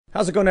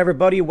How's it going,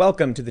 everybody?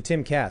 Welcome to the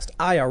Timcast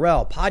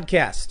IRL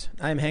podcast.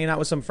 I'm hanging out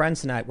with some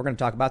friends tonight. We're going to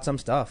talk about some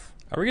stuff.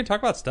 Are we going to talk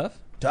about stuff?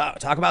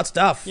 Talk about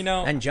stuff, You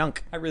know, and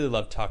junk. I really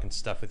love talking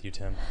stuff with you,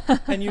 Tim.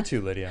 And you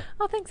too, Lydia.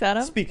 Oh, thanks,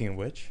 Adam. Speaking of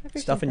which, I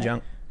appreciate Stuff and that.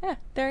 junk. Yeah,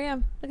 there I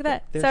am. Look at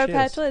that. There Sour she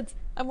Patch is. Lids.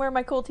 I'm wearing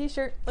my cool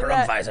t-shirt. Look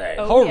at that.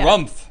 Harumph, Oh, yeah.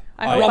 Harumph.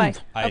 I hope I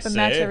I and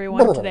match say.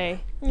 everyone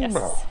today. Yes.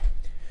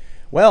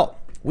 Well,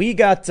 we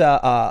got,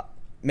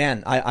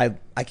 man,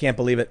 I can't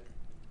believe it.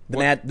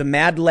 The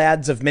mad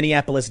lads of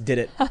Minneapolis did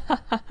it.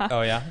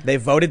 Oh, yeah? They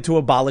voted to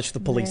abolish the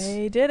police.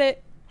 They did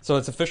it. So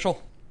it's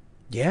official?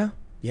 Yeah.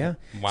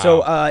 Wow.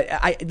 So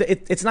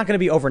it's not going to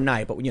be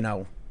overnight, but, you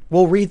know,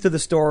 we'll read through the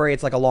story.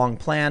 It's like a long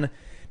plan.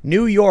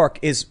 New York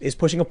is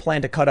pushing a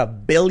plan to cut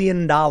 $1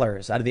 billion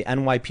out of the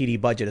NYPD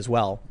budget as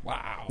well.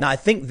 Wow. Now, I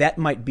think that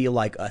might be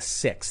like a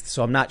sixth,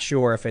 so I'm not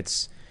sure if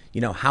it's,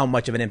 you know, how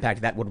much of an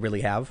impact that would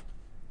really have.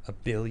 $1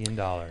 billion.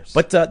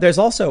 But there's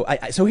also,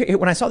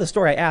 when I saw the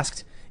story, I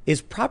asked, is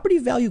property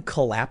value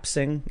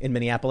collapsing in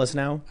Minneapolis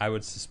now? I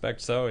would suspect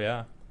so,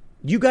 yeah.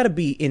 You got to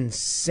be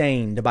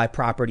insane to buy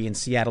property in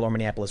Seattle or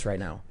Minneapolis right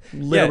now.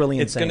 Literally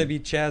It's insane. going to be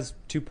Chaz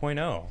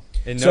 2.0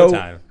 in So no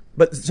time.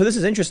 this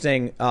is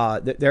interesting.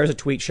 There's a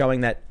tweet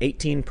showing that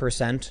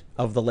 18%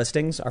 of the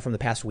listings are from the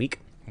past week.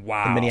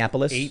 Wow. In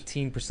Minneapolis.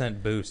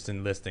 18% boost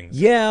in listings.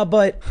 Yeah,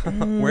 but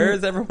Where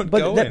is everyone but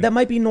going? that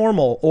might be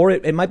normal, or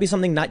it might be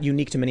something not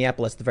unique to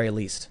Minneapolis at the very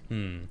least.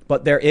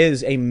 But there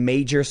is a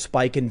major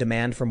spike in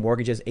demand for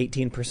mortgages,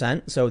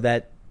 18%, so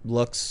that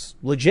looks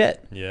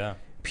legit. Yeah.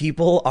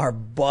 People are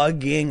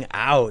bugging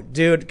out.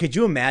 Dude, could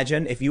you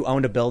imagine if you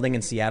owned a building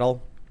in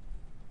Seattle?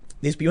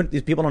 These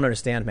people don't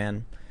understand,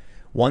 man.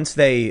 Once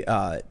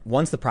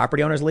the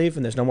property owners leave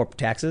and there's no more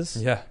taxes.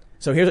 Yeah.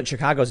 So here's what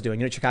Chicago's doing.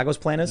 You know what Chicago's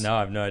plan is? No, I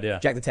have no idea.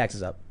 Jack the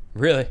taxes up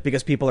Really?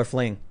 because people are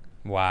fleeing.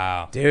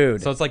 Wow.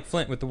 Dude. So it's like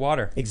Flint with the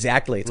water.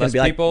 Exactly. It's going Less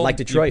to be people, like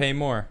Detroit. you pay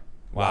more.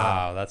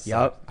 Wow, that's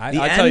Yup. I The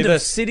tell end you of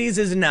this, cities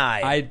is nigh.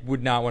 I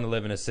would not want to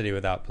live in a city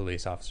without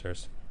police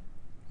officers.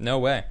 No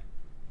way.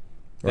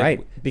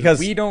 Right. Because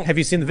we don't have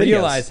you seen the videos?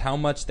 realize how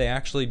much they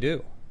actually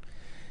do.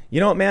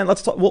 You know what, man?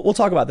 Let's talk, we'll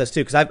talk about this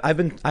too, because I've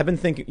been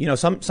thinking. You know,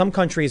 some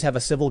countries have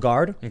a civil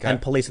guard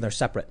and police, and they're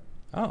separate.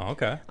 Oh,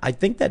 okay. I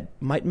think that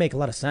might make a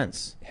lot of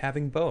sense.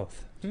 Having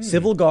both.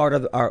 Civil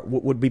guard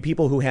would be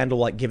people who handle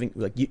like giving,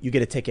 like you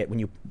get a ticket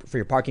for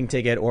your parking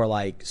ticket or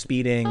like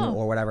speeding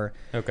or whatever.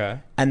 Okay.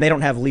 And they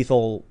don't have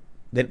lethal.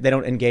 They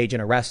don't engage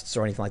in arrests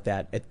or anything like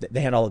that. They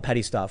handle all the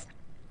petty stuff,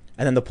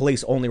 and then the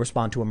police only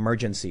respond to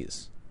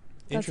emergencies.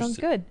 That sounds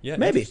good. Yeah,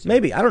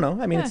 Maybe I don't know.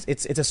 I mean,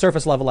 it's a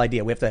surface level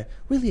idea. We have to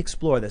really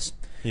explore this.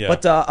 Yeah.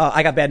 But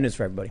I got bad news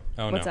for everybody.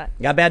 Oh, What's no.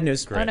 that? Got bad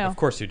news. Great. Oh, no. Of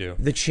course you do.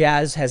 The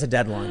Chaz has a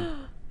deadline.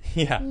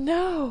 Yeah.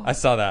 No. I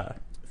saw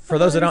that. For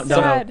those that don't know,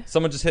 sad.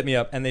 Someone just hit me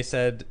up and they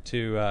said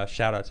to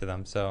shout out to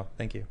them. So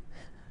thank you.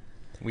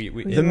 the it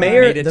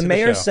mayor made it to the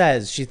show.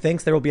 says she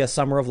thinks there will be a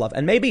summer of love,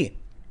 and maybe.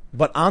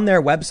 But on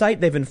their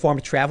website, they've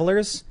informed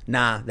travelers,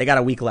 nah, they got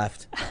a week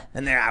left,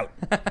 and they're out.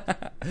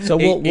 So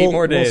eight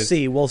more days.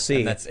 We'll see.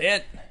 And that's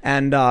it.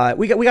 And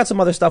we got some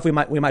other stuff we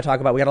might talk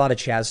about. We got a lot of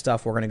Chaz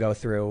stuff we're going to go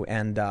through,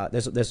 and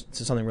there's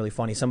something really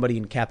funny. Somebody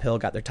in Cap Hill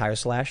got their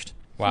tires slashed,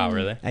 Wow,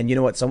 really? and you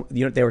know what?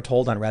 What they were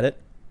told on Reddit?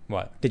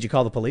 What? Did you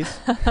call the police?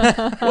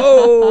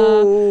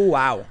 Whoa!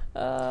 Wow.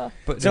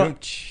 But So- no,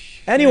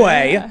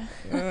 Anyway,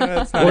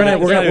 it's not we're even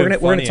gonna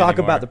funny talk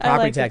anymore. about the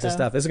property liked it, taxes though.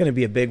 stuff. This is gonna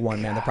be a big one,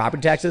 man. The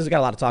property taxes, we got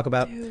a lot to talk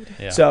about.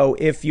 Yeah. So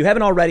if you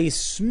haven't already,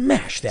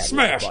 smash that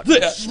Smash like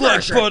button. that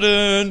like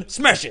button.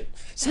 Smash it.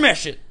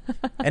 Smash it.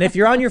 And if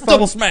you're on your phone,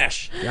 Double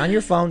smash. you're on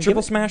your phone,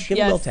 Triple give it- smash? give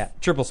it a little Yes. tap.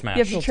 Triple smash.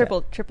 You have to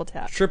triple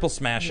tap. Triple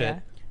smash Yeah.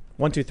 it.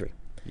 1, 2, 3.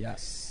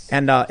 Yes.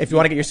 And if you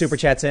want to get your super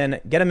chats in,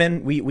 get them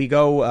in. We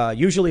go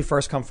usually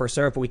first come, first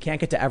serve, but we can't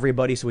get to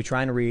everybody, so we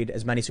try and read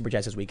as many super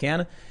chats as we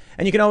can.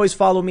 And you can always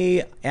follow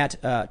me at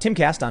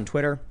Timcast on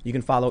Twitter. You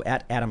can follow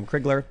at Adam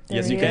Krigler.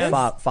 Yes, There you he can.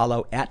 is.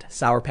 Follow at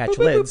Sour Patch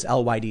Lids,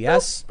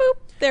 LYDS. Boop.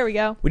 There we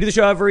go. We do the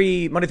show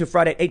every Monday through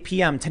Friday at 8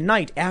 p.m.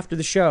 Tonight, after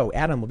the show,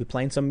 Adam will be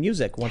playing some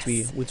music once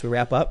we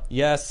wrap up.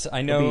 Yes, I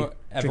We'll know be drinking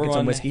some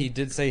everyone. whiskey. He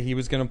did say he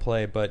was going to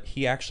play, but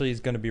he actually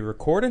is going to be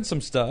recording some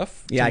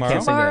stuff. Yeah, I tomorrow,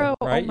 can't sing Tomorrow.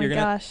 Right? Oh my You're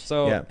gonna, gosh.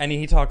 So, Yeah. and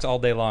he talks all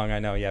day long. I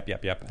know. Yep.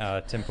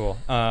 Tim Pool.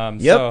 Yep.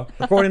 So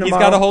Recording he's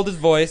tomorrow. got to hold his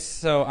voice.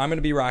 So I'm going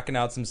to be rocking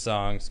out some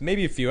songs,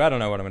 maybe a few. I don't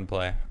know what I'm going to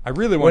play. I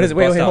really want What to is it?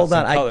 Wait, bust out hold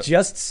on. some I color-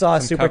 just saw a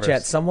some super covers.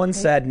 chat. Someone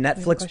said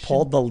Netflix question.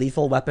 pulled the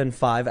Lethal Weapon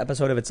 5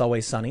 episode of It's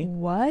Always Sunny.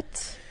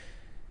 What?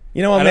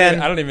 You know what, I man?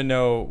 don't even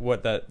know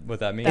what that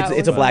means. That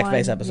It's a was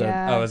blackface one, episode.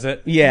 yeah. Oh, is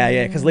it?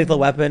 Yeah, because Lethal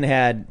Weapon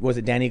was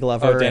it Danny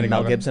Glover Danny and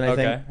Mel Glover. Gibson, I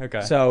think.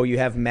 Okay. So you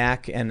have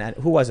Mac and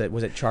who was it?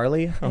 Was it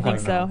Charlie? I think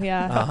so.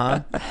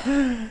 Yeah.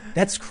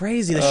 That's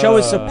crazy. The show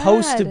is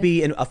supposed to Bad.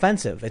 be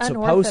offensive. It's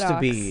supposed to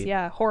Unorthodox. be.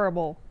 Yeah.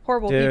 Horrible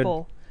Dude.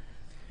 people.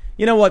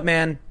 You know what,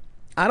 man?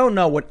 I don't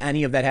know what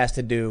any of that has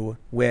to do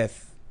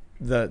with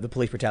the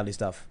police brutality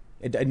stuff.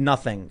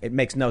 Nothing. It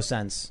makes no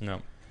sense.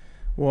 No.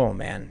 Whoa,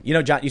 man. You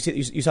know, John. You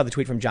saw the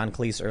tweet from John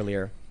Cleese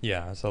earlier.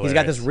 Yeah, it's He's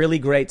got this really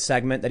great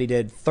segment that he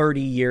did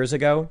 30 years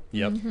ago.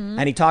 Yep.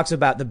 And he talks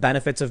about the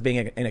benefits of being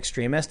an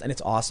extremist, and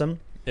it's awesome.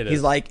 It He's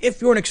is. like,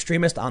 if you're an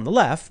extremist on the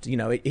left,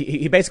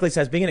 he basically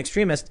says being an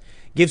extremist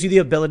gives you the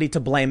ability to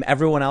blame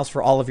everyone else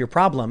for all of your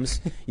problems.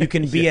 You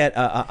can be an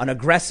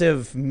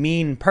aggressive,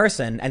 mean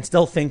person and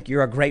still think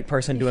you're a great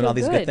person doing feel all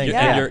these good, good things.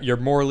 yeah. And you're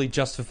morally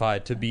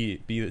justified to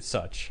be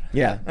such.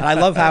 Yeah, and I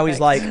love how he's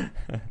like,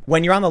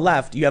 when you're on the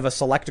left, you have a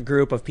select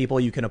group of people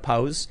you can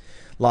oppose,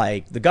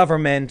 like the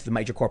government, the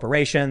major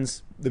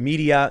corporations, the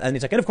media, and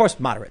he's like, and of course,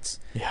 moderates.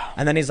 Yeah.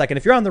 And then he's like, and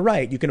if you're on the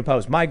right, you can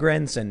oppose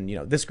migrants and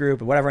this group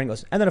and whatever. And he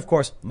goes, and then of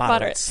course,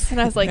 moderates. And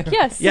I was like,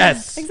 yes.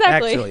 Yes,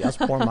 Exactly. Actually, us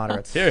poor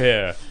moderates.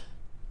 Here.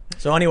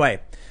 So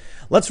anyway,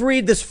 let's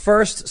read this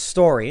first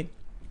story.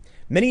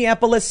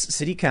 Minneapolis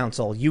City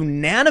Council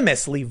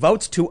unanimously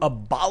votes to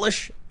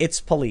abolish its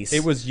police.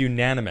 It was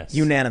unanimous.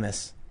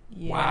 Unanimous.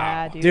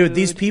 Yeah, Wow. Dude,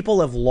 these people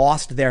have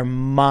lost their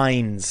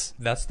minds.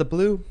 That's the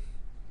blue.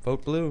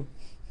 Vote blue.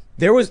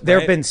 There have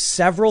Right. been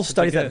several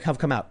studies good. that have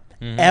come out.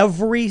 Mm-hmm.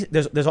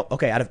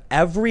 Out of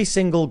every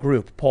single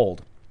group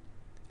polled,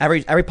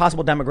 every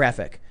possible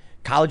demographic,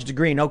 college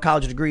degree, no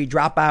college degree,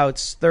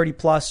 dropouts, 30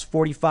 plus,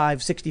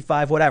 45,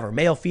 65, whatever,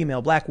 male,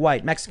 female, black,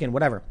 white, Mexican,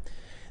 whatever.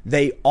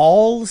 They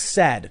all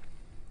said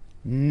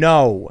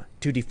no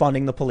to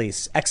defunding the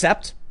police,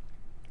 except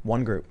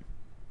one group.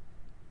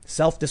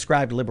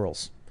 Self-described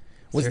liberals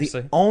was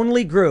Seriously? the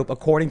only group,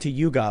 according to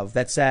YouGov,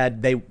 that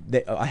said they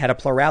had a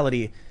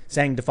plurality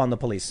saying defund the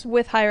police.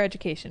 With higher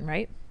education,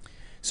 right?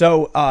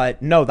 So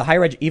no,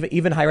 the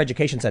even higher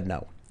education said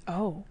no.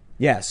 Oh.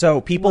 Yeah,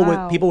 so people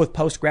Wow. with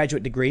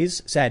postgraduate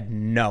degrees said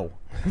no.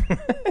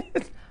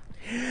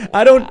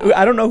 I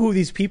don't know who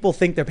these people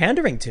think they're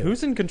pandering to.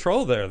 Who's in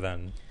control there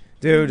then?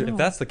 Dude, If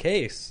that's the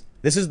case.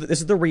 this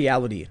is the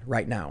reality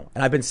right now.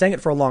 And I've been saying it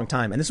for a long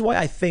time, and this is why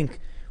I think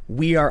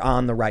we are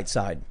on the right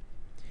side.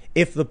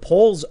 If the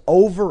polls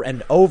over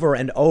and over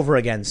and over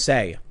again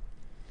say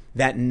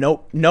that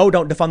no,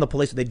 don't defund the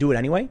police, but they do it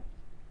anyway,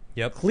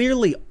 Yep.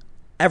 clearly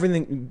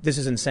this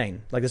is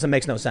insane. Like, this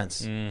makes no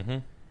sense. Mm-hmm.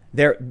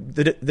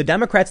 The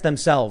Democrats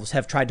themselves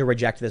have tried to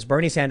reject this.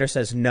 Bernie Sanders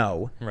says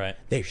no. Right.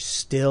 They're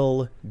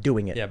still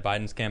doing it. Yeah,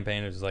 Biden's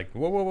campaign is like,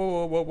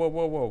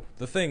 whoa.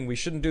 The thing, we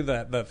shouldn't do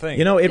that thing.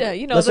 Yeah,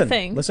 the listen,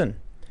 thing. Listen.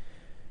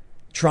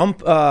 Trump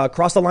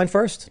crossed the line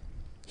first.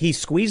 He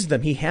squeezed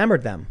them. He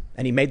hammered them.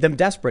 And he made them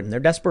desperate. In their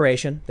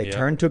desperation, they Yeah.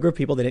 turned to a group of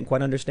people they didn't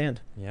quite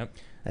understand. Yep.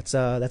 That's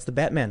the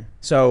Batman.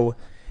 So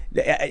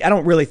I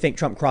don't really think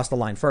Trump crossed the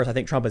line first. I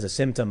think Trump is a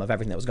symptom of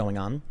everything that was going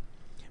on.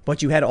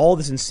 But you had all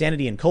this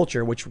insanity in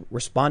culture, which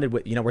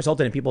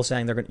resulted in people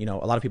saying they're going.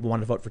 A lot of people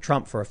wanted to vote for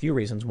Trump for a few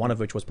reasons. One of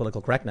which was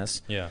political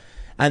correctness. Yeah.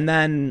 And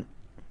then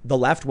the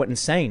left went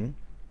insane.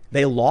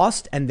 They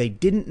lost, and they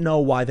didn't know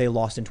why they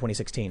lost in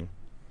 2016.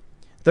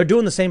 They're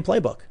doing the same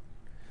playbook.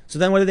 So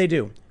then what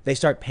do? They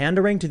start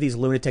pandering to these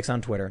lunatics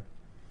on Twitter.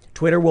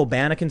 Twitter will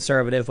ban a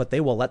conservative, but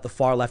they will let the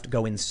far left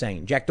go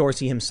insane. Jack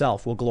Dorsey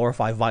himself will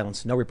glorify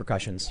violence, no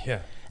repercussions. Yeah.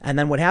 And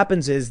then what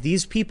happens is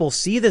these people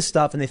see this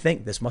stuff and they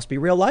think this must be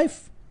real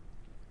life.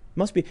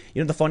 Must be.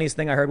 The funniest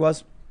thing I heard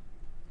was,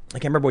 I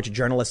can't remember which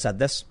journalist said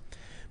this,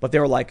 but they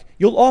were like,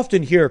 you'll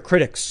often hear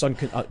critics on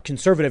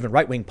conservative and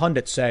right-wing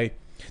pundits say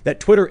that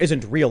Twitter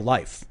isn't real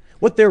life.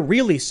 What they're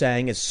really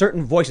saying is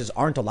certain voices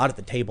aren't allowed at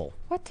the table.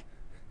 What?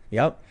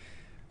 Yep.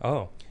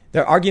 Oh.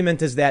 Their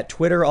argument is that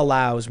Twitter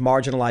allows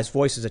marginalized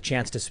voices a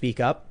chance to speak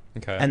up.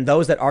 Okay. And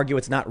those that argue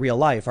it's not real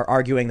life are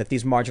arguing that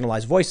these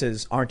marginalized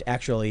voices aren't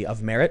actually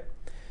of merit.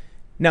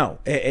 No,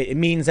 it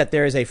means that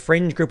there is a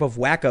fringe group of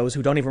wackos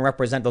who don't even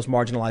represent those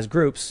marginalized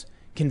groups,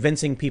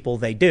 convincing people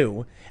they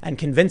do, and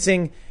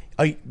convincing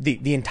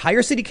the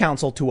entire city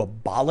council to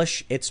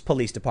abolish its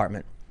police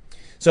department.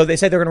 So they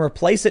say they're going to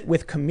replace it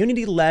with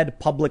community-led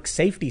public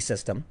safety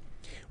system,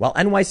 while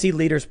NYC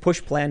leaders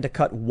push plan to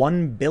cut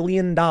 $1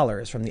 billion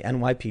from the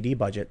NYPD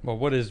budget. Well,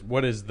 what is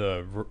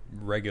the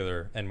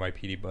regular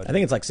NYPD budget? I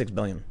think it's like $6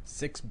 billion.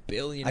 $6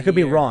 billion. I could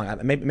be wrong.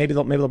 Maybe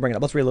they'll bring it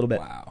up. Let's read a little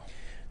bit. Wow.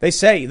 They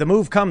say the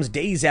move comes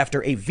days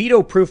after a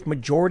veto-proof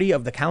majority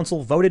of the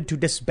council voted to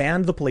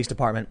disband the police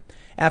department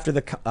after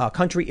the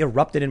country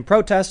erupted in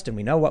protest. And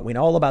we know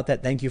all about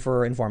that. Thank you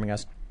for informing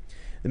us.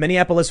 The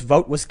Minneapolis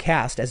vote was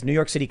cast as New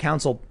York City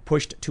Council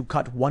pushed to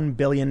cut $1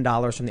 billion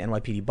from the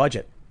NYPD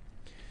budget.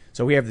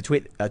 So we have the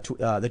tweet.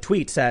 The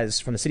tweet says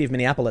from the city of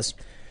Minneapolis,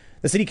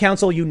 the city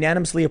council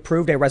unanimously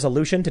approved a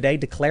resolution today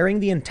declaring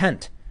the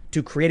intent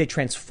to create a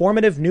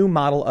transformative new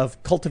model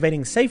of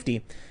cultivating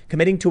safety,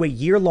 committing to a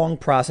year-long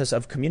process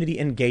of community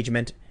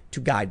engagement to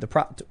guide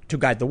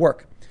the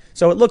work.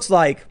 So it looks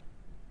like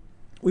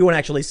we won't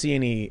actually see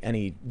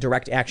any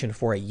direct action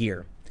for a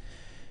year.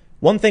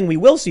 One thing we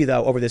will see,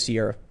 though, over this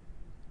year,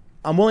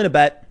 I'm willing to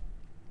bet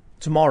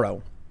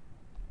tomorrow,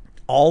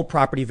 all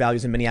property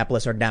values in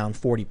Minneapolis are down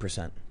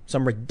 40%.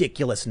 Some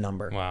ridiculous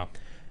number. Wow.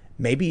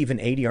 Maybe even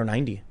 80 or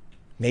 90.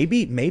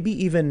 Maybe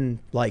even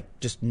like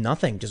just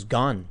nothing, just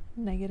gone.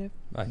 Negative.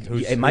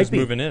 Who's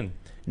moving in?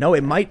 No,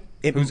 it might.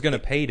 Who's going to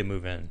pay to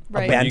move in?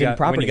 Right. Abandoned When you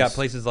properties. got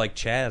places like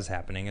Chaz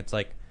happening, it's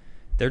like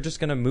they're just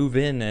going to move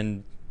in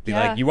and Be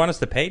Yeah. like, you want us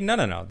to pay?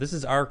 No. This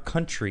is our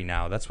country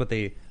now. That's what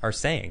they are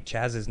saying.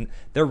 Chaz is.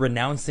 They're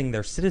renouncing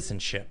their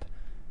citizenship.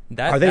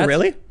 Are they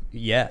really?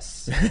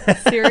 Yes.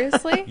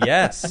 Seriously?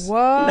 Yes.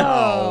 Whoa.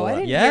 No. I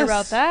didn't Yes. hear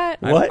about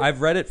that. What?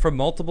 I've read it from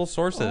multiple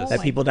sources. Oh That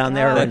my people down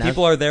there God. are That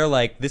people are there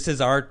like, this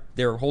is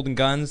they're holding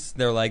guns.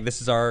 They're like,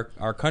 this is our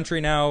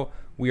country now.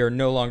 We are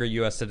no longer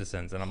U.S.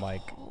 citizens. And I'm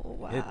like, Oh,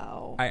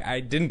 wow. I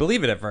didn't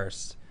believe it at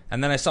first.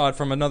 And then I saw it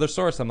from another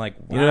source. I'm like,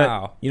 You know what-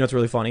 wow. you know what's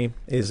really funny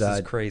is, This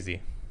is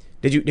crazy.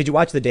 did you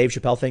watch the Dave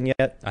Chappelle thing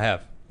yet? I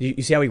have.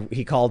 You see how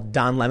he called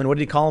Don Lemon? What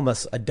did he call him?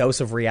 A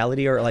dose of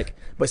reality, or like,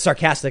 but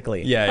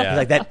sarcastically? Yeah. He's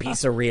like that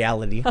piece of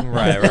reality.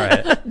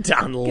 Right.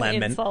 Don An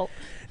Lemon. insult.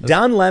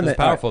 Don Lemon. It's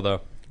powerful,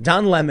 though.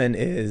 Don Lemon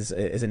is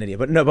an idiot,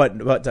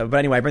 but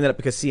anyway, I bring that up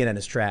because CNN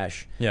is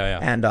trash. Yeah.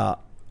 And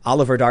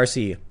Oliver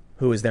Darcy,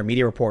 who is their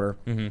media reporter,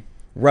 Mm-hmm.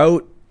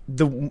 wrote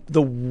the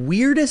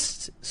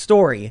weirdest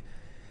story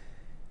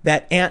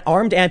that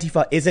armed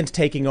Antifa isn't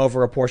taking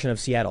over a portion of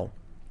Seattle,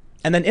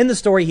 and then in the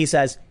story he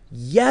says,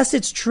 "Yes,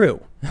 it's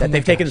true that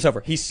they've taken this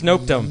over." He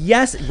snoped them.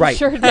 Yes, right.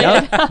 Sure did.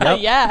 Yep.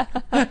 Yeah.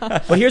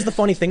 But here's the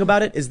funny thing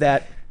about it is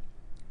that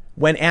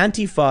when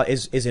Antifa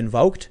is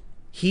invoked,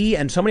 he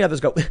and so many others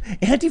go,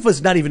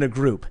 Antifa's not even a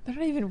group. They're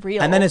not even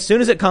real. And then as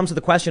soon as it comes to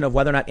the question of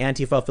whether or not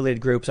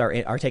Antifa-affiliated groups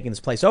are taking this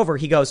place over,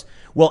 he goes,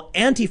 well,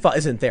 Antifa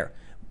isn't there.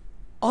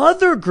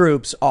 Other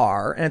groups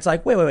are. And it's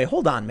like, wait,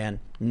 hold on, man.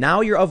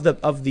 Now you're of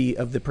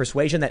the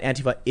persuasion that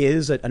Antifa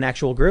is an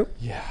actual group?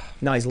 Yeah.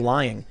 No, he's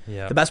lying.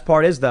 Yeah. The best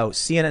part is, though,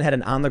 CNN had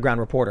an on-the-ground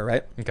reporter,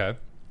 right? Okay.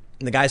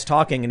 And the guy's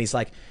talking, and he's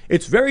like,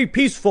 it's very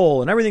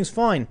peaceful, and everything's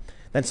fine.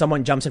 Then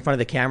someone jumps in front of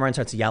the camera and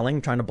starts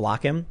yelling, trying to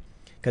block him,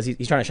 because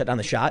he's trying to shut down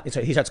the shot.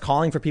 So he starts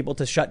calling for people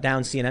to shut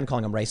down CNN,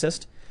 calling him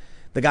racist.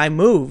 The guy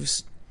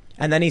moves,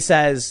 and then he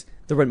says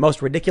the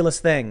most ridiculous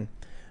thing.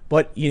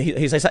 But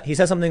he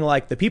says something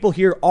like, the people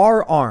here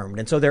are armed,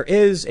 and so there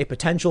is a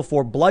potential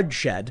for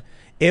bloodshed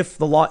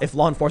if law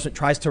enforcement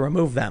tries to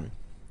remove them.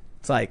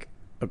 It's like,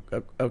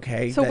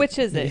 okay. So which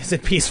is it? Is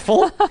it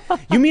peaceful?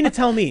 You mean to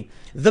tell me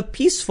the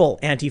peaceful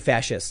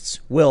anti-fascists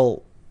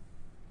will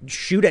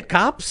shoot at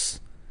cops?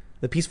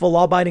 The peaceful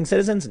law-abiding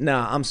citizens?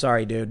 Nah, I'm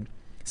sorry, dude.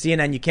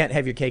 CNN, you can't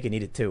have your cake and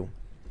eat it too.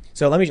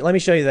 So let me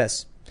show you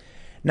this.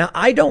 Now,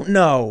 I don't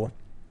know.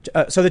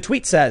 So the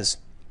tweet says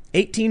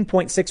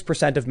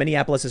 18.6% of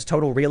Minneapolis's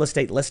total real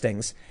estate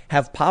listings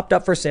have popped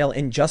up for sale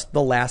in just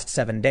the last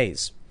 7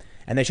 days.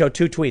 And they show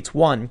two tweets.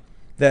 One,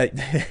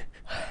 the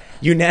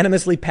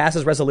unanimously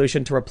passes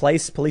resolution to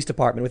replace police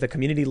department with a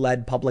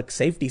community-led public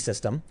safety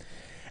system.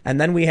 And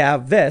then we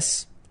have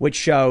this, which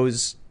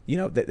shows, they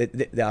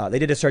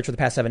did a search for the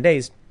past 7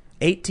 days.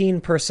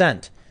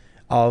 18%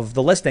 of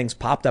the listings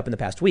popped up in the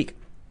past week.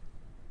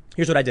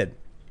 Here's what I did.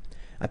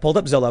 I pulled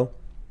up Zillow.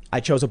 I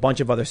chose a bunch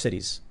of other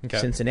cities. Okay.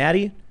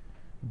 Cincinnati,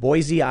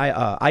 Boise,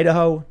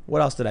 Idaho.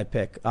 What else did I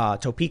pick?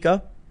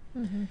 Topeka.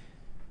 Mm-hmm.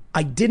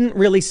 I didn't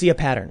really see a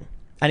pattern.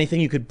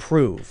 Anything you could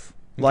prove.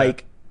 Okay.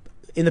 Like,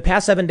 in the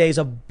past 7 days,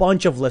 a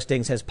bunch of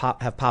listings have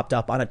popped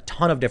up on a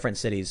ton of different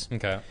cities.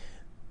 Okay.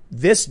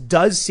 This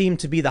does seem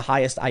to be the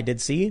highest I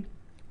did see.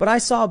 But I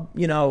saw,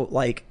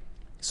 like,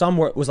 some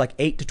was like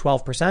 8 to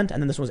 12%, and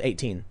then this one was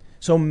 18.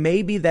 So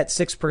maybe that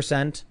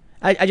 6%,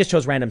 I just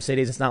chose random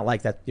cities. It's not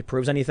like that it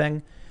proves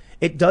anything.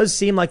 It does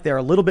seem like there are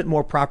a little bit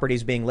more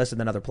properties being listed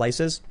than other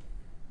places,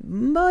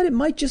 but it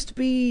might just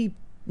be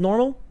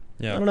normal.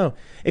 Yeah. I don't know.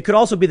 It could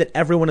also be that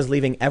everyone is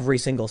leaving every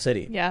single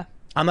city. Yeah.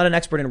 I'm not an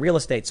expert in real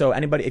estate. So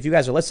anybody, if you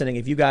guys are listening,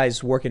 if you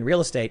guys work in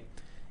real estate,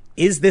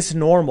 is this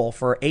normal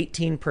for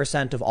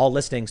 18% of all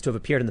listings to have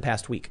appeared in the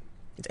past week?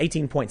 It's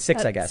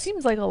 18.6, I guess.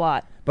 Seems like a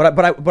lot. But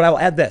I will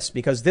add this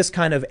because this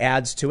kind of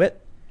adds to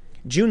it.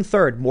 June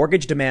 3rd,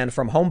 mortgage demand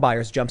from home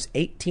buyers jumps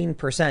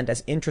 18%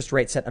 as interest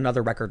rates set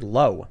another record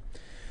low.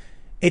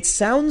 It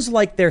sounds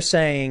like they're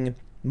saying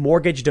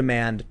mortgage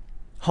demand,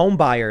 home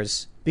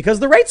buyers, because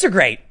the rates are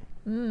great.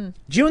 June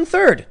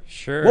 3rd.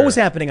 Sure. What was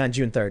happening on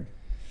June 3rd?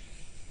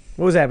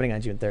 What was happening on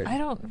June 3rd? I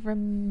don't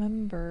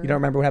remember. You don't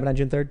remember what happened on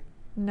June 3rd?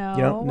 No.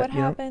 You don't- What you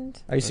don't-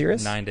 happened? Are you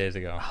serious? 9 days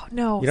ago. Oh,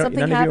 no. You don't- Something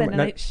none of you happened.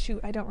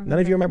 remember- I don't remember. None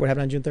of you remember what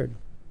happened on June 3rd?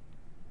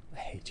 I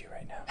hate you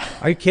right now.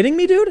 Are you kidding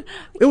me, dude?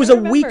 It was a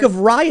can't week remember.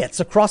 of riots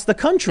across the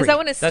country. Is that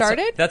when it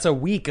started? That's a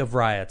week of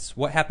riots.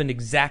 What happened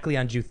exactly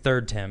on June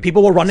 3rd, Tim?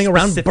 People were running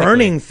around Specifically.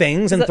 burning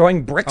things and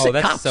throwing bricks Oh, at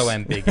that's cops. so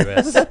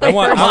ambiguous. I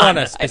want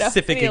a I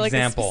specific don't feel like a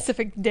example.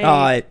 specific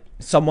day.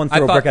 Someone I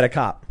threw a thought- brick at a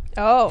cop.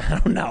 Oh. I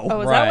don't know.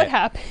 Oh, is that Right. what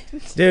happened?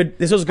 Dude,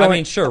 this was going... I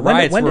mean, sure, when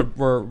riots did-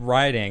 were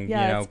rioting.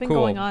 Yeah, it's been cool,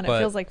 going on. It but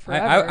feels like I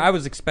forever. I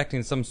was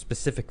expecting some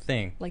specific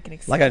thing. Like an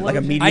like explosion.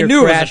 a meteor I knew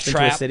it was crashed a into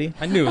trap. a city.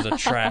 I knew it was a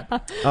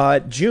trap.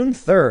 June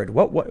 3rd.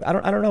 What? I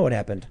don't know what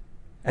happened.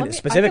 And I can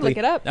specifically, look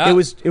it up. it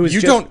was You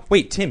just don't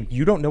wait, Tim.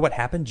 You don't know what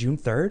happened June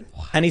 3rd?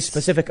 any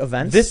specific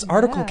events. This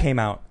article Yeah. came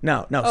out.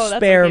 no, Oh, that's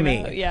spare what me.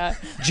 came out, yeah.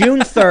 June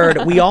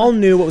 3rd, we all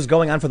knew what was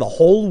going on for the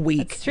whole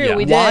week. It's true. Yeah.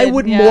 We Why did.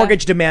 would yeah.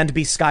 mortgage demand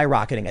be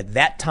skyrocketing at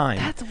that time?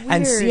 That's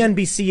And weird.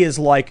 CNBC is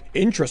like,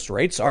 interest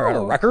rates are at a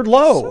Oh, record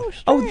low. so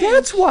Oh, strange.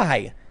 that's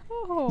why.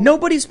 Oh.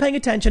 Nobody's paying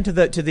attention to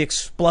the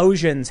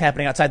explosions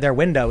happening outside their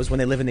windows when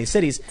they live in these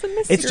cities.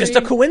 It's just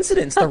a mystery.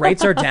 coincidence. The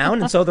rates are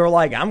down, and so they're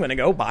like, I'm going to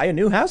go buy a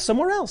new house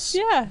somewhere else.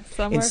 Yeah.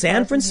 Somewhere In far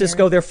San from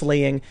Francisco, here. they're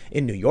fleeing.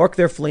 In New York,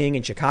 they're fleeing.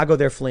 In Chicago,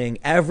 they're fleeing.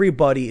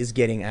 Everybody is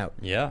getting out.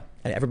 Yeah.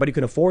 And everybody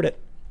can afford it.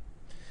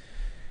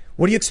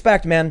 What do you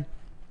expect, man?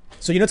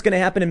 So you know what's going to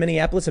happen in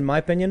Minneapolis, in my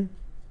opinion?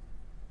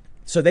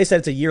 So they said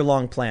it's a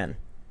year-long plan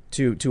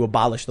to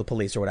abolish the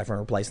police or whatever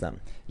and replace them.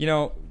 You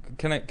know,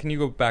 can you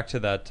go back to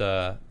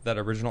that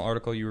original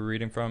article you were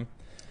reading from?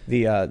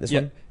 This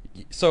one?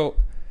 So,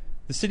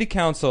 the city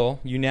council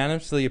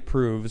unanimously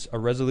approves a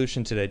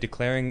resolution today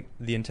declaring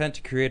the intent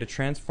to create a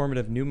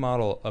transformative new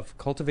model of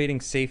cultivating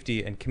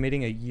safety and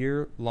committing a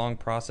year-long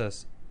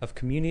process of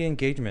community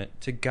engagement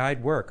to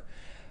guide work.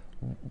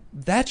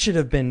 That should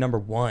have been number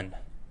one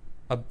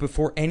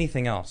before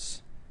anything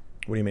else.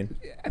 What do you mean?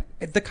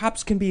 The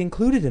cops can be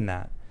included in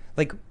that.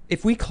 Like,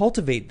 if we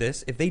cultivate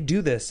this, if they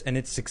do this and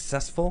it's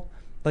successful,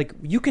 like,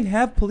 you can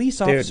have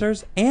police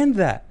officers and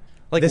that.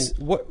 Like,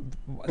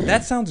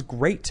 that sounds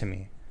great to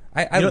me.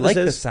 I You know what like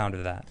this the is? sound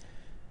of that.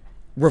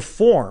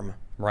 Reform.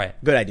 Right.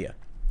 Good idea.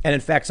 And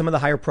in fact, some of the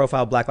higher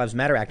profile Black Lives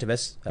Matter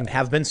activists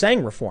have been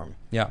saying reform.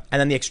 Yeah. And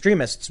then the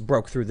extremists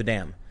broke through the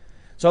dam.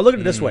 So I look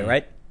at it this way,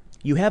 right?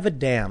 You have a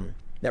dam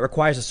that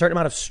requires a certain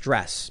amount of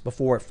stress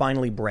before it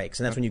finally breaks,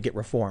 and that's when you get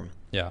reform.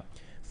 Yeah.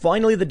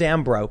 Finally, the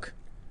dam broke,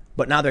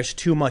 but now there's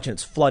too much and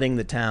it's flooding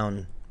the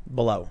town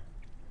below.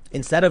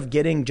 Instead of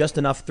getting just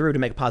enough through to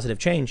make positive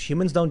change,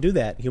 humans don't do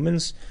that.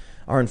 Humans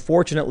are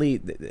unfortunately,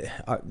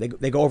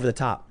 they go over the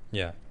top.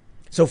 Yeah.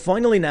 So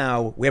finally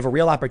now we have a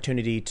real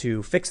opportunity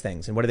to fix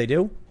things. And what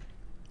do?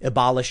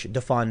 Abolish,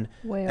 defund.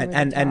 Way over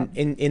and the and top.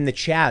 in the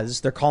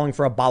Chaz, they're calling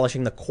for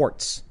abolishing the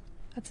courts.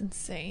 That's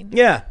insane.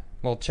 Yeah.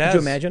 Well, Chaz, you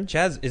imagine?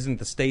 Chaz isn't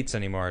the states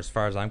anymore, as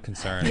far as I'm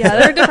concerned. Yeah,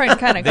 they're a different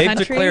kind of They've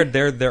country. declared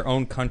they're their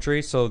own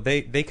country, so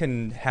they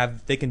can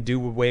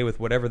do away with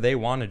whatever they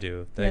want to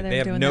do. Yeah, They they're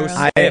have doing no their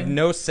own they have thing.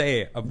 no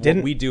say of what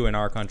Didn't- we do in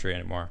our country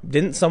anymore.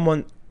 Didn't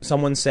someone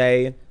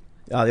say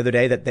the other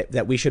day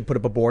that we should put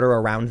up a border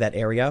around that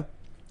area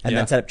and Yeah.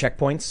 then set up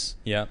checkpoints?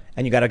 Yeah.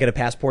 And you got to get a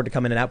passport to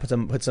come in and out. Put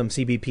some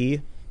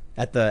CBP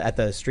at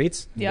the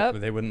streets. Yep.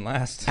 They wouldn't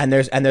last. And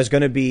there's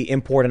going to be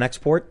import and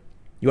export.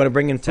 You want to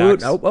bring in food?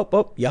 Tax.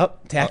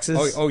 Yep.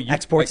 Taxes, You-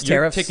 exports, you're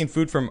tariffs. taking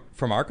food from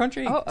our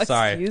country? Oh,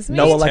 Sorry. excuse me.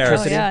 No Tariffs.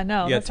 electricity. Oh, yeah,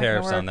 no. You got that's not gonna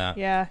tariffs on work. that.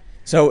 Yeah.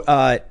 So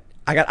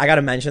I got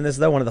to mention this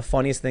though. One of the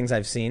funniest things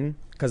I've seen,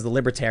 because the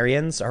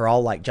libertarians are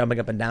all like jumping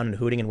up and down and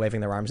hooting and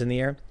waving their arms in the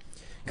air.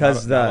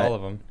 Because Not all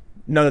of them.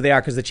 No, they are,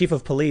 because the chief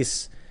of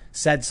police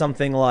said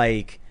something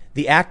like,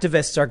 the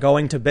activists are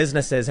going to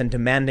businesses and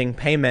demanding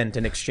payment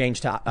in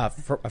exchange to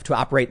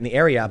operate in the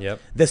area. Yep.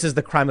 This is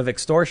the crime of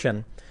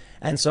extortion.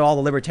 And so all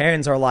the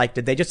libertarians are like,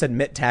 did they just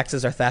admit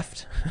taxes are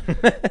theft?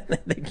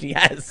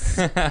 Yes.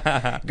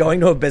 Going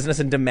to a business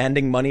and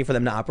demanding money for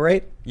them to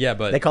operate? Yeah,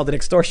 but They called it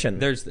extortion.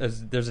 there's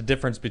a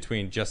difference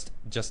between just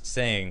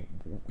saying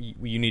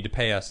you need to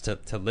pay us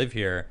to live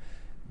here,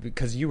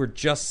 because you were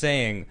just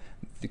saying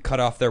cut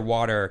off their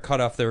water, cut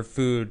off their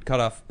food, cut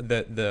off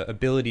the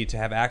ability to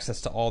have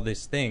access to all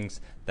these things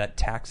that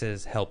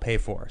taxes help pay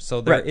for. So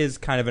there is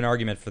Right. kind of an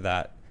argument for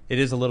that. It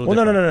is a little Well,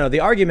 different. no.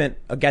 The argument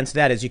against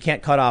that is you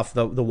can't cut off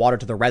the water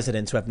to the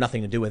residents who have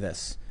nothing to do with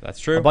this. That's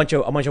true. A bunch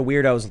of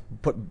weirdos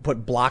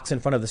put blocks in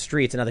front of the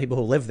streets, and other people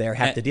who live there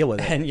have to deal with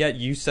it. And yet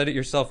you said it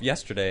yourself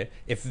yesterday.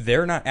 If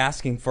they're not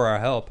asking for our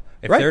help,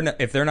 if Right.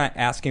 they're not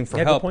asking for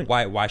Yeah, good help, point.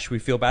 why should we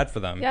feel bad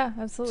for them? Yeah,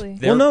 absolutely.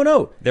 They're-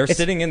 No. They're It's-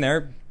 sitting in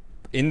there.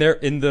 In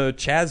the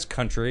Chaz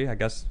country, I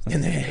guess.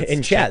 In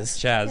It's Chaz.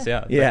 Chaz,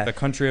 yeah. Yeah. The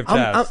country of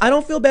Chaz. I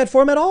don't feel bad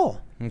for them at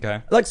all.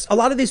 Okay. Like, a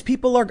lot of these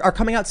people are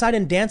coming outside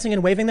and dancing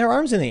and waving their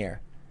arms in the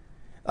air.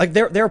 Like,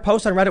 there are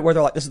posts on Reddit where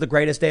they're like, this is the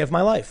greatest day of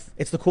my life.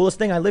 It's the coolest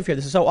thing. I live here.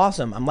 This is so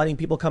awesome. I'm letting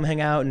people come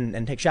hang out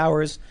and take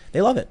showers.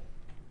 They love it.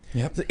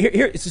 Yep. So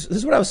this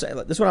is what I was saying.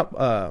 This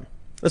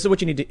is what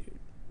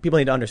people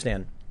need to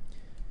understand.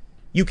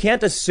 You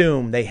can't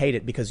assume they hate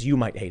it because you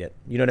might hate it.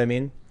 You know what I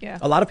mean? Yeah.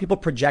 A lot of people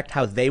project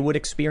how they would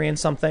experience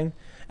something.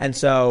 And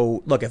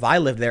so, look, if I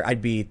lived there,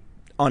 I'd be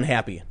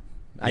unhappy.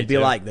 I'd be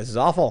too. like, this is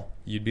awful.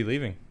 You'd be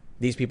leaving.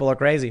 These people are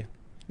crazy.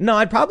 No,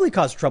 I'd probably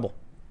cause trouble.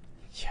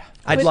 Yeah.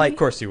 I'd Would like, you? Of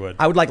course you would.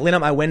 I would like lean out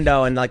my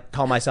window and like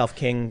call myself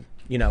King,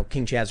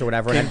 King Chaz or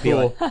whatever. King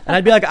and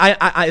I'd be Cool. like,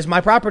 it's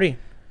my property.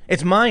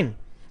 It's mine.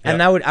 And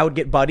Yep. I would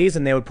get buddies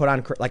and they would put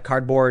on like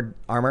cardboard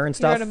armor and You're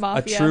stuff. in a A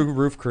mafia. true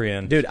roof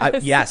Korean. Dude,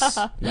 yes.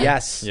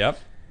 Yep.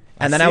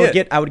 And then see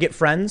I would it. get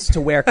friends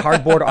to wear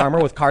cardboard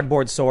armor with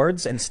cardboard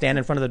swords and stand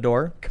in front of the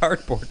door.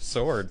 Cardboard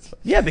swords.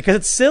 Yeah, because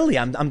it's silly.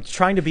 I'm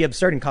trying to be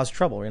absurd and cause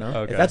trouble.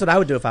 Okay. That's what I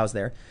would do if I was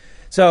there.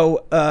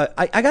 So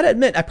I got to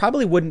admit, I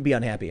probably wouldn't be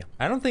unhappy.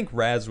 I don't think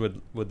Raz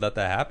would let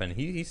that happen.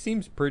 He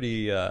seems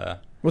pretty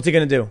What's he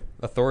gonna do?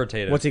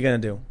 authoritative. What's he gonna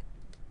do?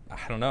 I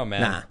don't know,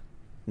 man.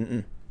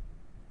 Nah.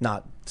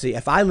 Not. See,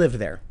 if I lived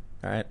there,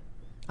 all right,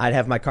 I'd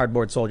have my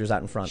cardboard soldiers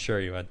out in front. Sure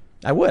you would.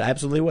 I would. I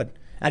absolutely would.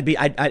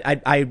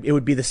 It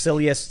would be the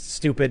silliest,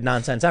 stupid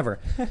nonsense ever.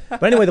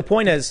 But anyway, the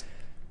point is,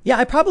 yeah,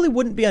 I probably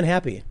wouldn't be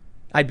unhappy.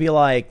 I'd be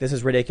like, this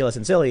is ridiculous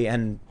and silly.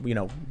 And,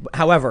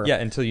 however. Yeah,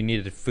 until you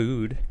needed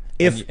food.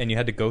 And you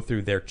had to go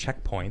through their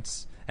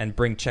checkpoints and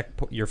bring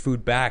your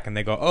food back, and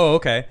they go, oh,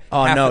 okay.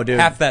 Oh, no, dude.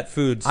 Half that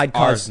food's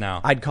ours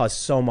now. I'd cause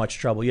so much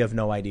trouble. You have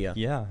no idea.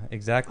 Yeah,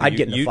 exactly. I'd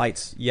get into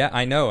fights. Yeah,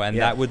 I know, and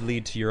Yeah. that would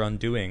lead to your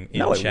undoing in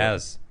No, it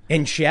Chaz.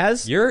 In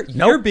Chaz?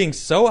 You're being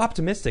so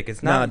optimistic.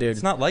 It's not, No, dude.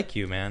 It's not like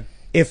you, man.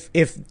 If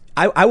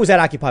I was at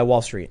Occupy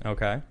Wall Street,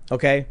 Okay.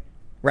 okay?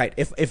 Right.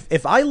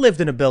 If I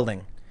lived in a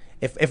building,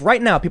 if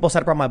right now people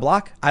set up on my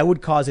block, I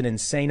would cause an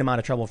insane amount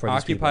of trouble for these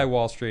Occupy people.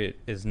 Wall Street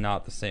is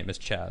not the same as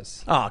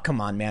Chaz. Oh, come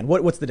on, man.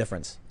 What's the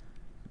difference?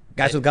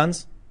 Guys with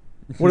guns?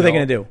 What are they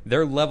going to do?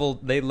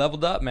 They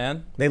leveled up,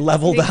 man. They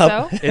leveled Think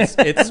up. so?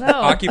 It's No.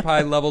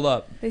 Occupy leveled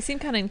up. They seem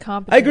kind of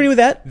incompetent. I agree with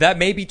that. That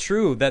may be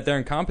true that they're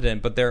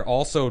incompetent, but they're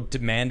also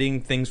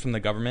demanding things from the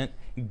government,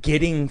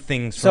 getting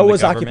things from So the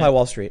was government, Occupy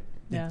Wall Street.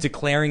 Yeah.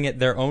 declaring it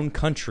their own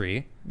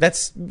country.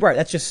 That's right.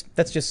 That's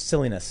just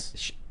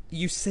silliness.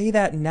 You say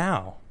that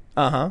now.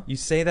 Uh-huh. You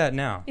say that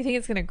now. You think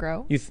it's going to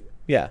grow?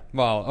 Yeah.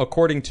 Well,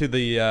 according to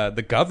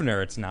the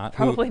governor, it's not.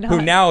 Probably who, not.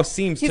 Who now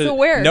seems He's to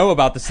aware. know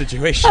about the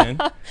situation.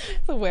 He's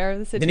aware of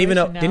the situation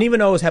now. Didn't even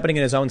know what was happening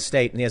in his own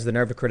state, and he has the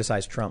nerve to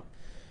criticize Trump.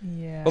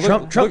 Yeah.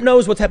 Well, Trump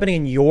knows what's happening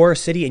in your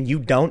city, and you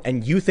don't,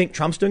 and you think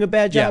Trump's doing a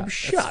bad job? Yeah,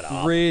 Shut it's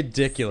up.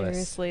 ridiculous.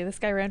 Seriously, this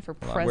guy ran for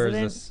Hold on,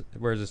 president.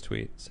 Where's his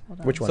tweet? Hold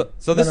on. Which one?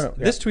 So No, this no, no,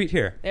 this tweet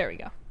here. There we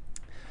go.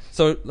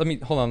 So let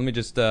me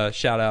just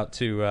shout out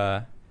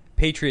to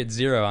Patriot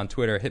Zero on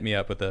Twitter. Hit me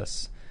up with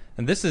this,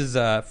 and this is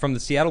from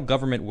the Seattle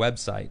government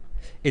website.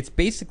 It's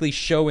basically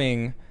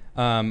showing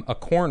a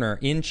corner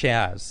in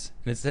Chaz,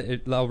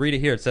 and I'll read it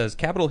here. It says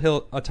Capitol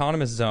Hill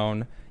Autonomous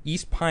Zone,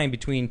 East Pine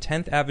between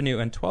 10th Avenue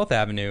and 12th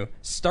Avenue.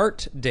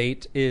 Start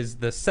date is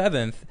the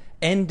 7th.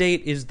 End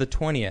date is the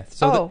 20th.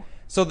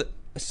 So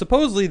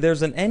supposedly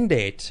there's an end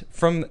date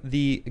from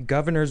the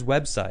governor's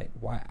website.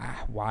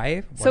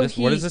 Why? What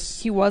does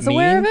this he was mean?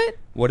 aware of it?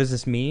 What does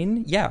this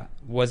mean? Yeah.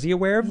 Was he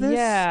aware of this?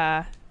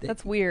 Yeah.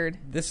 That's weird.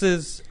 This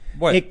is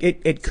what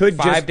It could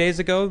 5 just days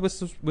ago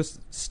was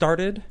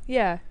started.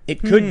 Yeah.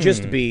 it could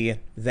just be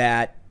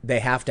that they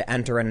have to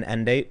enter an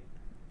end date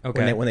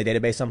Okay. when they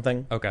database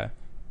something. Okay.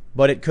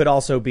 But it could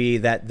also be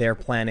that they're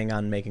planning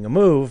on making a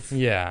move,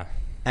 Yeah.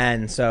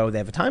 and so they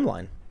have a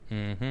timeline.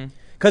 Mm-hmm.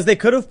 Because they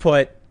could have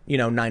put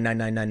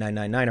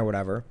 9999999 or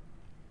whatever.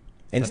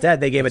 Instead,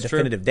 they gave a That's true.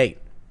 definitive date,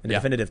 a Yeah.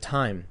 definitive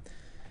time.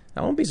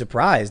 I won't be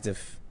surprised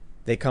if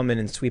they come in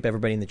and sweep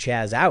everybody in the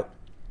Chaz out.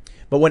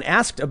 But when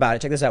asked about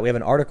it, check this out. We have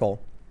an article.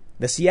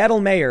 The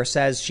Seattle mayor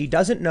says she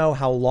doesn't know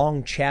how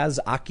long Chaz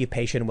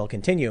occupation will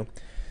continue.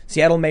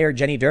 Seattle Mayor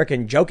Jenny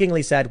Durkin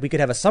jokingly said we could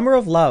have a summer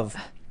of love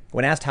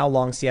when asked how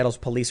long Seattle's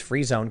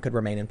police-free zone could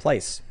remain in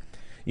place.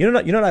 You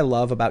know what I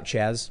love about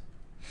Chaz?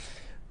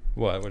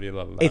 What do you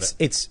love about it?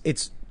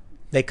 It's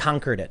they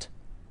conquered it,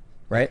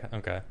 right?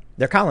 Okay.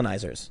 They're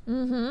colonizers.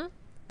 Mm-hmm.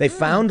 They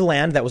found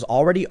land that was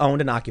already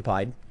owned and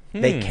occupied.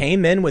 They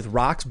came in with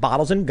rocks,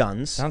 bottles, and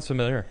guns. Sounds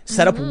familiar.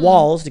 Set up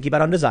walls to keep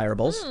out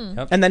undesirables,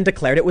 Yep. and then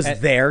declared it was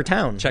their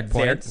town.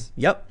 Checkpoints.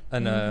 Yep.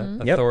 An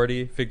Yep.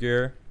 authority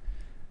figure.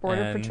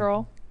 Border And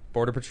Patrol.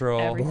 Border Patrol.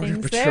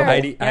 Everything's Patrol.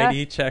 there.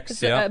 ID checks.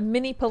 It's Yeah. a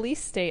mini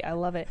police state. I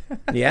love it.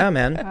 Yeah,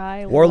 man.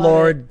 I love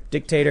Warlord,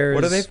 dictators.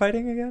 What are they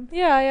fighting again?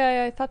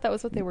 Yeah. I thought that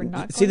was what they were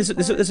not. See, going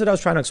this for. is what I was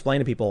trying to explain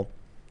to people.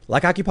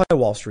 Like Occupy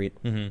Wall Street,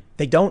 Mm-hmm.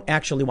 they don't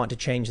actually want to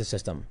change the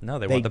system. No,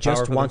 they want the power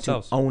just for want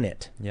themselves. to own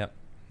it. Yep.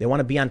 They want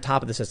to be on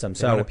top of the system.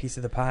 They want So a piece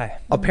of the pie.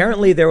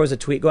 apparently there was a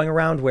tweet going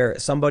around where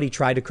somebody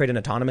tried to create an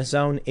autonomous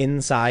zone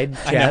inside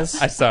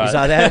Chaz. I saw You it.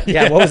 saw that?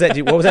 Yeah. What was that?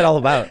 What was that all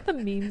about? The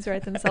memes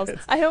write themselves.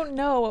 I don't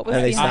know what was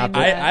And they behind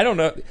stopped it. that. I don't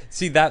know.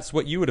 See, that's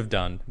what you would have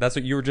done. That's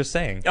what you were just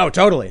saying. Oh,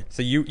 totally.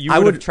 So you I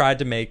would would- have tried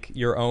to make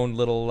your own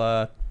little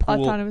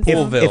Autonomous If,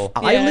 zone. Poolville.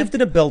 if I Yeah. lived in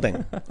a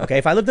building, okay,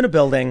 if I lived in a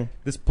building,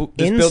 this inside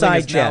building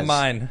is now Chaz.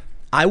 mine.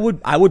 I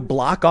would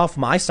block off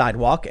my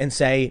sidewalk and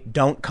say,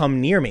 "Don't come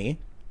near me.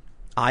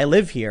 I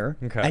live here,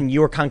 Okay. and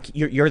you're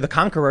the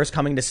conquerors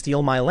coming to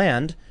steal my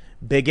land."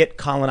 Bigot,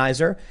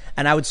 colonizer,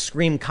 and I would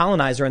scream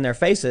colonizer in their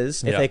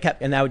faces if Yeah. they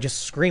kept, and I would just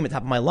scream at the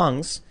top of my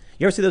lungs.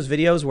 You ever see those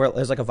videos where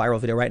there's like a viral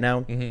video right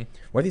now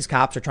where these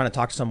cops are trying to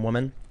talk to some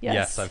woman,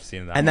 Yes, I've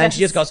seen that. and then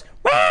she just goes,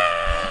 "Wah!"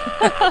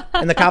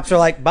 and the cops are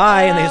like,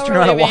 "Bye," and they just turn we're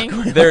around and walk leaving.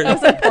 away. There,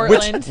 That was in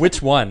Portland.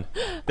 which one?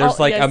 There's Oh,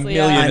 like yes, a million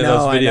yeah. I of know,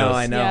 those I videos. know,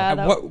 I know. Yeah,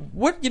 that-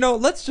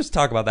 What let's just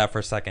talk about that for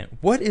a second.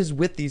 What is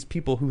with these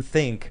people who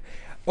think,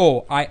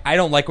 oh, I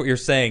don't like what you're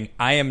saying.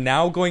 I am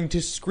now going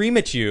to scream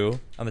at you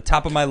on the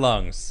top of my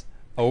lungs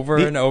over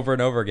and over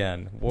and over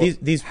again.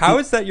 How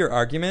is that your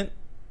argument?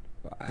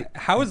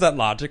 How is that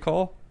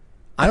logical?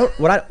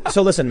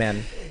 So listen,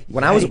 man.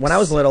 When I was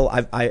Yikes. little,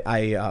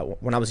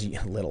 when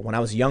I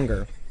was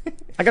younger,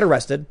 I got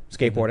arrested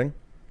skateboarding,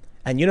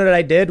 and you know what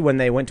I did when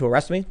they went to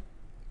arrest me?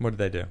 What did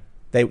they do?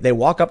 They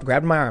walk up,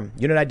 grabbed my arm.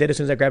 You know what I did as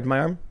soon as I grabbed my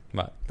arm?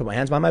 What? Put my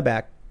hands behind my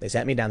back. They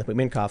sat me down. They put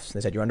me in cuffs.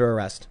 They said, "You're under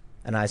arrest,"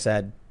 and I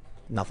said,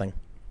 "Nothing."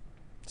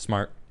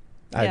 Smart.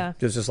 Yeah.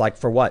 It was just like,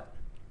 for what?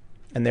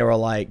 And they were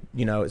like,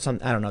 I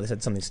don't know, they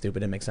said something stupid,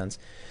 didn't make sense.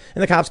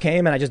 And the cops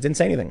came and I just didn't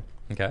say anything.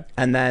 Okay.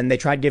 And then they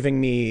tried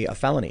giving me a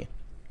felony.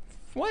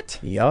 What?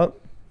 Yup.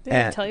 They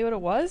didn't tell you what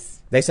it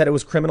was? They said it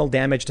was criminal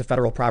damage to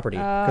federal property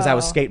because I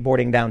was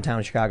skateboarding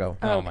downtown Chicago.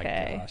 Oh my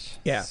Okay. gosh.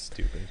 Yeah.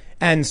 Stupid.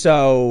 And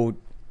so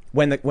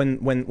when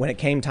it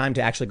came time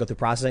to actually go through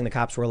processing, the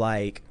cops were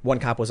like, one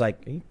cop was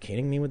like, "Are you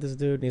kidding me with this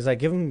dude?" And he's like,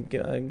 give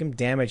him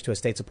damage to a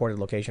state-supported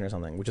location or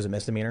something, which is a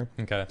misdemeanor.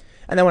 Okay.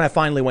 And then when I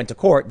finally went to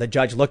court, the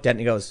judge looked at it and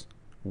he goes,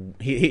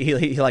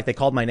 he like, they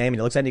called my name and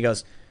he looks at it and he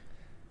goes,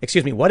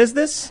 "Excuse me, what is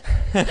this?"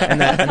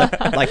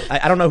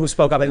 I don't know who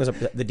spoke up. I think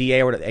it was the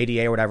DA or the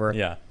ADA or whatever.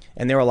 Yeah.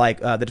 And they were like,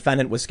 the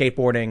defendant was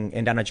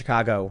skateboarding down in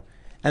Chicago.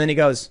 And then he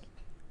goes,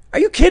 "Are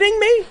you kidding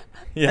me?"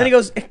 Yeah. And he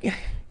goes,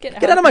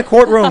 Get out of my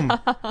courtroom.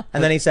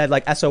 And then he said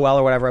like SOL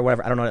or whatever.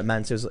 I don't know what it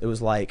meant. It was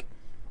like,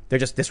 they're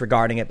just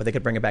disregarding it, but they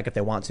could bring it back if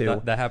they want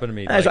to. That happened to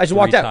me. And I just three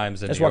walked out.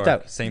 times in I just New walked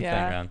York. out. Same Yeah.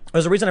 thing, man.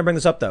 There's a reason I bring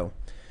this up though.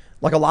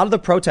 Like a lot of the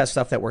protest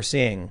stuff that we're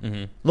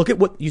seeing, Look at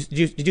what,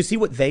 did you see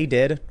what they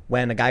did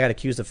when a guy got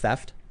accused of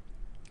theft?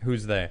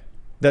 Who's they?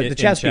 The In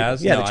Chaz people.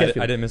 Chaz? Yeah, No, the Chaz I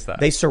people. didn't miss that.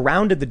 They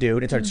surrounded the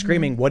dude and started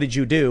screaming, "What did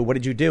you do? What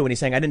did you do?" And he's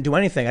saying, "I didn't do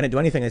anything. I didn't do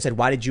anything." And they said,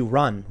 "Why did you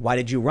run? Why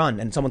did you run?"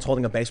 And someone's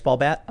holding a baseball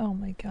bat. Oh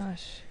my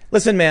gosh.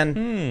 Listen,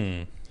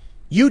 man,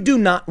 you do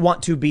not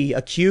want to be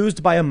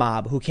accused by a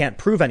mob who can't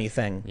prove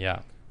anything. Yeah.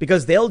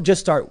 Because they'll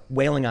just start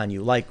wailing on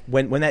you. Like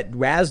when that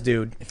Raz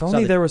dude. If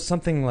only there was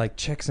something like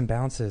checks and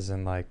balances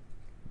and like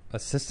a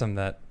system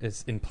that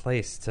is in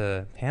place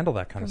to handle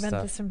that kind Prevent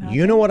of this stuff. from happening.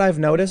 You know what I've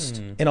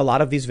noticed in a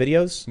lot of these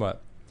videos?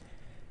 What?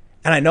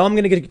 And I know I'm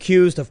going to get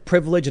accused of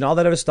privilege and all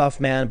that other stuff,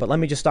 man, but let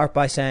me just start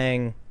by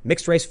saying,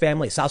 mixed race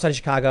family, south side of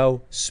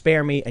Chicago,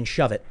 spare me and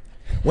shove it.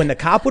 When the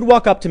cop would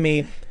walk up to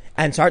me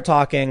and start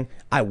talking,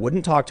 I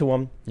wouldn't talk to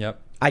him.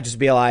 Yep. I'd just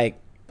be like,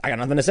 I got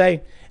nothing to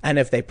say. And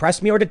if they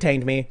pressed me or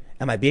detained me,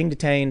 am I being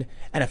detained?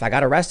 And if I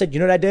got arrested, you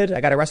know what I did? I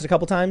got arrested a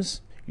couple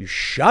times. You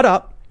shut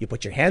up, you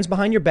put your hands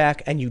behind your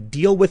back, and you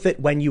deal with it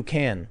when you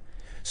can.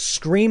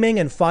 Screaming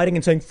and fighting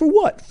and saying, "For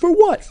what? For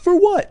what? For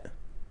what?"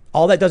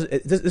 All that does,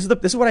 this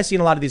is what I see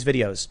in a lot of these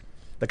videos.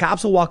 The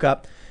cops will walk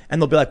up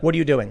and they'll be like, "What are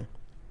you doing?"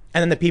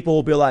 And then the people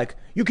will be like,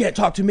 "You can't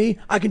talk to me.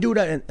 I can do it."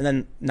 And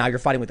then now you're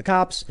fighting with the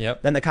cops.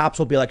 Yep. Then the cops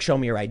will be like, "Show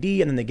me your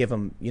ID." And then they give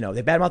them, they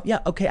badmouth. Yeah,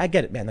 okay, I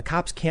get it, man. The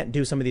cops can't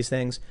do some of these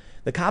things.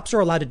 The cops are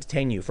allowed to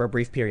detain you for a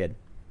brief period.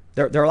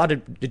 They're allowed to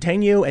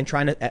detain you and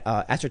trying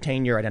to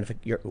ascertain your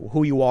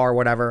who you are or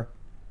whatever.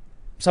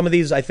 Some of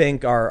these, I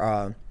think,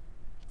 are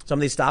some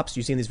of these stops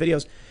you see in these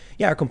videos,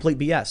 are complete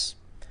BS.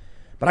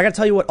 But I got to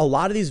tell you what, a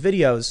lot of these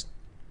videos,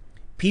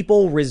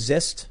 people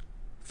resist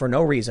for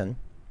no reason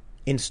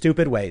in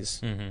stupid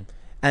ways. Mm-hmm.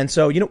 And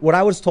so, what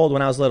I was told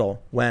when I was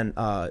little, when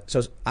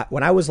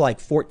I was like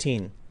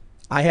 14,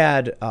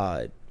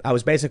 I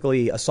was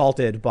basically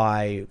assaulted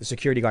by the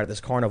security guard at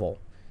this carnival,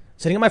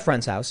 sitting at my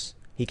friend's house.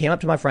 He came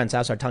up to my friend's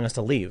house, started telling us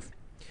to leave.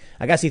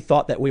 I guess he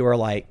thought that we were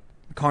like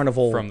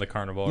carnival. From the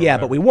carnival. Yeah,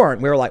 but we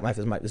weren't. We were like, my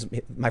friend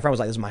was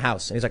like, "This is my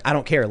house." And he's like, "I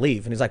don't care,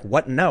 leave." And he's like,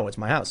 "What? No, it's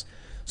my house."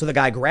 So the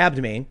guy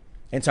grabbed me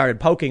and started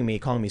poking me,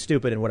 calling me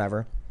stupid and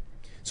whatever.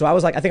 So I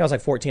think I was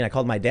like 14. I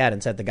called my dad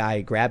and said the guy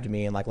grabbed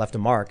me and like left a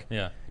mark.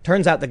 Yeah.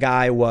 Turns out the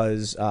guy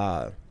was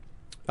a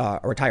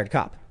retired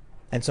cop.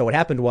 And so what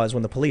happened was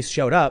when the police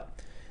showed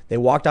up, they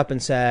walked up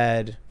and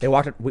said, we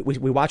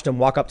watched him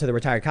walk up to the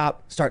retired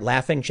cop, start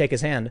laughing, shake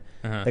his hand.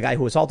 Uh-huh. The guy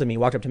who assaulted me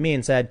walked up to me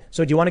and said,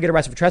 "So do you want to get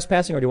arrested for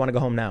trespassing or do you want to go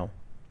home now?"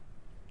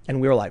 And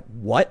we were like,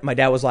 "What?" My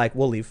dad was like,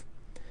 "We'll leave."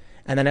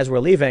 And then as we're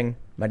leaving,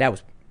 my dad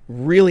was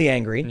really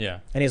angry. Yeah.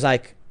 And he's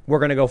like, "We're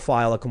going to go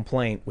file a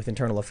complaint with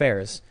Internal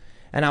Affairs."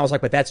 And I was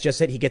like, "But that's just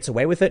it. He gets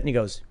away with it." And he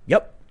goes,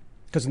 "Yep.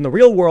 Because in the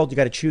real world, you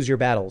got to choose your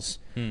battles.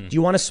 Do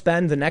you want to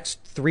spend the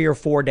next 3 or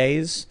 4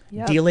 days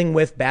dealing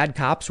with bad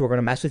cops who are going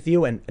to mess with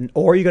you,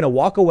 or are you going to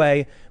walk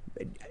away,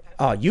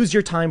 use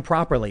your time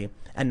properly,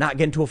 and not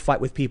get into a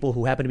fight with people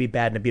who happen to be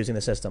bad and abusing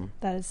the system?"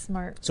 That is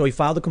smart. So he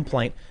filed a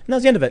complaint, and that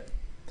was the end of it.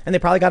 And they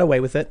probably got away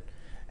with it.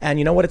 And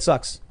you know what? It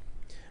sucks.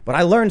 But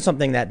I learned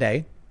something that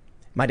day.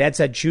 My dad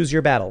said, choose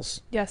your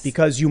battles. Yes.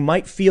 Because you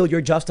might feel you're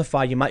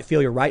justified, you might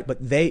feel you're right, but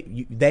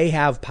they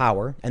have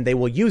power and they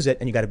will use it,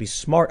 and you got to be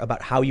smart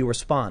about how you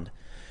respond.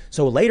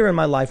 So later in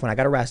my life, when I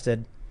got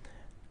arrested,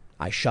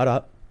 I shut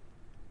up,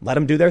 let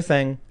them do their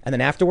thing, and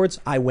then afterwards,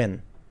 I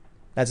win.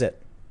 That's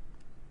it.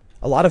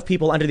 A lot of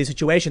people enter these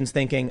situations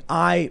thinking,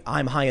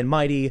 I'm high and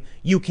mighty,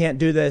 you can't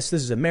do this,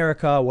 this is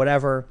America,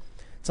 whatever.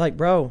 It's like,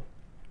 bro,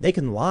 they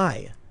can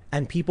lie,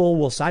 and people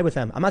will side with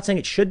them. I'm not saying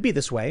it should be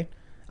this way.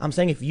 I'm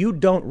saying if you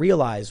don't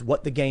realize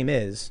what the game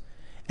is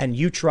and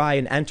you try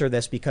and enter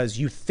this because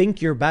you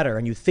think you're better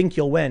and you think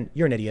you'll win,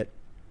 you're an idiot.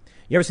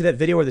 You ever see that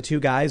video where the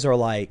two guys are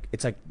like,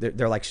 it's like,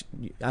 they're like,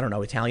 I don't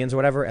know, Italians or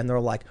whatever, and they're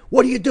like,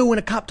 "What do you do when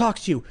a cop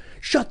talks to you?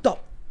 Shut the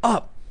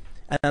up."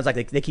 And it's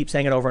like, they keep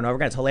saying it over and over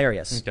again. It's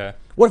hilarious. Okay.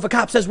 What if a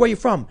cop says, "Where you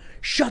from?"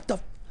 Shut the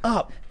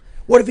up.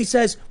 What if he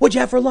says, "What'd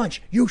you have for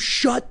lunch?" You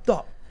shut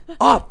the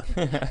up.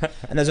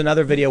 And there's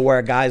another video where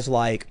a guy's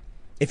like,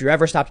 if you're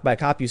ever stopped by a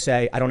cop, you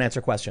say, "I don't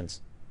answer questions."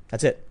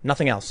 That's it.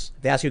 Nothing else.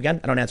 If they ask you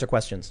again, I don't answer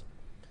questions.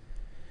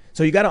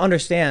 So you got to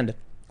understand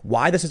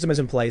why the system is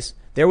in place.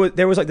 There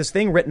was like this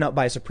thing written up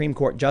by a Supreme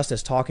Court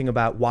justice talking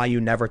about why you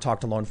never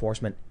talk to law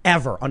enforcement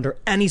ever under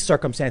any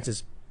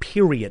circumstances,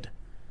 period.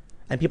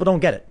 And people don't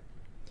get it.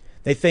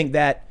 They think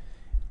that,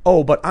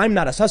 oh, but I'm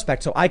not a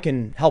suspect, so I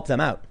can help them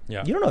out.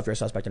 Yeah. You don't know if you're a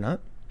suspect or not.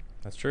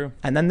 That's true.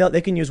 And then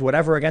they can use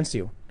whatever against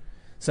you.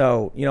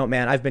 So, you know,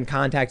 man, I've been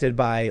contacted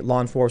by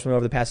law enforcement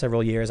over the past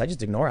several years. I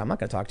just ignore it. I'm not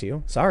going to talk to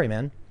you. Sorry,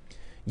 man.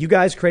 You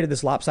guys created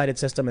this lopsided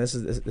system, and this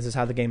is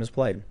how the game is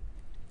played.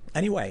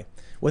 Anyway,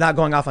 without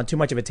going off on too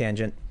much of a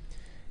tangent,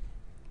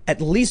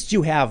 at least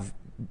you have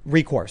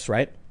recourse,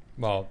 right?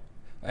 Well,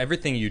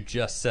 everything you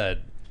just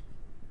said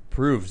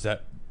proves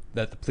that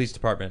the police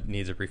department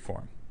needs a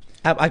reform.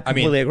 I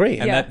completely agree.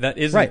 And Yeah. that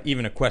isn't Right.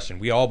 even a question.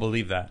 We all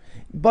believe that.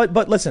 But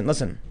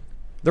listen.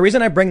 The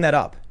reason I bring that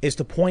up is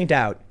to point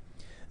out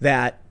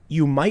that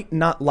you might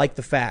not like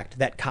the fact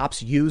that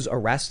cops use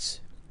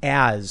arrests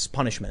as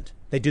punishment.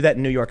 They do that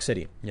in New York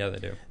City. Yeah, they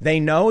do. They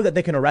know that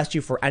they can arrest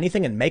you for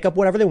anything and make up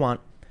whatever they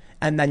want,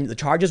 and then the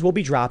charges will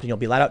be dropped and you'll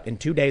be let out in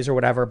 2 days or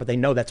whatever, but they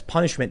know that's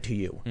punishment to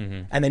you.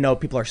 Mm-hmm. And they know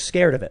people are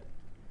scared of it.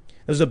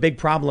 There was a big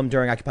problem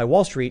during Occupy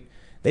Wall Street.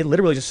 They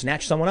literally just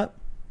snatched someone up.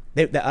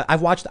 I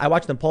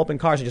watched them pull up in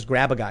cars and just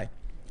grab a guy.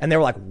 And they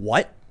were like,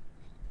 what?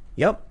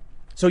 Yep.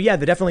 So yeah,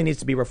 there definitely needs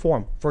to be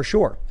reform, for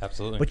sure.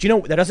 Absolutely. But you know,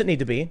 there doesn't need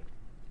to be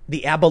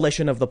the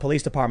abolition of the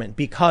police department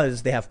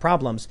because they have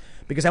problems.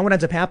 Because then what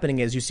ends up happening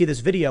is you see this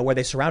video where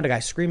they surround a guy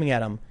screaming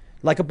at him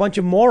like a bunch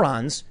of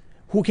morons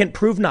who can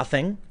prove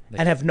nothing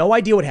and have no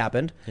idea what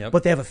happened, Yep.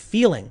 but they have a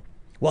feeling.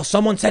 Well,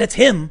 someone said it's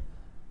him.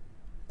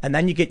 And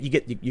then you get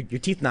your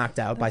teeth knocked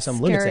out by some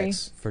scary.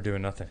 lunatics. For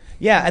doing nothing.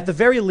 Yeah, at the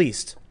very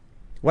least,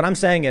 what I'm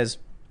saying is,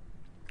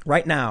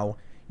 right now,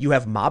 you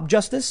have mob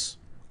justice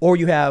or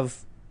you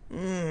have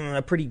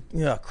a pretty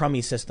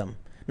crummy system.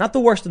 Not the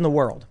worst in the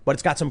world, but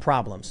it's got some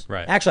problems.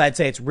 Right. Actually, I'd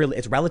say it's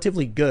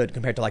relatively good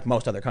compared to like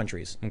most other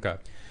countries. Okay.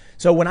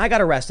 So when I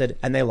got arrested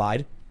and they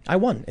lied, I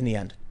won in the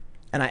end.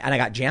 And I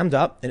got jammed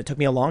up, and it took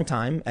me a long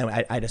time, and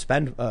I had to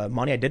spend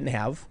money I didn't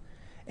have.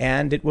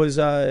 And it was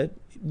the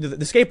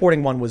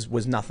skateboarding one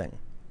was nothing.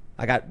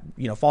 I got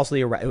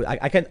falsely arrested.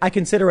 I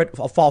consider it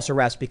a false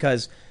arrest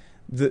because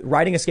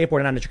riding a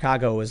skateboard into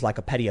Chicago is like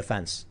a petty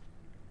offense.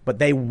 But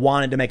they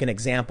wanted to make an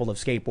example of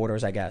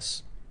skateboarders, I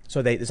guess.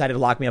 So they decided to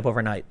lock me up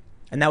overnight.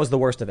 And that was the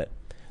worst of it.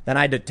 Then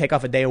I had to take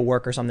off a day of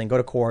work or something, go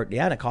to court.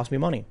 Yeah, and it cost me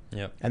money.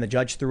 Yep. And the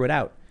judge threw it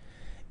out.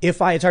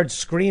 If I had started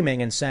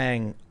screaming and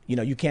saying,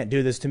 you can't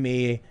do this to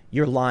me,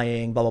 you're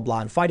lying, blah, blah, blah,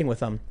 and fighting with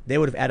them, they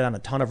would have added on a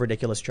ton of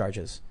ridiculous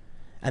charges.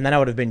 And then I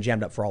would have been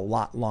jammed up for a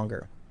lot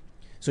longer.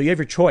 So you have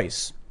your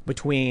choice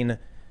between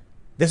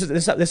this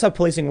is how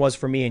policing was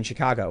for me in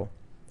Chicago.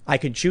 I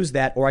could choose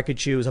that, or I could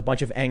choose a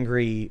bunch of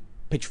angry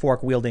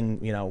pitchfork wielding,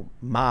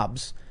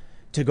 mobs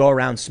to go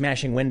around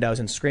smashing windows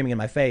and screaming in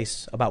my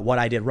face about what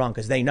I did wrong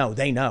because they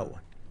know,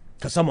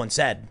 because someone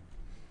said.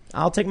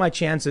 I'll take my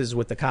chances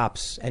with the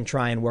cops and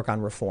try and work on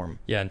reform.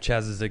 Yeah, and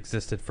Chaz has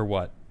existed for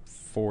what,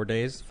 4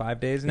 days, 5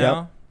 days now?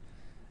 Yep.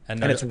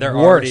 And And it's they're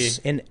worse already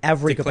in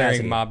every declaring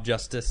capacity. mob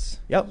justice.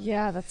 Yep.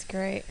 Yeah, that's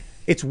great.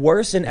 It's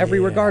worse in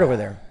every regard over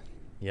there.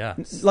 Yeah.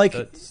 Like-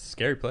 it's a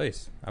scary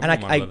place. I And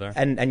wouldn't want to live there.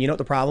 and you know what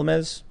the problem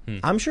is?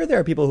 I'm sure there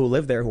are people who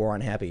live there who are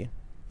unhappy.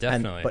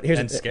 Definitely. But here's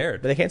and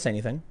scared. But they can't say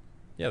anything.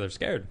 Yeah, they're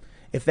scared.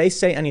 If they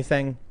say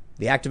anything,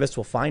 the activists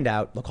will find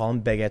out. They'll call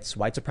them bigots,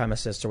 white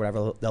supremacists, or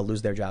whatever. They'll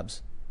lose their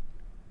jobs.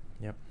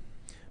 Yep.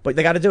 But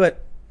they got to do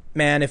it.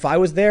 Man, if I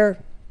was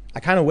there, I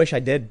kind of wish I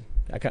did.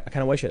 I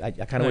kind of wish it. I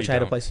kind of No, wish you I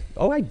had a don't. place.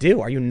 Oh, I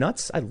do. Are you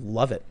nuts? I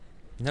love it.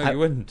 No, you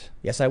wouldn't.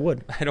 Yes, I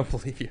would. I don't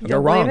believe you. You're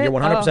Don't wrong. believe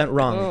You're it? 100%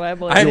 wrong. Oh, I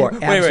believe You it.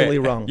 are absolutely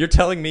wrong. You're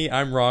telling me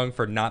I'm wrong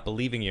for not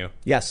believing you.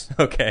 Yes,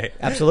 Okay.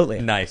 absolutely.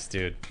 Nice,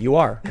 dude. You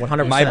are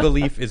 100%. My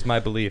belief is my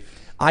belief.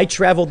 I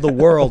traveled the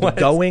world What?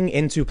 going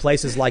into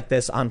places like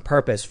this on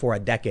purpose for a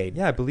decade.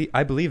 Yeah,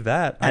 I believe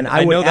that. And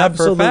I I would know that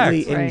for a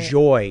absolutely fact. Right.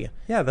 enjoy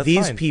Yeah, that's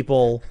these fine.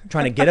 people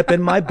trying to get up in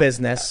my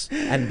business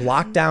and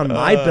block down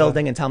my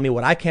building and tell me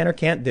what I can or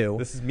can't do.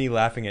 This is me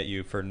laughing at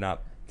you for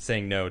not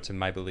saying no to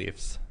my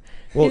beliefs.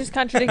 Well, He's just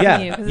contradicting yeah,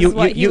 you because this is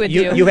what he would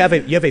do. you have a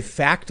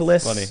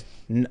factless,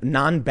 Funny.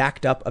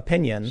 non-backed up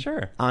opinion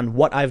Sure. on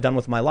what I've done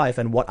with my life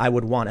and what I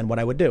would want and what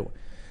I would do.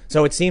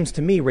 So it seems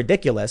to me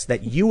ridiculous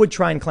that you would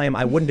try and claim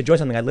I wouldn't enjoy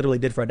something I literally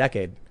did for a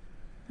decade.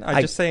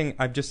 I'm just saying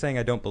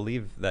I don't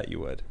believe that you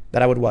would.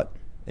 That I would what?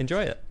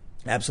 Enjoy it.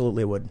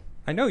 Absolutely would.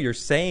 I know you're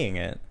saying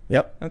it.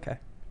 Yep. Okay.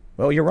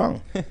 Well, you're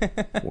wrong.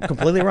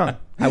 Completely wrong.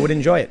 I would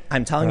enjoy it.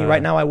 I'm telling you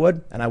right now I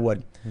would, and I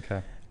would.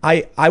 Okay.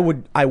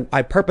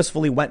 I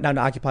purposefully went down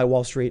to Occupy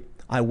Wall Street.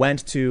 I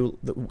went to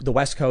the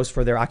West Coast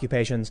for their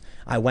occupations.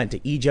 I went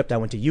to Egypt. I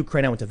went to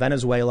Ukraine. I went to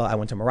Venezuela. I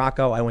went to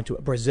Morocco. I went to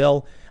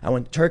Brazil. I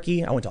went to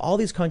Turkey. I went to all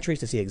these countries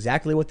to see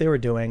exactly what they were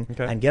doing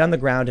Okay. and get on the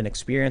ground and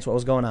experience what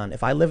was going on.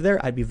 If I lived there,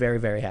 I'd be very,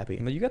 very happy.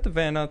 Well, you got the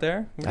van out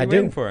there. What are I you do.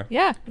 waiting for?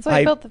 Yeah, that's why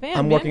I built the van.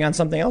 I'm man. working on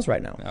something else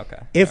right now. Okay.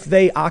 If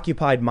they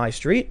occupied my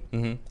street,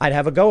 Mm-hmm. I'd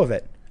have a go of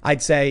it.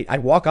 I'd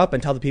walk up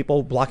and tell the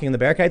people blocking the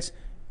barricades,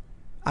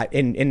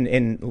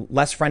 in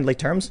less friendly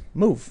terms,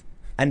 move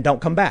and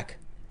don't come back.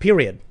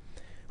 Period.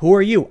 Who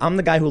are you? I'm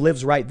the guy who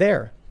lives right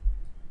there.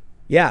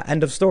 Yeah,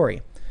 end of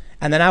story.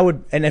 And then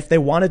and if they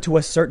wanted to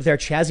assert their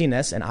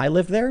chazziness and I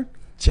lived there.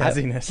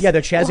 Chazziness. Yeah,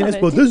 their chazziness.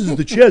 Love But it. this is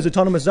the Chaz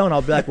Autonomous Zone.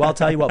 I'll be like, well, I'll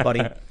tell you what,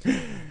 buddy.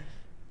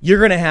 You're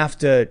going to have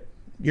to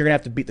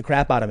beat the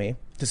crap out of me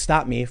to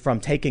stop me from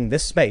taking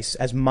this space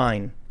as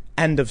mine.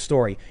 End of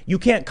story. You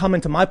can't come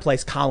into my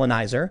place,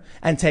 colonizer,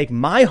 and take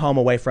my home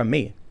away from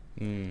me.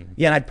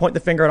 Yeah, and I'd point the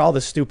finger at all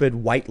the stupid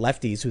white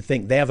lefties who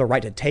think they have the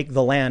right to take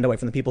the land away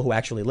from the people who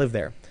actually live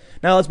there.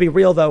 Now, let's be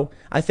real, though.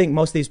 I think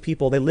most of these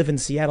people, they live in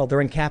Seattle.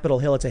 They're in Capitol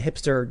Hill. It's a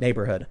hipster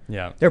neighborhood.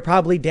 Yeah. They're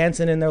probably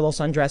dancing in their little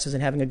sundresses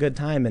and having a good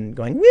time and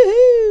going,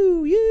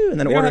 woohoo, you, and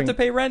then We don't ordering. have to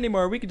pay rent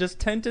anymore. We could just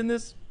tent in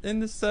this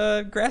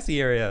grassy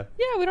area.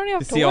 Yeah, we don't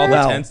have You to see work. all the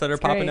Well, tents that are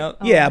It's popping great. out?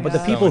 Oh Yeah, my but the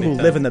God. people So who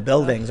many live in the times.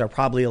 buildings are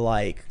probably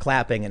like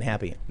clapping and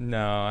happy.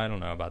 No, I don't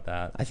know about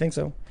that. I think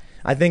so.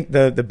 I think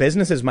the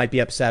businesses might be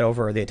upset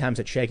over the attempts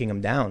at shaking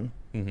them down.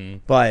 Mm-hmm.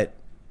 But,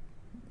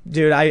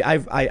 dude,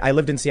 I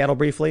lived in Seattle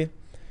briefly.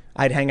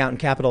 I'd hang out in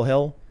Capitol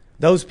Hill.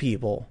 Those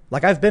people,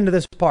 like I've been to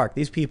this park.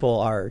 These people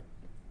are,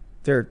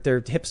 they're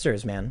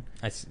hipsters, man.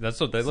 That's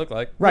what they look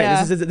like. Right.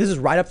 Yeah. This is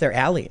right up their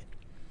alley.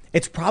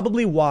 It's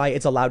probably why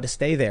it's allowed to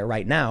stay there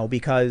right now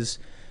because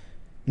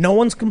no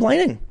one's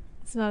complaining.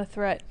 It's not a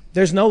threat.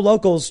 There's no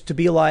locals to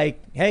be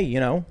like, hey, you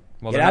know,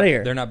 Well, get they're out not, of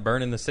here. They're not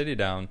burning the city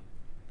down.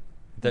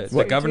 The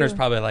true, governor's too.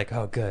 probably like,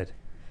 oh, good.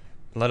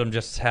 Let them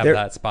just have They're-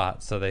 that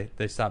spot. So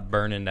they stop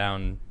burning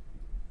down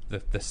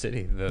the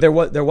city. There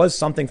was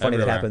something funny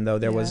that Everywhere. happened though.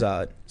 There was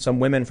some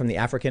women from the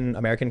African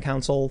American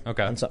Council,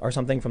 Okay. or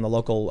something from the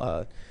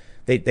local.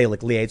 They like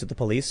liaise with the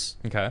police.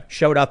 Okay.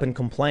 Showed up and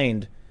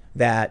complained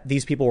that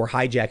these people were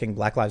hijacking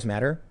Black Lives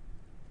Matter.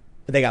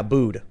 But they got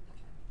booed.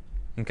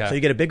 Okay. So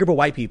you get a big group of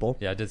white people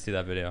Yeah, I did see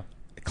that video.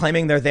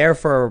 claiming they're there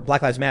for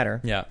Black Lives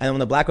Matter. Yeah. And then when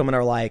the black women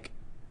are like,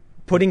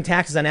 putting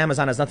taxes on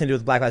Amazon has nothing to do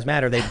with Black Lives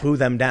Matter, they boo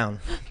them down.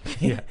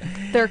 Yeah.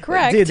 They're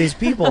correct. Dude, these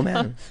people,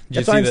 man.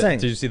 That's what I'm saying.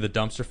 Did you see the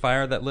dumpster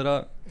fire that lit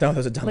up? No,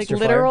 there's a dumpster like fire.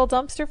 literal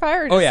dumpster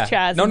fire or just Oh yeah.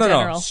 Chaz No, in no,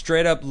 general? no.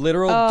 Straight up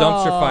literal Oh.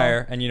 dumpster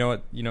fire. And you know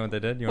what they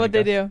did? You wanna What'd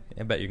they guess?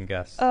 do? I bet you can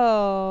guess.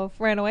 Oh,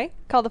 ran away?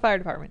 Called the fire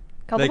department.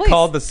 Called They the police.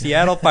 called the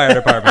Seattle Fire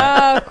Department.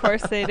 Oh, of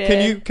course they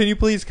did. Can you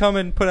please come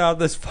and put out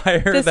this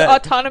fire This that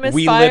autonomous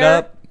we fire? lit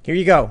up? Here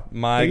you go.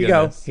 My Here you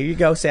goodness. go. Here you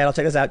go, Seattle.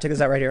 Check this out. Check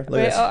this out right here. Look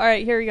Wait, at this. all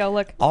right, here we go.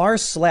 Look.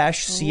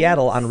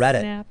 r/Seattle on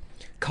Reddit. Snap.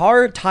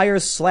 Car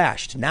tires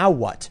slashed. Now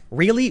what?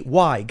 Really?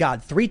 Why?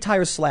 God, 3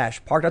 tires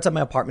slashed. Parked outside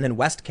my apartment in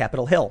West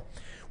Capitol Hill.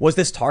 Was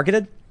this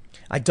targeted?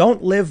 I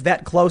don't live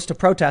that close to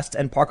protests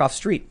and park off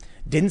street.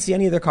 Didn't see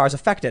any of their cars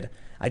affected.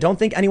 I don't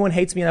think anyone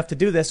hates me enough to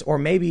do this, or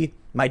maybe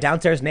my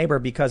downstairs neighbor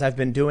because I've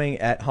been doing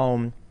at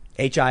home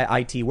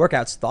HIIT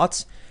workouts.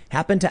 Thoughts?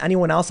 Happen to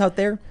anyone else out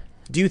there?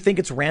 Do you think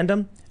it's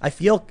random? I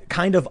feel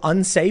kind of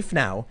unsafe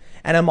now,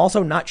 and I'm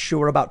also not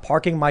sure about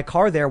parking my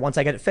car there once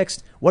I get it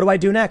fixed. What do I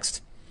do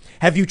next?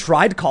 Have you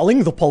tried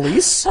calling the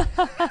police?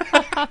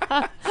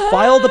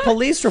 File the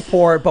police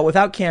report, but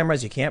without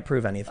cameras, you can't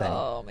prove anything.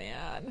 Oh,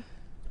 man.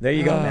 There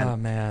you go, Oh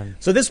man. man.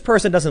 So this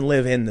person doesn't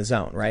live in the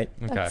zone, right?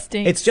 Okay. That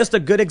stinks. It's just a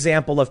good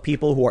example of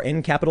people who are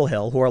in Capitol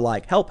Hill who are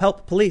like, help,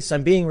 help, police,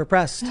 I'm being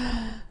repressed.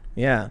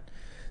 Yeah.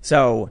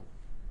 So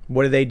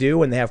what do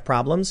when they have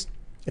problems?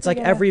 It's like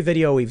Yeah. every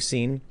video we've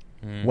seen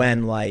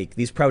when like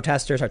these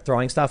protesters are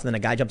throwing stuff and then a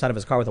guy jumps out of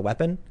his car with a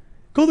weapon.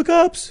 Call the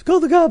cops! Call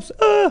the cops!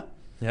 Ah!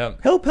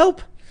 Yep. Help,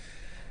 help!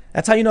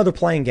 That's how you know they're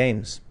playing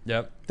games.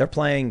 Yep. They're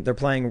playing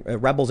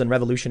rebels and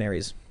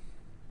revolutionaries.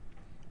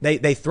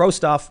 They throw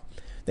stuff.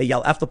 They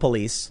yell F the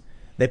police.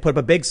 They put up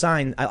a big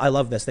sign. I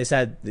love this. They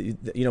said,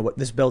 you know what,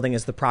 this building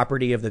is the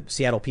property of the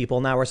Seattle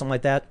people now or something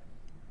like that.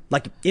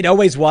 Like it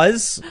always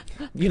was,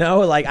 you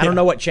know, like I don't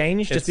know what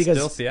changed It's just because.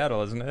 still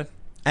Seattle, isn't it?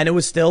 And it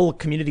was still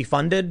community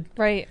funded.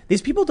 right.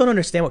 These people don't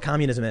understand what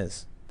communism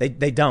is. They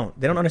don't.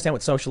 They don't understand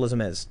what socialism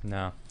is.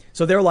 No.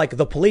 So they're like,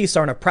 the police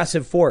are an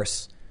oppressive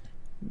force.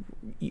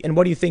 And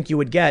what do you think you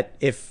would get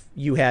if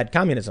you had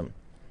communism?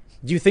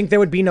 Do you think there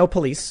would be no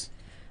police?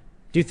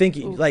 Do you think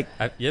like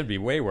It'd be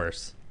way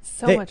worse.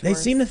 So they, much they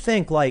worse. seem to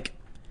think like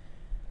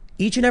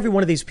each and every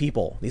one of these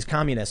people, these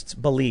communists,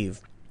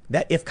 believe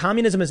that if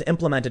communism is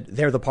implemented,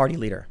 they're the party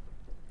leader.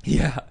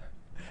 Yeah.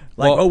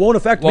 Like, it won't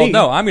affect well, me.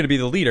 no, I'm going to be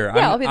the leader.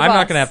 Yeah, I'll be the I'm not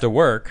boss. going to have to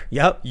work.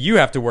 Yep. You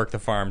have to work the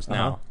farms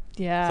now. Uh-huh.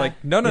 Yeah. It's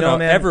like, no, You know,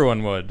 man.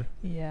 everyone would.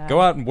 yeah. Go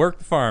out and work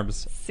the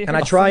farms. And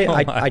I try, Oh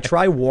my. I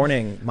try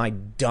warning my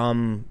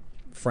dumb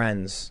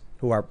friends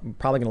who are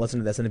probably going to listen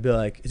to this and they'll be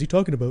like, "Is he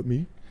talking about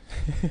me?"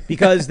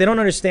 Because they don't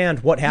understand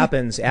what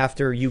happens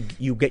after you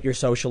get your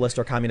socialist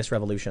or communist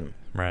revolution.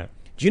 Right.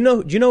 Do you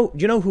know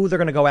who they're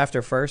going to go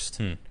after first?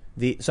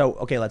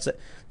 Let's say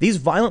these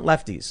violent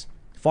lefties,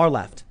 far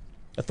left,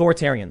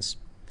 authoritarians.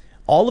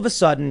 All of a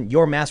sudden,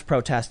 your mass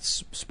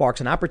protests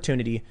sparks an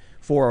opportunity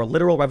for a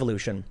literal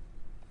revolution.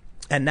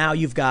 And now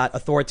you've got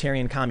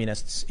authoritarian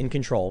communists in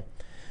control.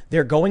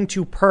 They're going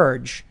to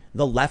purge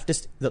the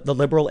leftist, the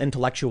liberal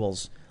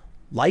intellectuals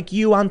like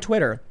you on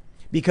Twitter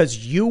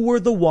because you were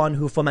the one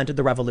who fomented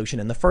the revolution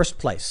in the first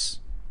place.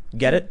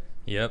 Get it?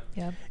 Yep.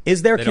 Yep.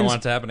 Is there They don't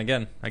want it to happen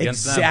again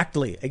against them.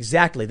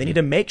 Exactly. They need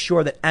to make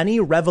sure that any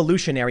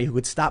revolutionary who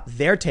would stop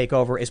their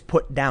takeover is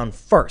put down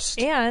first.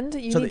 And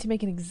you So need they- to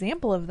make an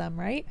example of them,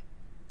 right?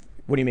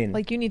 What do you mean?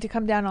 Like you need to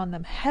come down on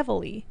them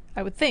heavily,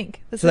 I would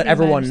think. This So would that be my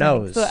everyone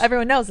understanding. knows. So that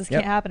everyone knows this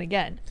Yep. can't happen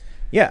again.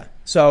 Yeah.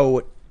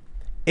 So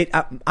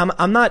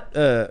I'm not.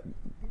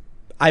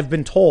 I've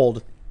been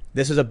told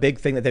this is a big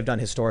thing that they've done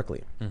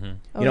historically. Oh,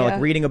 You know, yeah.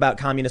 like reading about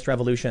communist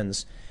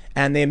revolutions,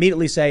 and they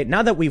immediately say,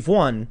 now that we've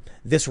won,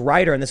 this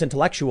writer and this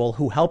intellectual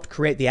who helped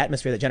create the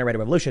atmosphere that generated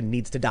revolution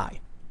needs to die.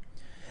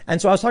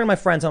 And so I was talking to my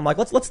friends, and I'm like,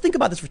 let's think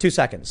about this for 2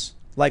 seconds.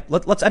 Like,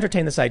 let's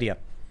entertain this idea.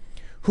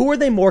 Who are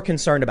they more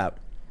concerned about?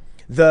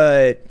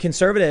 The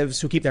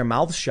conservatives who keep their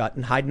mouths shut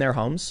and hide in their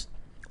homes,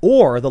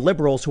 or the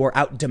liberals who are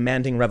out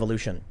demanding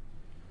revolution?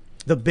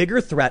 The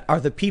bigger threat are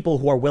the people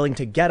who are willing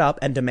to get up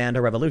and demand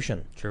a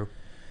revolution. True.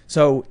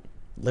 So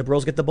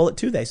liberals get the bullet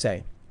too, they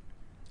say.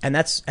 And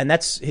that's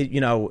you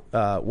know,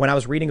 when I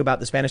was reading about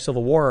the Spanish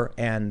Civil War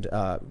and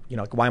you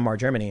know, Weimar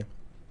Germany,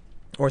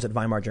 or is it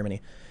Weimar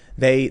Germany?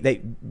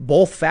 They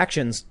both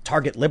factions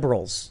target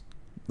liberals.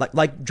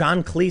 Like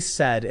John Cleese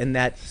said in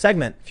that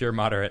segment, If you're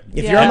moderate.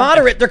 if Yeah. you're a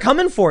moderate, they're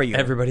coming for you.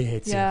 Everybody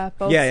hates Yeah, you.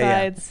 both Yeah.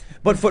 sides.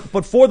 But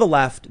for the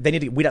left, they need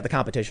to weed out the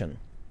competition.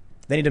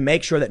 They need to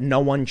make sure that no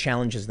one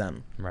challenges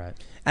them. Right.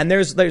 And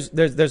there's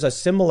a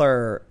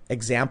similar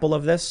example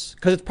of this,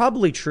 because it's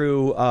probably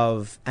true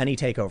of any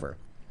takeover.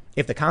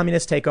 If the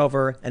communists take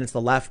over and it's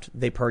the left,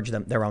 they purge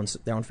their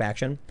own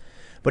faction.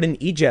 But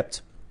in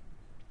Egypt,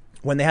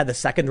 when they had the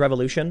second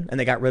revolution and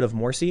they got rid of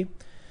Morsi,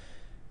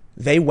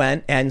 they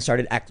went and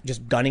started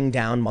just gunning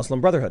down Muslim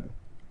Brotherhood.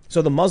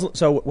 So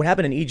what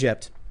happened in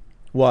Egypt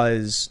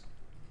was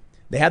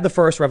they had the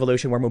first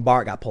revolution where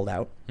Mubarak got pulled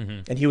out,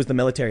 and he was the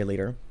military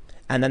leader,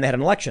 and then they had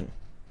an election.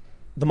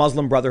 The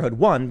Muslim Brotherhood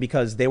won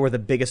because they were the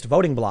biggest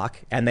voting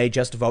bloc, and they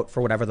just vote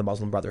for whatever the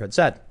Muslim Brotherhood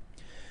said.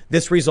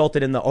 This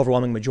resulted in the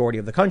overwhelming majority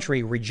of the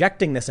country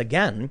rejecting this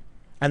again,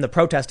 and the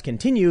protest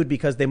continued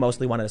because they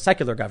mostly wanted a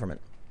secular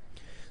government.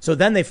 So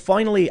then they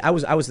finally, I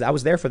was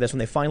there for this when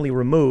they finally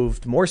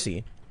removed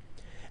Morsi,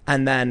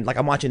 and then like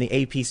I'm watching the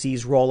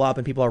APCs roll up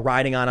and people are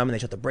riding on them and they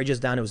shut the bridges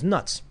down. It was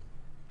nuts.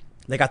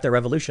 They got their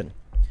revolution.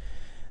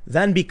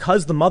 Then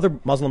because the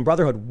Muslim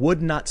Brotherhood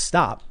would not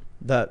stop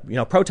the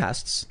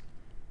protests,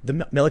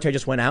 the military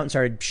just went out and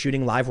started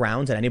shooting live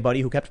rounds at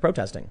anybody who kept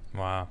protesting.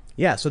 Wow.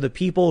 Yeah, so the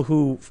people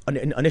who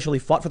initially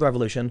fought for the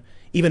revolution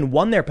even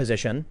won their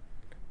position,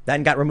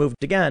 then got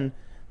removed again.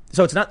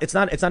 So it's not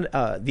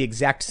the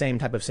exact same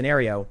type of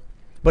scenario.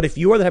 But if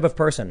you are the type of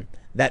person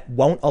that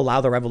won't allow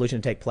the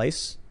revolution to take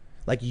place,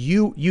 like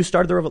you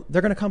started the revolution,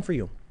 they're going to come for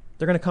you.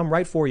 They're going to come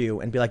right for you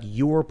and be like,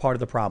 you were part of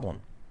the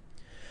problem.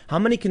 How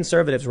many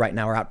conservatives right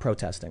now are out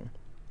protesting?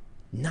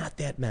 Not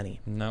that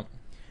many. Nope.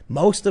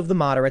 Most of the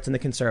moderates and the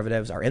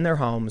conservatives are in their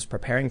homes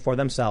preparing for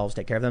themselves,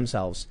 take care of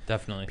themselves.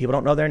 Definitely. People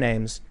don't know their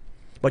names.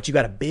 But you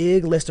got a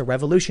big list of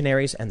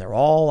revolutionaries, and they're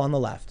all on the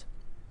left.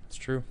 It's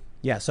true.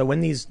 Yeah, so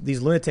when these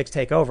lunatics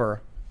take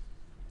over,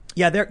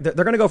 yeah, they're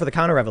going to go for the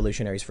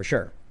counter-revolutionaries for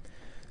sure.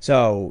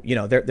 So, you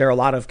know, there are a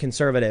lot of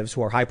conservatives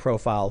who are high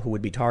profile who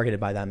would be targeted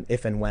by them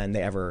if and when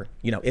they ever,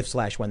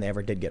 when they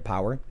ever did get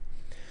power.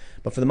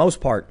 But for the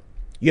most part,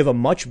 you have a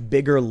much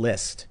bigger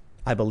list,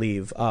 I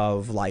believe,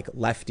 of like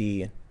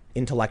lefty,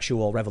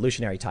 intellectual,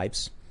 revolutionary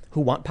types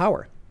who want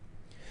power.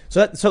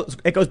 So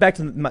it goes back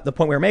to the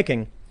point we were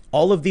making.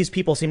 All of these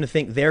people seem to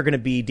think they're going to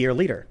be dear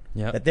leader,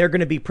 that they're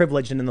going to be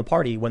privileged and in the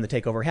party when the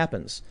takeover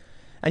happens.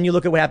 And you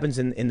look at what happens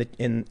in the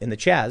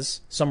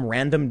Chaz. Some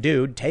random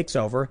dude takes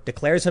over,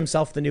 declares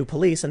himself the new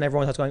police, and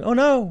everyone starts going, "Oh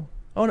no,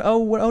 oh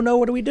no,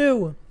 what do we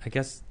do?" I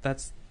guess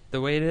that's the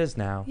way it is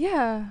now.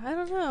 Yeah, I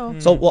don't know.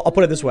 So I'll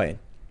put it this way: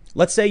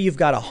 let's say you've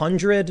got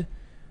 100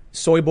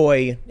 soy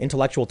boy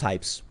intellectual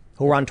types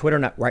who are on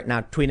Twitter right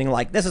now tweeting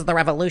like, "This is the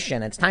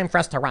revolution. It's time for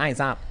us to rise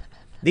up."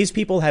 These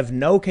people have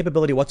no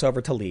capability whatsoever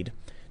to lead,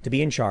 to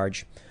be in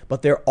charge,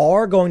 but there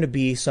are going to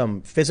be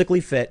some physically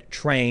fit,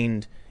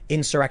 trained,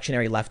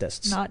 insurrectionary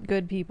leftists. Not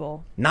good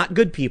people. Not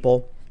good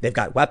people. They've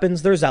got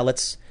weapons, they're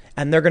zealots,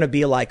 and they're going to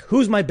be like,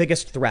 who's my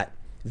biggest threat?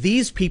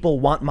 These people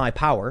want my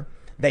power.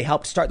 They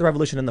helped start the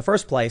revolution in the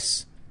first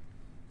place.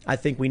 I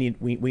think we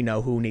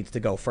know who needs to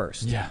go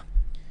first. Yeah.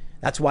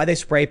 That's why they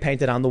spray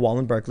painted on the wall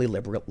in Berkeley,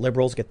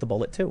 liberals get the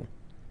bullet too.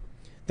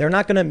 They're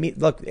not going to meet,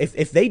 look,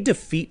 if they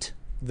defeat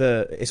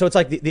so it's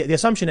like the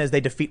assumption is they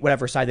defeat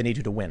whatever side they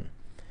need to win.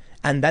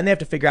 And then they have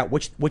to figure out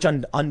which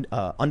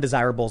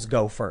undesirables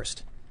go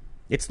first.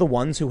 It's the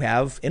ones who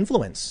have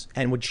influence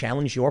and would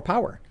challenge your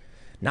power,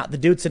 not the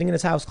dude sitting in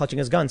his house clutching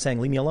his gun saying,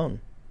 "Leave me alone."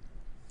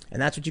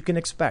 And that's what you can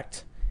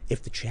expect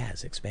if the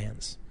Chaz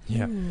expands.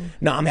 Yeah.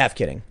 No, I'm half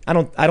kidding. I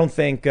don't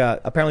think.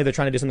 Apparently, they're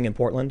trying to do something in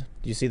Portland.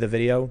 Do you see the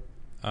video?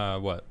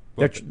 What?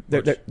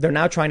 They're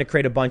now trying to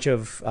create a bunch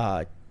of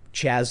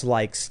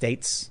Chaz-like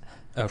states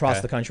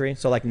across the country.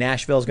 So like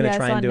Nashville's going to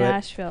try and do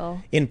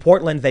Nashville. it. In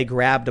Portland, they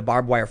grabbed a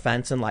barbed wire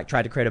fence and like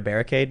tried to create a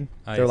barricade.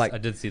 They're like, I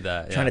did see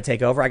that. trying to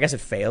take over. I guess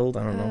it failed.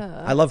 I don't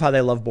know. I love how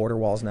they love border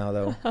walls now,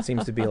 though. It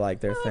seems to be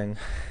like their thing.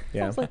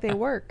 Yeah. Sounds like they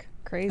work.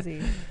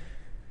 Crazy.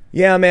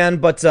 Yeah, man,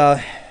 but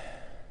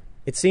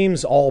it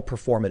seems all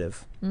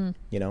performative.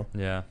 You know,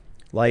 Yeah.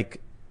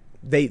 like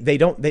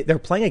they're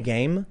playing a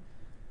game,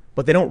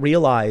 but they don't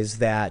realize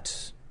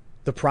that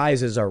the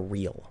prizes are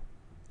real.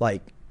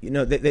 Like, you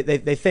know,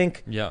 they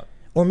think, Yeah.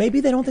 or maybe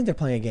they don't think they're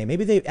playing a game.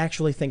 Maybe they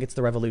actually think it's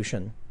the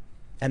revolution,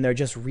 and they're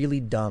just really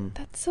dumb.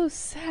 That's so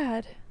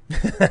sad.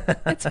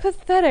 It's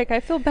pathetic. I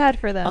feel bad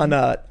for them. On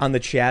the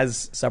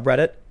Chaz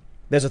subreddit,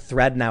 there's a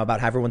thread now about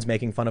how everyone's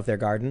making fun of their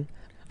garden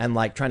and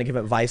like trying to give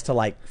advice to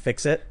like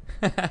fix it.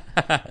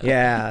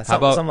 Yeah,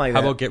 something like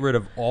that. How about get rid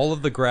of all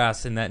of the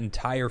grass in that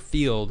entire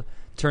field,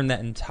 turn that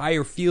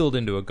entire field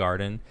into a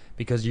garden,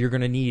 because you're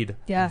going to need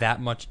that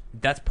much.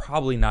 That's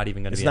probably not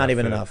even going to be enough. It's not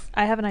even food. enough.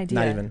 I have an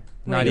idea.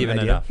 Not even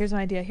idea. enough. Here's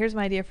my idea. Here's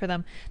my idea for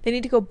them. They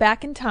need to go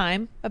back in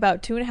time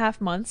about 2.5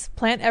 months,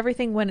 plant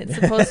everything when it's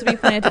supposed to be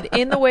planted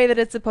in the way that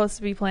it's supposed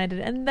to be planted,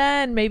 and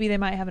then maybe they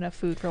might have enough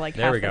food for like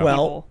There half we the go. Well,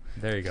 people.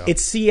 There you go.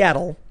 It's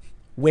Seattle.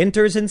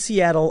 Winters in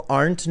Seattle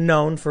aren't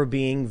known for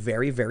being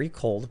very, very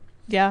cold.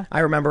 Yeah. I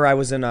remember I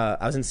was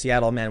in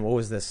Seattle, man. What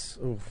was this?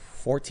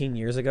 14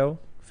 years ago,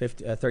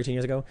 13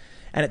 years ago,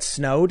 and it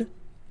snowed.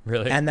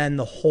 Really? And then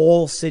the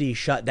whole city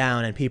shut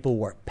down, and people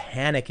were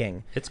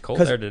panicking. It's cold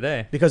there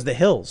today. because the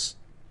hills.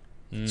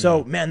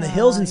 So, man, the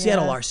hills in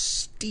Seattle are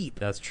steep.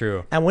 That's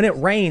true. And when it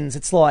rains,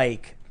 it's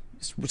like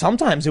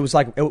sometimes it was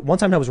like one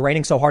time it was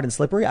raining so hard and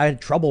slippery, I had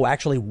trouble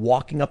actually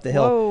walking up the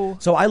hill. Whoa.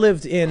 So I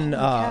lived in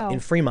cow.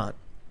 Fremont,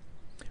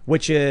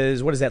 which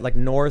is what is that, like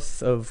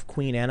north of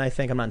Queen Anne, I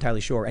think. I'm not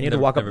entirely sure. And you had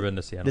to walk up Never been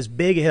to Seattle. this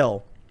big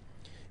hill.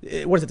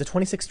 What is it? The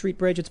 26th Street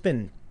Bridge. It's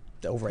been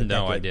over a decade.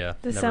 No idea.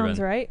 This Never sounds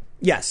been. right.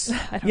 Yes.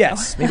 I don't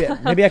Yes.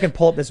 Maybe I can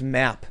pull up this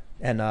map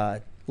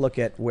and look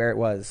at where it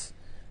was.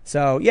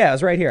 So yeah, it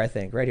was right here. I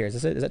think right here. Is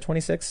this it? Is that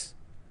 26?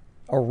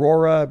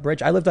 Aurora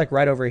Bridge. I lived like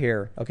right over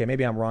here. Okay,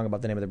 maybe I'm wrong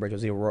about the name of the bridge. It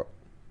was the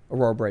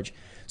Aurora Bridge.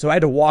 So I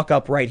had to walk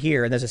up right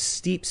here, and there's a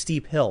steep,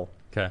 steep hill.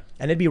 Okay.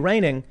 And it'd be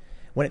raining.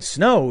 When it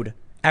snowed,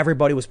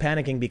 everybody was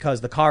panicking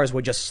because the cars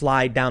would just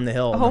slide down the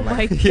hill. and Oh I'm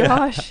like- my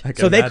gosh. I can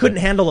so they imagine. couldn't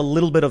handle a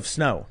little bit of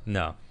snow.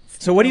 No.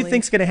 So what do you Really?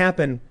 think's going to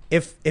happen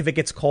if it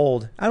gets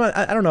cold?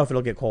 I don't know if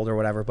it'll get cold or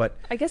whatever, but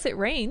I guess it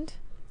rained.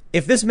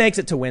 if this makes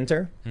it to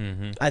winter,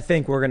 Mm-hmm. I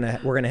think we're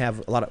gonna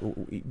have a lot of.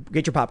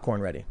 Get your popcorn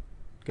ready.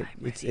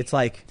 It's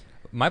like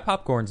My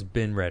popcorn's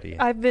been ready.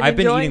 I've been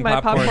enjoying eating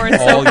my popcorn popcorn all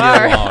so year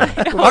far. long.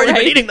 we've already Right?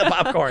 been eating the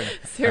popcorn.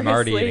 Seriously. I'm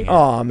already eating it.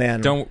 Oh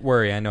man! Don't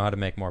worry, I know how to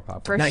make more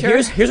popcorn. For Now sure.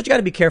 here's what you got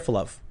to be careful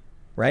of,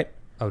 right?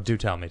 Oh, do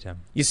tell me, Tim.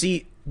 You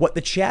see, what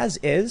the Chaz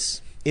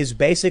is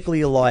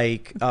basically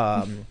like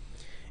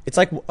it's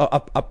like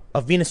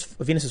a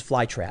Venus's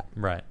flytrap.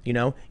 Right. You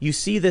know, you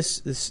see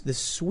this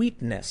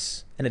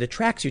sweetness, and it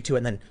attracts you to it,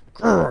 and then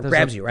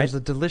grabs you, right? There's a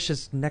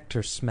delicious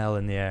nectar smell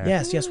in the air.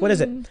 Yes. What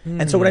is it?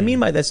 And so what I mean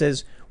by this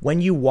is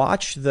when you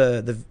watch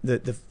the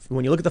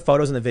when you look at the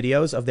photos and the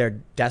videos of their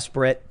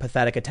desperate,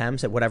 pathetic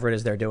attempts at whatever it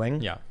is they're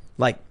doing, Yeah.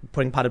 like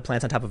putting potted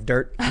plants on top of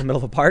dirt in the middle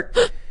of a park,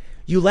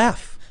 you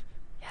laugh,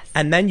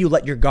 and then you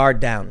let your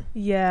guard down,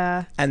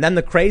 Yeah. and then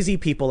the crazy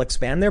people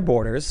expand their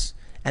borders,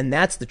 and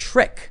that's the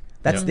trick.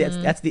 That's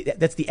that's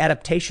the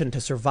adaptation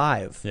to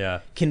survive.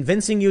 Yeah.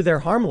 Convincing you they're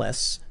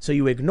harmless, so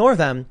you ignore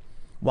them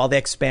while they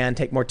expand,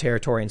 take more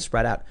territory, and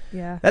spread out.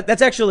 Yeah.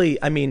 That's actually,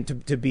 I mean, to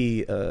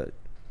be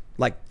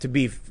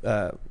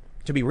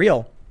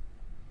real,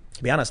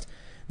 to be honest,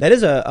 that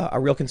is a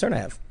real concern I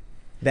have.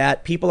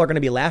 That people are going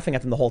to be laughing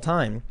at them the whole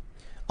time.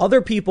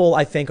 Other people,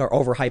 I think, are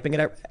overhyping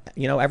it.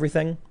 You know,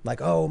 everything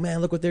like, oh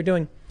man, look what they're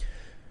doing.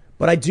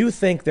 But I do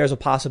think there's a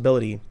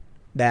possibility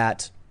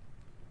that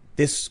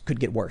this could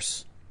get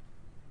worse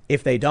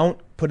if they don't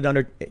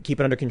keep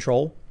it under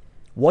control.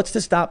 What's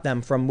to stop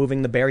them from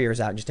moving the barriers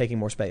out and just taking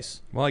more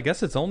space? Well, I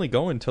guess it's only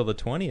going till the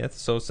 20th,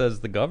 so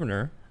says the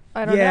governor.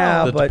 I don't Yeah,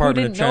 know. The but- Department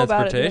Who of didn't know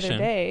about it the Transportation.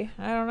 other day?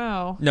 I don't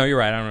know. No, you're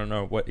right. I don't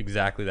know what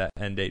exactly that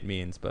end date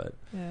means, but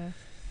Yeah.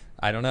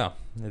 I don't know.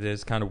 It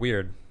is kind of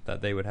weird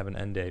that they would have an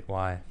end date.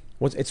 Why?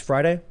 It's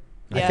Friday.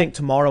 I Yeah. think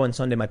tomorrow and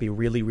Sunday might be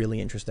really,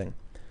 really interesting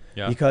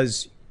Yeah.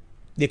 because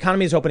the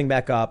economy is opening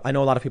back up. I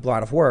know a lot of people are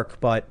out of work,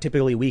 but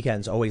typically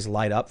weekends always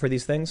light up for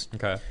these things.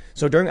 Okay.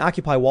 So during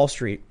Occupy Wall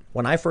Street,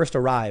 when I first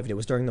arrived, it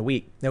was during the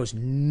week. There was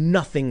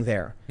nothing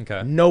there.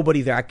 Okay.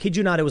 Nobody there. I kid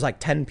you not, it was like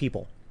 10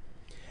 people.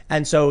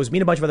 And so it was me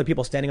and a bunch of other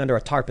people standing under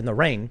a tarp in the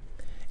rain.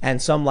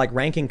 And some like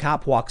ranking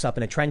cop walks up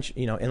in a trench,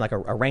 you know, in like a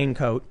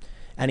raincoat,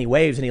 and he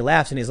waves and he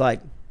laughs and he's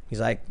like,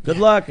 good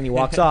luck. And he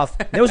walks off.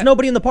 There was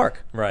nobody in the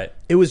park. Right.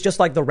 It was just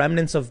like the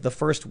remnants of the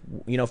first,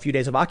 few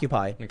days of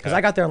Occupy. Because Okay.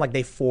 I got there on like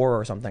day 4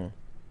 or something.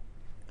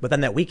 But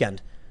then that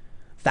weekend,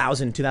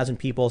 1,000, 2,000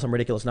 people, some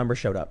ridiculous number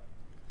showed up.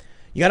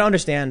 You got to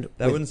understand.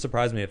 That with- wouldn't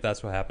surprise me if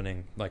that's what's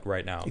happening like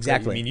right now.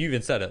 Exactly. I mean, you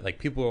even said it. Like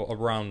people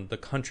around the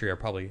country are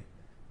probably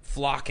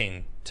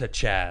flocking to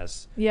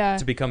Chaz. Yeah.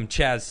 To become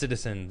Chaz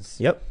citizens.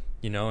 Yep.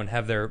 You know, and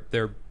have their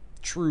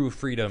true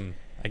freedom,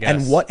 I guess.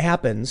 And what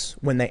happens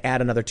when they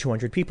add another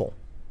 200 people?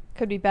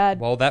 Could be bad.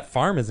 Well, that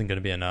farm isn't going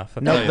to be enough.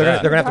 I'll No, tell you they're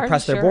that. gonna have to Hard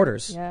press their sure.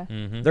 borders. Yeah.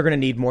 They're going to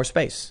need more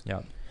space.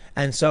 Yeah.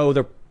 And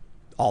so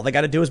all they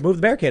got to do is move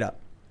the barricade up.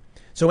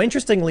 So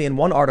interestingly, in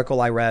one article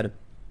I read,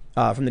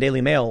 from the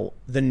Daily Mail,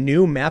 the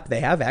new map they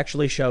have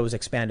actually shows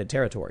expanded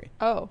territory.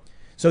 Oh.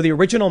 So the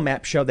original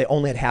map showed they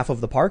only had half of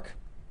the park.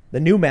 The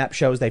new map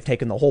shows they've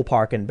taken the whole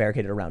park and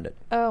barricaded around it.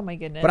 Oh my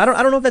goodness. But I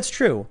don't know if that's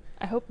true.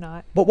 I hope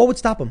not. But what would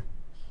stop them?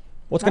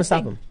 What's going to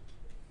stop Nothing. them?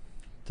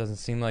 Doesn't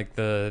seem like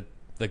the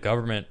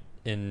government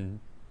in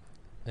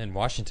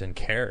Washington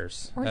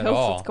cares Or at knows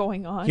all. what's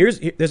going on. There's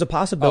a Oh,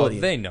 possibility.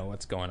 they know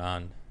what's going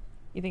on.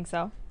 You think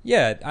so?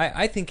 Yeah,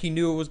 I think he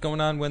knew what was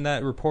going on when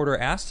that reporter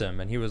asked him,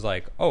 and he was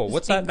like, "Oh, Just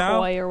what's being that now?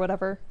 coy or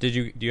whatever. Do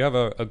you have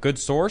a good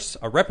source,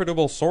 a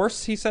reputable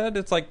source?" He said.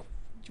 It's like,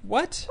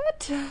 what?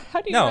 What?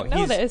 How do you No, not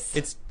know this?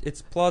 it's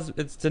it's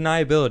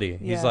deniability.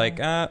 Yeah. He's like,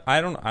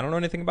 I don't know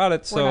anything about it, We're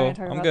not so gonna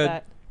talk I'm about good.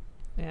 that.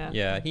 Yeah.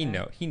 Yeah,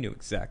 Okay. he knew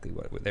exactly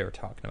what they were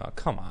talking about.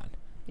 Come on.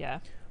 Yeah.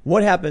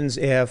 What happens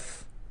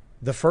if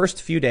the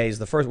first few days,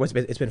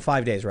 it's been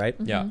 5 days, right?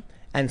 Yeah.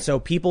 And so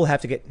people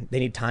they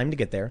need time to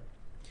get there.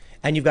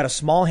 And you've got a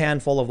small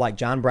handful of like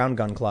John Brown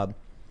Gun Club.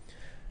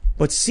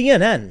 But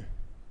CNN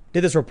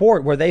did this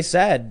report where they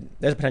said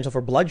there's a potential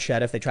for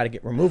bloodshed if they try to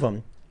remove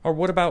them. Or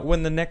what about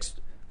when the next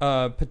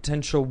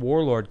potential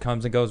warlord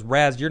comes and goes,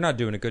 Raz, you're not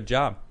doing a good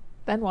job.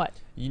 Then what?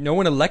 No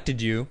one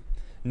elected you.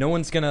 No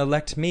one's going to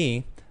elect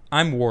me.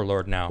 I'm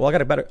warlord now. Well, I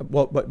got a better.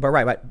 Well, but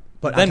right.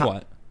 But then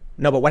what?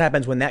 No, but what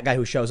happens when that guy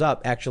who shows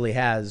up actually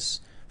has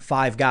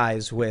 5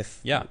 guys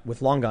with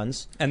long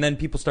guns? And then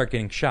people start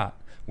getting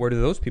shot. Where do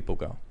those people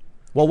go?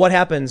 Well, what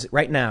happens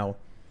right now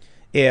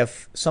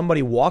if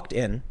somebody walked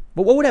in?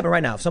 Well, what would happen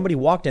right now if somebody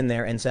walked in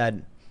there and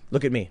said,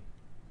 "Look at me,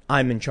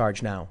 I'm in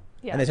charge now,"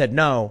 Yeah. and they said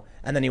no,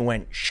 and then he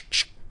went,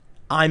 shh,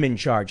 "I'm in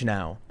charge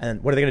now,"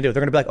 and what are they going to do?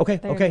 They're going to be like, "Okay,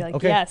 They're okay, gonna be like,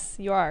 okay, yes,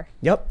 you are.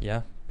 yep."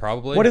 Yeah,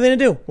 probably. What are they going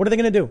to do? What are they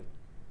going to do?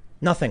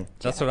 Nothing.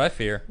 That's what I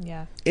fear.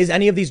 Yeah. Is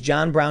any of these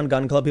John Brown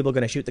Gun Club people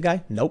going to shoot the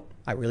guy? Nope.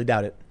 I really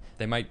doubt it.